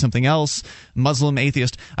they be something else, Muslim,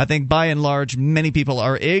 atheist, I think by and large many people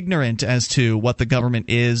are ignorant as to what the government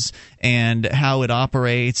is and how it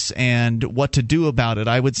operates and what to do about it.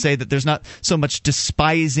 I would say that there's not so much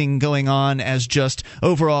despising going on as just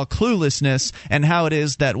overall cluelessness and how it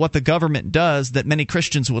is that what the government does that many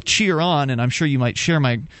Christians will cheer on, and I'm sure you might share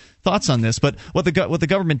my thoughts on this, but what the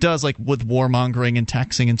government does, like with warmongering and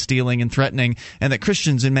taxing and stealing and threatening, and that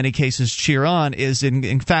Christians in many cases cheer on, is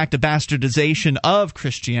in fact a bastardization of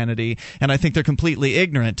Christianity, and I think they're completely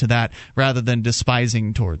ignorant to that rather than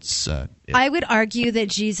despising towards it. I would argue that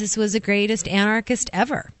Jesus was the greatest anarchist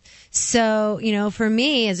ever. So, for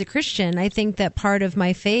me as a Christian, I think that part of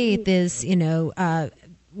my faith is,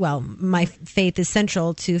 my faith is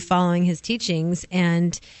central to following his teachings,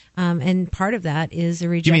 and part of that is a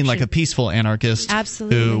rejection. You mean like a peaceful anarchist,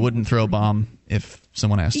 absolutely, who wouldn't throw a bomb if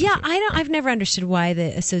someone asked him to? I've never understood why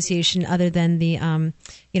the association, other than the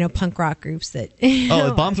punk rock groups that.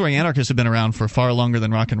 Bomb throwing anarchists have been around for far longer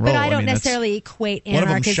than rock and roll. But I don't necessarily equate anarchism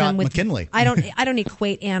one of them shot with McKinley. I don't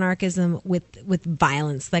equate anarchism with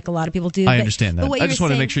violence like a lot of people do. I understand that. I just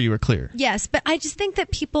want to make sure you were clear. Yes, but I just think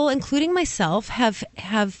that people, including myself, have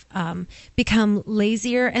become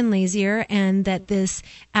lazier and lazier, and that this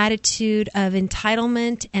attitude of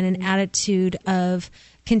entitlement and an attitude of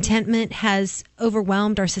contentment has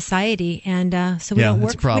overwhelmed our society, and so we don't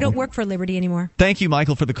work for liberty anymore. Thank you,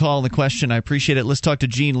 Michael, for the call and the question. I appreciate it. Let's talk to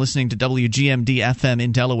Gene, listening to WGMD FM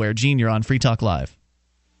in Delaware. Gene, you're on Free Talk Live.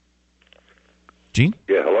 Gene?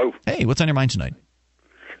 Yeah, hello. Hey, what's on your mind tonight?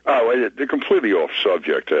 Oh, they're completely off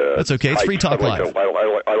subject. That's okay. It's Free Talk Live.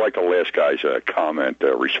 I like the last guy's comment,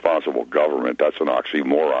 responsible government. That's an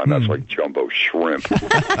oxymoron. That's like jumbo shrimp.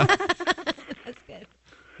 That's good.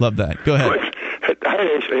 Love that. Go ahead. I had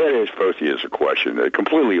to ask both of you as a question,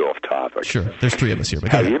 completely off topic. Sure. There's three of us here. But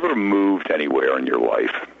have you ever moved anywhere in your life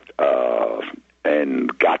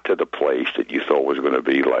and got to the place that you thought was going to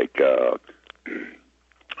be like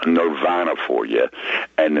nirvana for you,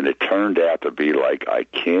 and then it turned out to be like, I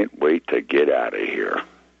can't wait to get out of here?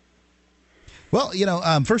 Well,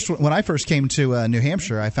 first when I first came to New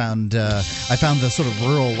Hampshire, I found the sort of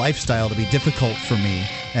rural lifestyle to be difficult for me,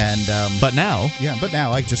 and but now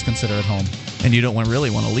I just consider it home. And you don't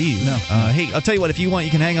really want to leave. No. Hey, I'll tell you what. If you want,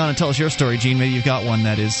 you can hang on and tell us your story, Gene. Maybe you've got one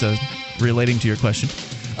that is relating to your question.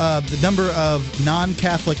 The number of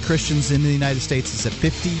non-Catholic Christians in the United States is at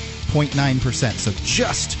 50.9%, so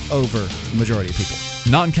just over the majority of people.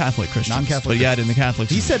 Non-Catholic Christians. But yet in the Catholic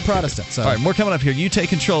He said Protestant. So. All right, more coming up here. You take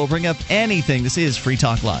control. Bring up anything. This is Free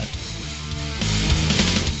Talk Live.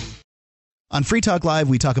 On Free Talk Live,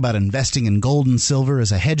 we talk about investing in gold and silver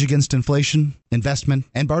as a hedge against inflation, investment,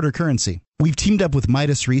 and barter currency. We've teamed up with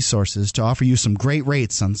Midas Resources to offer you some great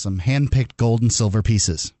rates on some hand-picked gold and silver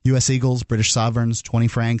pieces. U.S. Eagles, British Sovereigns, 20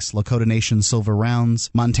 francs, Lakota Nation silver rounds,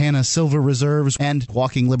 Montana silver reserves, and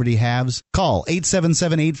Walking Liberty halves. Call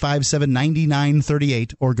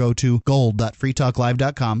 877-857-9938 or go to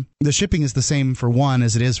gold.freetalklive.com. The shipping is the same for 1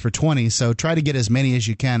 as it is for 20, so try to get as many as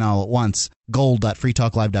you can all at once.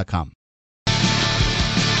 Gold.freetalklive.com.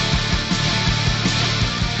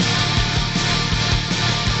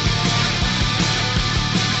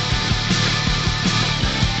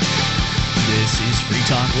 This is Free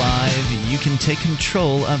Talk Live. You can take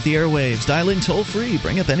control of the airwaves. Dial in toll-free.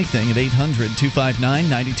 Bring up anything at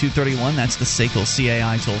 800-259-9231. That's the SACL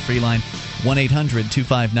CAI toll-free line.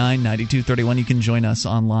 1-800-259-9231. You can join us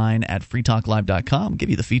online at freetalklive.com. Give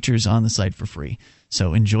you the features on the site for free.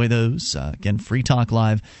 So enjoy those. Again,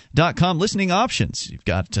 freetalklive.com. Listening options. You've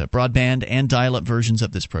got broadband and dial-up versions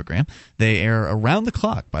of this program. They air around the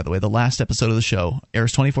clock, by the way. The last episode of the show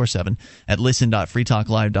airs 24/7 at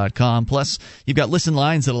listen.freetalklive.com. Plus, you've got listen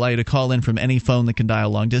lines that allow you to call in from any phone that can dial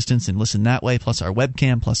long distance and listen that way, plus our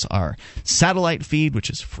webcam, plus our satellite feed, which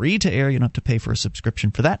is free to air. You don't have to pay for a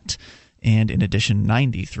subscription for that. And in addition,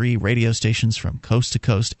 93 radio stations from coast to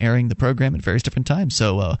coast airing the program at various different times.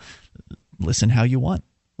 So listen how you want,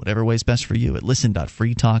 whatever way is best for you at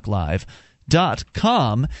listen.freetalklive.com.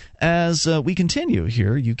 WGMD.com. As we continue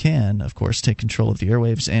here, you can, of course, take control of the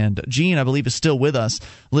airwaves. And Gene, I believe, is still with us,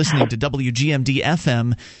 listening to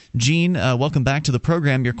WGMD-FM. Gene, welcome back to the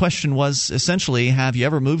program. Your question was essentially, have you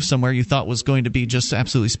ever moved somewhere you thought was going to be just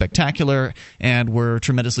absolutely spectacular and were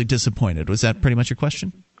tremendously disappointed? Was that pretty much your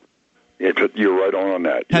question? You're right on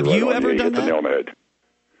that. Have you ever done that? Nail on the head.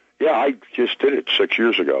 Yeah, I just did it 6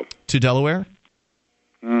 years ago. To Delaware?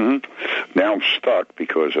 Mm-hmm. Now I'm stuck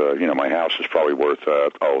because, my house is probably worth,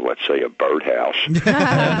 let's say a birdhouse.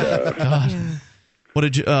 And, What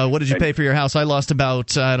did you pay for your house? I lost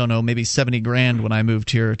about, maybe $70,000 when I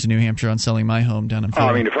moved here to New Hampshire on selling my home down in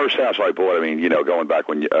Florida. The first house I bought, going back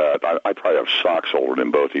when I probably have socks older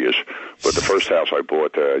than both of you, but the first house I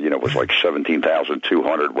bought, was like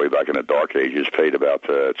 $17,200 way back in the dark ages. Paid about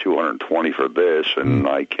 $220 for this, and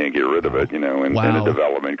I can't get rid of it. In a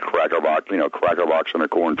development cracker box in a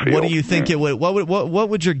cornfield. What do you think it would? What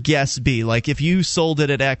would your guess be? Like if you sold it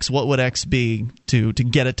at X, what would X be to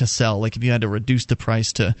get it to sell? Like if you had to reduce the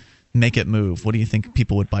price to make it move, what do you think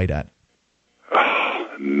people would bite at?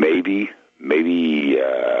 Maybe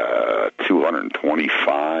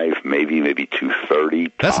 225, maybe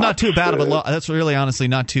 230. That's not too bad of a that's really honestly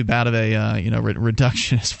not too bad of a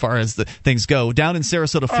reduction as far as the things go. Down in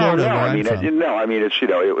Sarasota, Florida, where I'm from. It's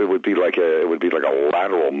it would be like a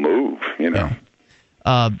lateral move, Yeah.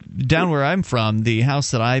 Down where I'm from, the house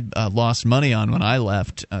that I lost money on when I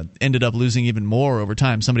left ended up losing even more over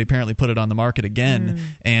time. Somebody apparently put it on the market again,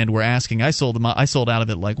 and were asking. I sold out of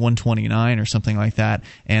it like $129 or something like that,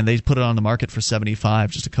 and they put it on the market for $75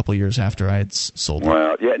 just a couple of years after I had sold it.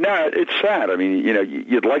 Well, yeah, no, it's sad.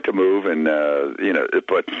 You'd like to move, and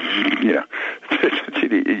but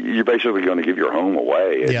you're basically going to give your home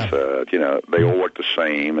away. It's they all look the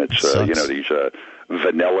same. It's these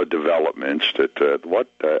vanilla developments that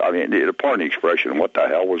pardon the expression, what the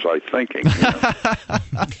hell was I thinking?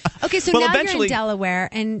 Okay, so now you're in Delaware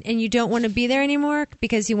and you don't want to be there anymore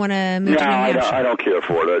because you want to move to New Hampshire? I don't care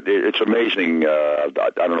for it. It's amazing. I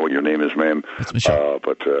don't know what your name is, ma'am. It's Michelle.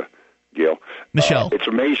 Gail. Michelle. It's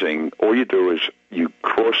amazing. All you do is you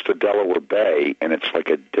cross the Delaware Bay, and it's like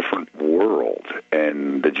a different world.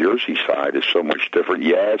 And the Jersey side is so much different.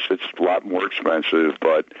 Yes, it's a lot more expensive,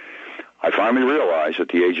 but I finally realized at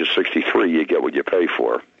the age of 63, you get what you pay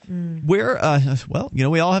for. Where,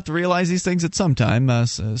 we all have to realize these things at some time.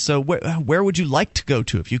 So where would you like to go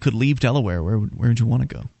to if you could leave Delaware? Where would you want to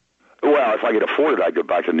go? Well, if I could afford it, I'd go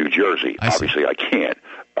back to New Jersey. Obviously, I can't.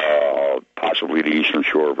 Possibly the Eastern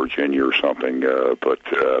Shore of Virginia or something.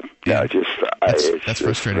 That's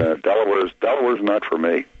frustrating. Delaware's not for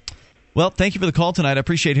me. Well, thank you for the call tonight. I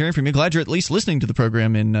appreciate hearing from you. Glad you're at least listening to the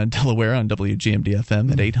program in Delaware on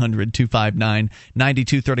WGMD-FM at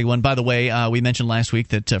 800-259-9231. By the way, we mentioned last week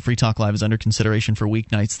that Free Talk Live is under consideration for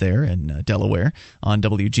weeknights there in Delaware on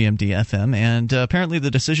WGMD-FM, and apparently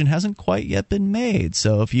the decision hasn't quite yet been made.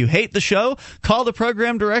 So if you hate the show, call the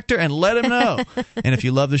program director and let him know. And if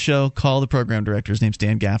you love the show, call the program director. His name's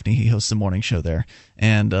Dan Gaffney. He hosts the morning show there,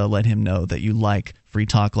 and let him know that you like Free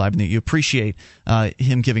Talk Live and that you appreciate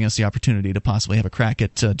him giving us the opportunity to possibly have a crack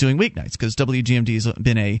at doing weeknights, because WGMD has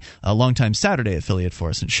been a longtime Saturday affiliate for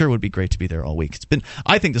us, and sure would be great to be there all week.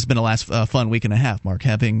 I think this has been a last fun week and a half, Mark,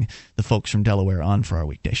 having the folks from Delaware on for our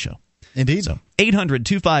weekday show. Indeed. So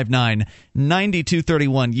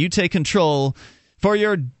 800-259-9231. You take control for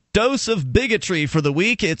your dose of bigotry for the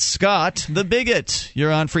week. It's Scott, the bigot.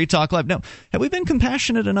 You're on Free Talk Live. Now, have we been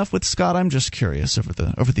compassionate enough with Scott? I'm just curious over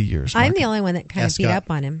the years. Mark. I'm the only one that kind of beat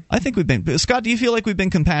up on him. I think we've been. Scott, do you feel like we've been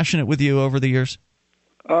compassionate with you over the years?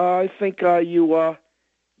 I think you've. I'm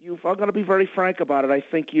going to be very frank about it. I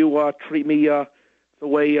think you treat me the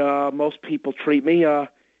way most people treat me.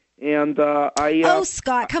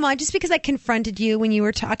 Scott, come on. Just because I confronted you when you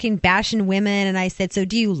were talking bashing women, and I said, so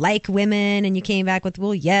do you like women? And you came back with,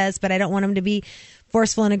 well, yes, but I don't want them to be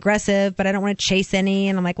forceful and aggressive, but I don't want to chase any.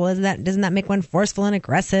 And I'm like, well, doesn't that make one forceful and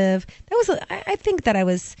aggressive? I think that I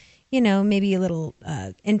was, maybe a little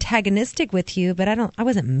antagonistic with you, but I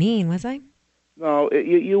wasn't mean, was I? No,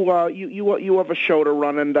 you have a show to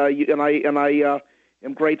run, and I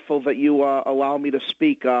am grateful that you allow me to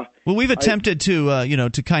speak. Well, we've attempted to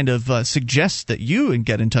kind of suggest that you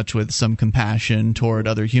get in touch with some compassion toward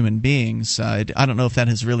other human beings. I don't know if that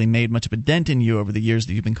has really made much of a dent in you over the years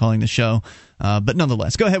that you've been calling the show, but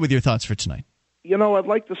nonetheless, go ahead with your thoughts for tonight. I'd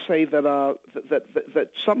like to say that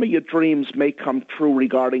that some of your dreams may come true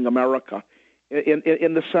regarding America,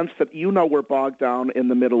 in the sense that we're bogged down in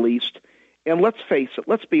the Middle East, and let's face it,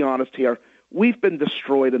 let's be honest here. we've been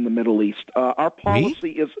destroyed in the Middle East. Our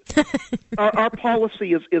policy is our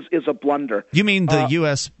policy is a blunder. You mean the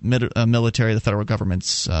U.S. military, the federal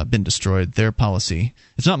government's been destroyed? Their policy.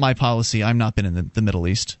 It's not my policy. I've not been in the Middle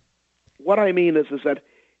East. What I mean is that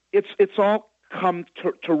it's all come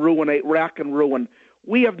to ruin, rack and ruin.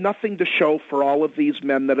 We have nothing to show for all of these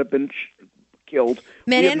men that have been killed.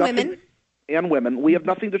 Men and women. And women. We have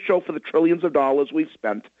nothing to show for the trillions of dollars we've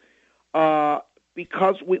spent.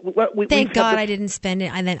 Because we thank God I didn't spend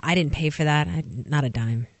it. I didn't pay for that. Not a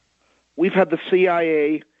dime. We've had the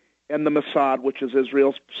CIA and the Mossad, which is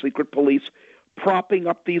Israel's secret police, propping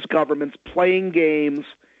up these governments, playing games.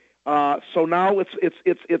 So now it's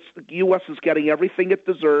the U.S. is getting everything it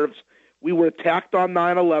deserves. We were attacked on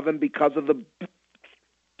 9/11 because of the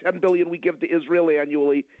 $10 billion we give to Israel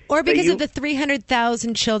annually, or because of the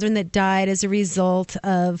 300,000 children that died as a result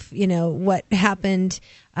of what happened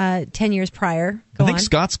 10 years prior. I think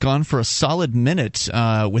Scott's gone for a solid minute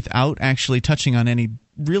without actually touching on any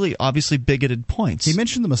really obviously bigoted points. He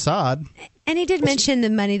mentioned the Mossad, and he did mention the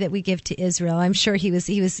money that we give to Israel. I'm sure he was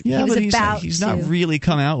he's about not really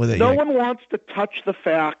come out with it. No yet. one wants to touch the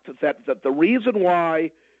fact that the reason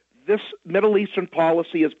why this Middle Eastern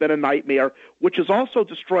policy has been a nightmare, which has also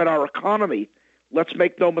destroyed our economy. Let's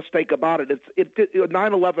make no mistake about it.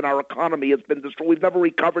 9/11, our economy has been destroyed. We've never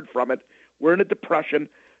recovered from it. We're in a depression.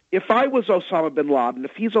 If I was Osama bin Laden,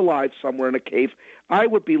 if he's alive somewhere in a cave, I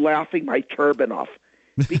would be laughing my turban off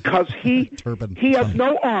because he has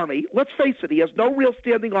no army. Let's face it, he has no real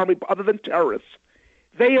standing army other than terrorists.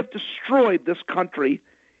 They have destroyed this country.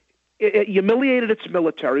 It humiliated its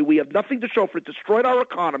military. We have nothing to show for it. Destroyed our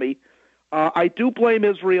economy. I do blame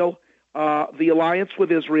Israel, the alliance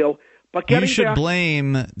with Israel. But you should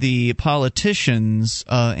blame the politicians,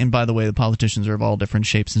 and by the way, the politicians are of all different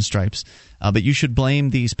shapes and stripes, but you should blame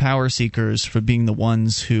these power seekers for being the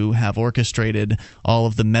ones who have orchestrated all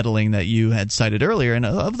of the meddling that you had cited earlier. And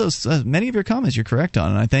of those, many of your comments you're correct on,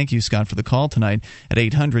 and I thank you, Scott, for the call tonight at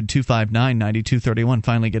 800-259-9231,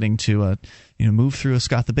 finally getting to move through a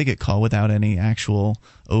Scott the Bigot call without any actual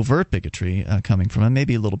overt bigotry coming from him.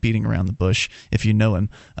 Maybe a little beating around the bush if you know him.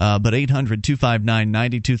 But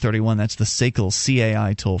 800-259-9231, that's the SACL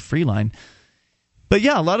CAI toll-free line. But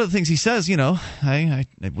yeah, a lot of the things he says, I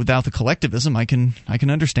without the collectivism, I can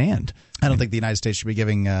understand. I don't think the United States should be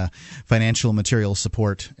giving financial material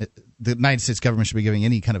support. The United States government should be giving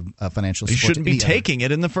any kind of financial support. They shouldn't be taking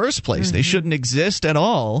it in the first place. Mm-hmm. They shouldn't exist at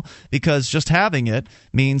all, because just having it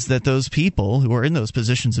means that those people who are in those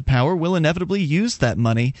positions of power will inevitably use that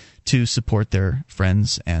money to support their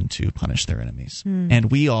friends and to punish their enemies. Mm.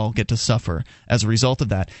 And we all get to suffer as a result of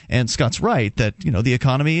that. And Scott's right that the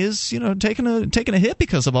economy is taking a hit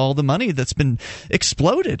because of all the money that's been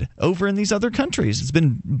exploded over in these other countries. It's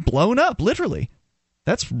been blown up, literally.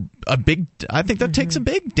 That's a big. I think that takes a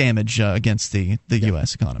big damage against the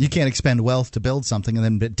U.S. economy. You can't expend wealth to build something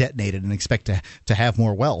and then detonate it and expect to have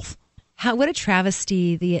more wealth. What a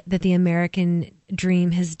travesty that the American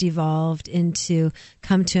dream has devolved into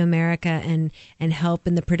come to America and help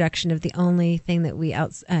in the production of the only thing that we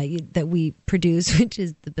produce, which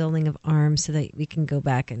is the building of arms, so that we can go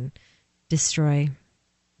back and destroy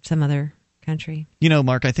some other country.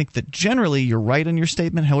 Mark, I think that generally you're right in your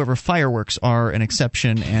statement. However, fireworks are an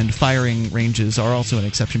exception, and firing ranges are also an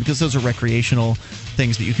exception, because those are recreational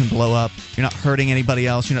things that you can blow up. You're not hurting anybody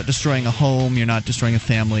else. You're not destroying a home. You're not destroying a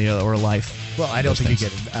family or a life. Well, I don't think you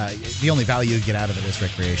get the only value you get out of it is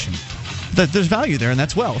recreation. There's value there, and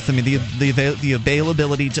that's wealth. I mean, the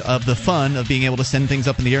availability of the fun of being able to send things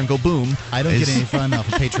up in the air and go boom. I don't get any fun off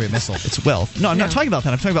a Patriot missile. It's wealth. No, I'm not talking about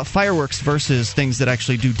that. I'm talking about fireworks versus things that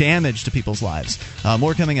actually do damage to people's lives.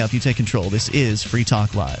 More coming up. You take control. This is Free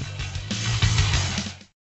Talk Live.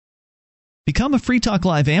 Become a Free Talk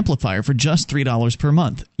Live amplifier for just $3 per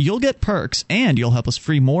month. You'll get perks, and you'll help us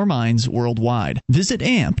free more minds worldwide. Visit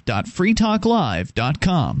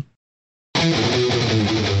amp.freetalklive.com.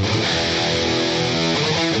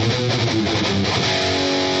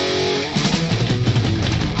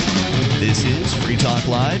 This is Free Talk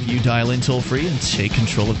Live. You dial in toll-free and take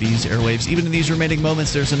control of these airwaves. Even in these remaining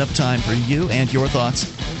moments, there's enough time for you and your thoughts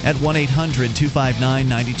at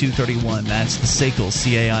 1-800-259-9231. That's the SACL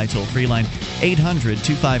CAI toll-free line,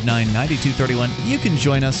 800-259-9231. You can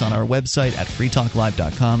join us on our website at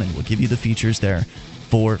freetalklive.com, and we'll give you the features there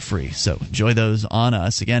for free. So enjoy those on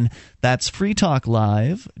us. Again, that's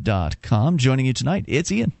freetalklive.com. Joining you tonight,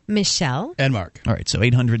 it's Ian, Michelle, and Mark. All right, so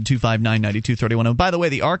 800-259-9231. And by the way,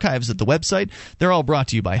 the archives at the website, they're all brought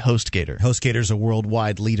to you by HostGator. HostGator's a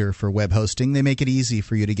worldwide leader for web hosting. They make it easy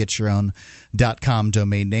for you to get your own .com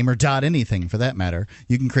domain name, or .anything for that matter.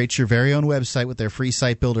 You can create your very own website with their free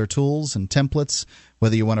site builder tools and templates.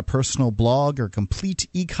 Whether you want a personal blog or complete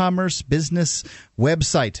e-commerce business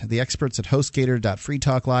website, the experts at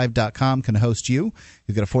HostGator.freetalklive.com can host you.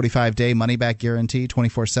 You've got a 45-day money-back guarantee,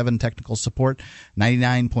 24/7 technical support,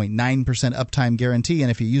 99.9% uptime guarantee, and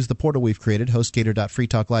if you use the portal we've created,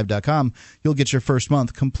 HostGator.freetalklive.com, you'll get your first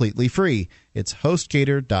month completely free. It's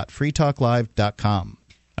HostGator.freetalklive.com.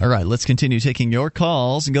 All right, let's continue taking your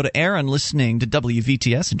calls and go to Aaron listening to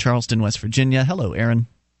WVTS in Charleston, West Virginia. Hello, Aaron.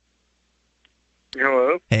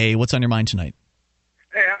 Hello. Hey, what's on your mind tonight?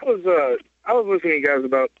 Hey, I was listening to you guys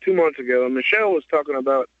about 2 months ago, and Michelle was talking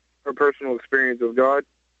about her personal experience with God,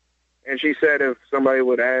 and she said if somebody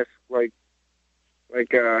would ask, her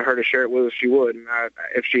to share it with us, she would. And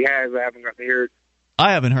if she has, I haven't got to hear it.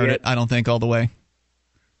 I haven't heard it, I don't think, all the way.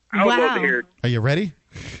 I would love to hear it. Are you ready?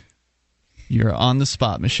 You're on the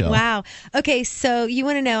spot, Michelle. Wow. Okay, so you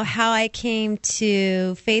want to know how I came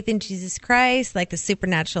to faith in Jesus Christ, like the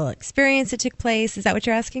supernatural experience that took place? Is that what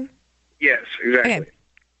you're asking? Yes, exactly. Okay.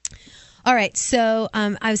 All right, so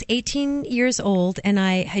I was 18 years old, and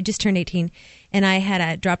I had just turned 18, and I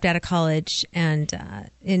had dropped out of college and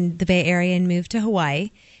in the Bay Area and moved to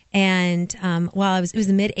Hawaii. And while it was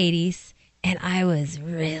the mid-'80s, and I was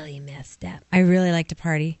really messed up. I really liked to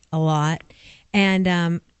party a lot. And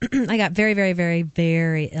I got very, very, very,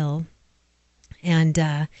 very ill. And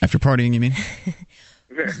after partying, you mean?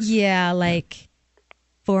 Yeah, like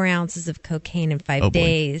 4 ounces of cocaine in 5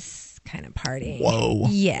 days, kind of partying. Whoa!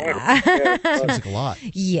 Yeah, sounds like a lot.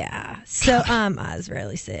 Yeah. So I was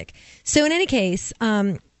really sick. So in any case,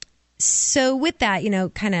 so with that,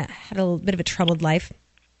 kind of had a little bit of a troubled life.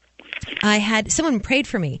 I had someone prayed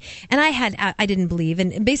for me, and I didn't believe,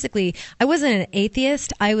 and basically I wasn't an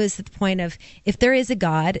atheist. I was at the point of, if there is a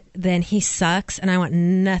God, then he sucks, and I want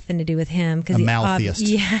nothing to do with him because he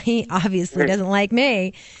obviously doesn't like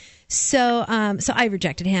me. So I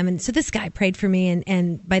rejected him, and so this guy prayed for me,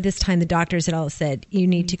 and by this time the doctors had all said, you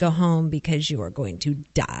need to go home because you are going to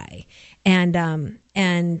die,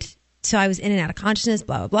 and so I was in and out of consciousness,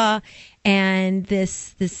 blah blah blah, and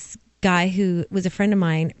this guy who was a friend of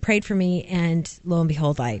mine prayed for me, and lo and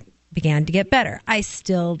behold, I began to get better.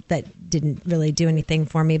 That didn't really do anything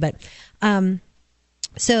for me, but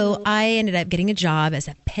so I ended up getting a job as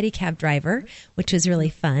a pedicab driver, which was really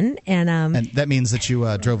fun. And that means that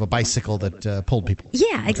you drove a bicycle that pulled people.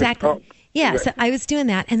 Yeah, exactly. Yeah, so I was doing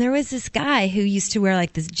that, and there was this guy who used to wear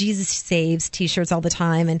like this Jesus Saves T-shirts all the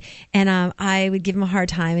time, and I would give him a hard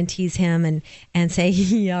time and tease him and say,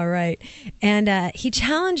 yeah, right. And he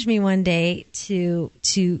challenged me one day to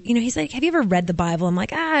he's like, have you ever read the Bible? I'm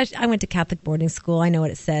like, I went to Catholic boarding school. I know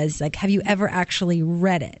what it says. He's like, have you ever actually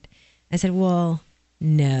read it? I said, well,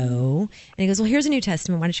 no. And he goes, well, here's a New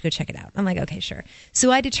Testament. Why don't you go check it out? I'm like, okay, sure.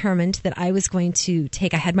 So I determined that I was going to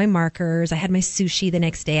I had my markers. I had my sushi the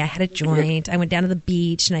next day. I had a joint. I went down to the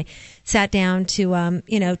beach and I sat down to,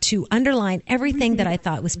 to underline everything that I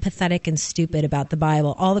thought was pathetic and stupid about the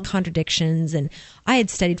Bible, all the contradictions. And I had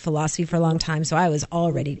studied philosophy for a long time, so I was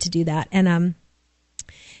all ready to do that. And,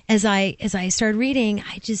 as I started reading,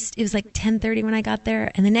 it was like 10:30 when I got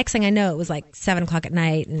there, and the next thing I know, it was like 7:00 at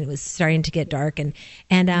night, and it was starting to get dark, and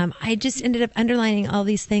I just ended up underlining all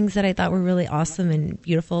these things that I thought were really awesome and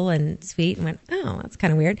beautiful and sweet, and went, oh, that's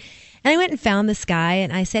kind of weird. And I went and found this guy,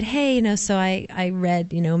 and I said, hey, so I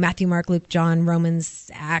read, Matthew, Mark, Luke, John,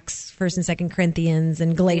 Romans, Acts, 1st and 2nd Corinthians,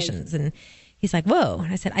 and Galatians, and he's like, whoa.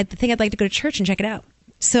 And I said, I think I'd like to go to church and check it out.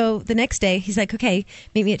 So the next day, he's like, okay,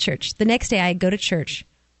 meet me at church. The next day, I go to church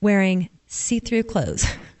wearing see-through clothes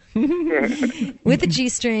with a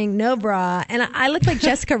G-string, no bra. And I looked like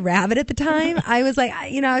Jessica Rabbit at the time. I was like,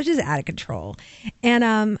 I was just out of control. And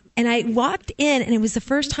I walked in, and it was the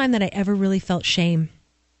first time that I ever really felt shame.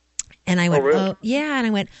 And I went, oh yeah. And I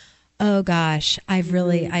went, oh gosh, I've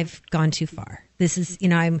gone too far. This is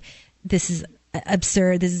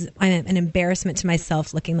absurd. I'm an embarrassment to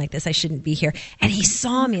myself looking like this. I shouldn't be here. And he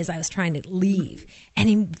saw me as I was trying to leave.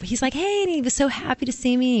 And he's like, hey, and he was so happy to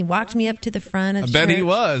see me. He walked me up to the front of church. I bet he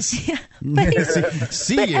was. Yeah. But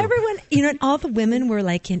everyone, and all the women were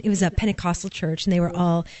like it was a Pentecostal church, and they were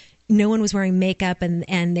all, no one was wearing makeup,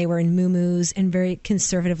 and they were in muumuus and very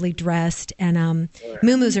conservatively dressed. And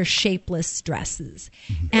muumuus are shapeless dresses.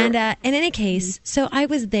 And in any case, so I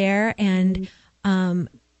was there, and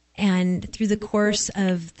through the course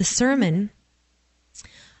of the sermon,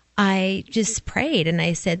 I just prayed and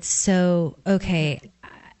I said, so, okay,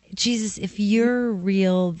 Jesus, if you're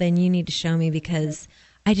real, then you need to show me, because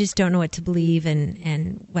I just don't know what to believe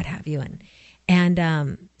and what have you.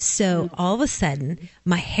 And so all of a sudden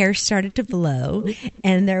my hair started to blow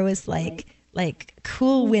and there was like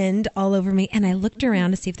cool wind all over me. And I looked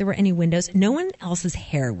around to see if there were any windows. No one else's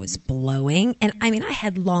hair was blowing. And I mean, I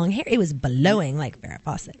had long hair. It was blowing like Farrah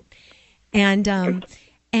Fawcett. And,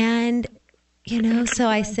 you know, so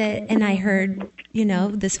I said, and I heard, you know,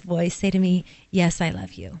 this voice say to me, yes, I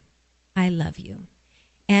love you. I love you.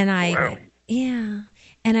 And yeah.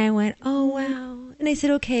 And I went, oh, wow. And I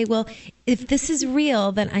said, okay, well, if this is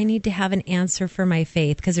real, then I need to have an answer for my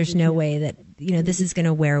faith, because there's no way that, you know, this is going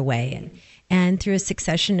to wear away. And through a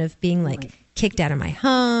succession of being like kicked out of my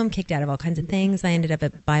home, kicked out of all kinds of things, I ended up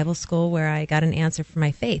at Bible school where I got an answer for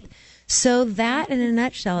my faith. So that, in a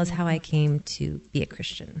nutshell, is how I came to be a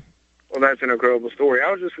Christian. Well, that's an incredible story.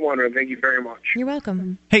 I was just wondering. Thank you very much. You're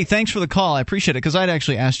welcome. Hey, thanks for the call. I appreciate it, because I'd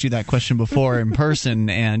actually asked you that question before in person,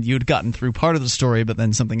 and you'd gotten through part of the story, but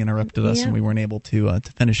then something interrupted us, and we weren't able to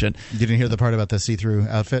finish it. You didn't hear the part about the see-through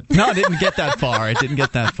outfit? No, I didn't get that far.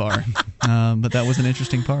 But that was an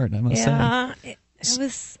interesting part, I must say. Yeah, it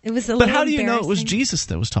was a little But how do you know it was Jesus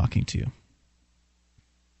that was talking to you?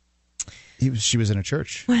 She was in a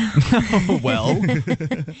church. Well,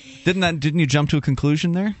 didn't you jump to a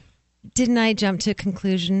conclusion there? Didn't I jump to a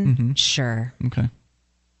conclusion? Mm-hmm. Sure. Okay.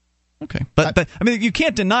 But I mean, you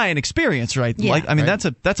can't deny an experience, right? Yeah.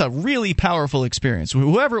 That's a really powerful experience.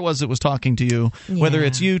 Whoever it was that was talking to you, whether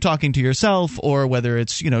it's you talking to yourself, or whether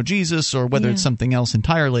it's, you know, Jesus, or whether it's something else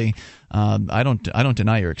entirely, I don't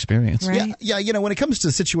deny your experience. Right? Yeah. You know, when it comes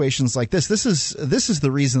to situations like this is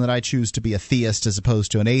the reason that I choose to be a theist as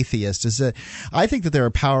opposed to an atheist. Is that I think that there are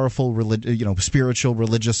powerful, spiritual,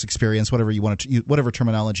 religious experience, whatever you want to, whatever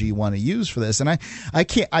terminology you want to use for this, and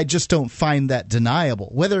I just don't find that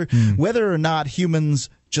deniable. Whether or not humans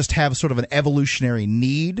just have sort of an evolutionary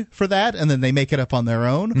need for that, and then they make it up on their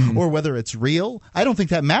own, or whether it's real, I don't think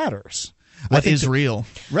that matters. What is real?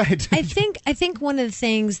 Right. I think one of the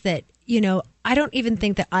things that, you know, I don't even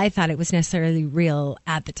think that I thought it was necessarily real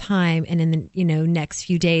at the time and in the, you know, next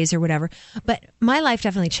few days or whatever, but my life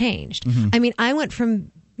definitely changed. I mean, I went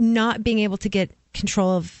from not being able to get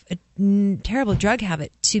control of a terrible drug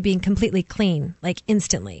habit to being completely clean, like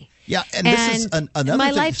instantly. Yeah, and this is another my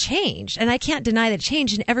thing. life changed, and I can't deny that it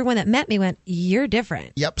changed. And everyone that met me went, "You're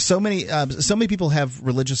different." Yep, so many people have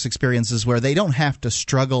religious experiences where they don't have to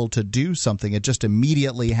struggle to do something; it just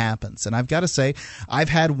immediately happens. And I've got to say, I've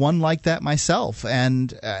had one like that myself,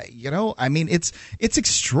 and I mean, it's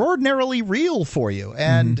extraordinarily real for you,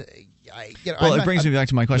 and. It brings me back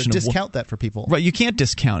to my question. Discount that for people. Right, you can't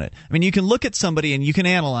discount it. I mean, you can look at somebody and you can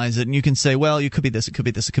analyze it and you can say, well, it could be this, it could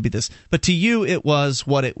be this, it could be this. But to you, it was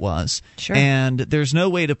what it was. Sure. And there's no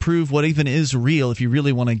way to prove what even is real if you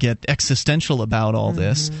really want to get existential about all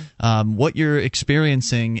this. What you're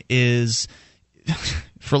experiencing is...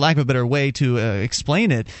 for lack of a better way to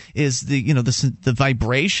explain it, is the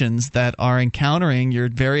vibrations that are encountering your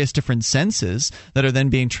various different senses that are then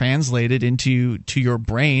being translated into your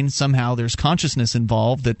brain. Somehow there's consciousness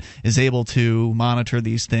involved that is able to monitor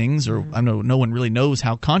these things, or I know no one really knows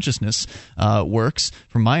how consciousness works,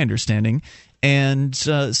 from my understanding. And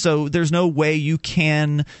so there's no way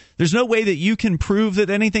that you can prove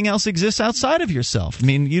that anything else exists outside of yourself. I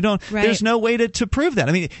mean, you don't. Right. There's no way to prove that.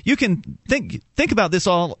 I mean, you can think about this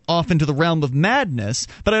all off into the realm of madness,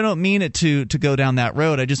 but I don't mean it to go down that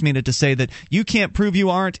road. I just mean it to say that you can't prove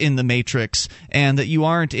you aren't in the Matrix and that you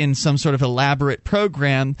aren't in some sort of elaborate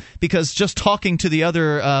program, because just talking to the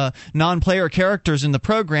other non-player characters in the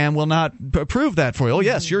program will not prove that for you. Oh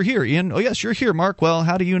yes, you're here, Ian. Oh yes, you're here, Mark. Well,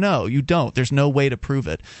 how do you know? You don't. There's no way to prove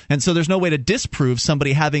it, and so there's no way to disprove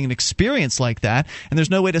somebody having an experience like that, and there's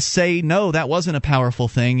no way to say no, that wasn't a powerful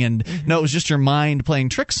thing, and no, it was just your mind playing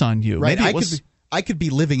tricks on you. Right. I could be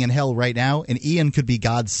living in hell right now, and Ian could be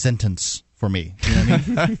God's sentence for me. You know what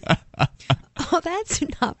I mean? Oh, that's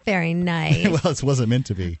not very nice. Well, it wasn't meant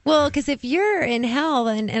to be. Well, because if you're in hell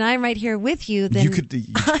and I'm right here with you, then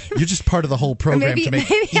you're just part of the whole program to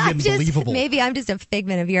make Ian believable. Maybe I'm just a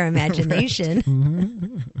figment of your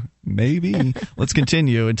imagination. Maybe. Let's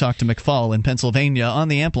continue and talk to McFall in Pennsylvania on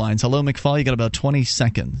the amp lines. Hello, McFall. You got about 20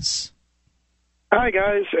 seconds. Hi,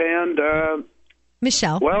 guys, and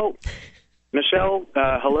Michelle. Well, Michelle,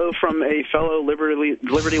 hello from a fellow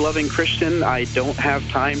liberty-loving Christian. I don't have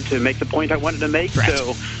time to make the point I wanted to make,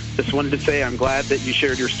 so just wanted to say I'm glad that you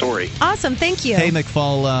shared your story. Awesome, thank you. Hey,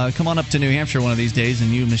 McFall, come on up to New Hampshire one of these days,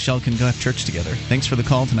 and you and Michelle can go have church together. Thanks for the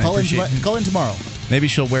call tonight. Call in tomorrow. Maybe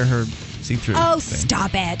she'll wear her see-through. Oh, thing.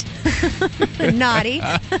 stop it. Naughty.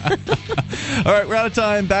 All right, we're out of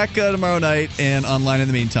time. Back tomorrow night and online in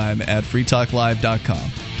the meantime at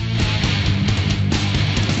freetalklive.com.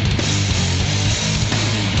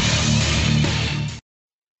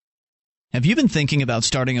 Have you been thinking about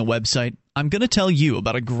starting a website? I'm going to tell you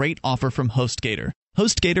about a great offer from HostGator.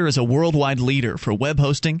 HostGator is a worldwide leader for web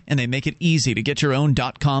hosting, and they make it easy to get your own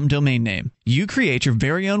 .com domain name. You create your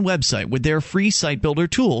very own website with their free site builder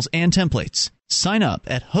tools and templates. Sign up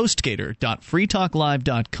at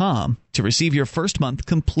hostgator.freetalklive.com to receive your first month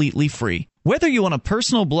completely free. Whether you want a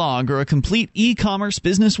personal blog or a complete e-commerce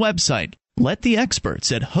business website, let the experts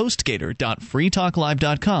at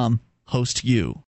hostgator.freetalklive.com host you.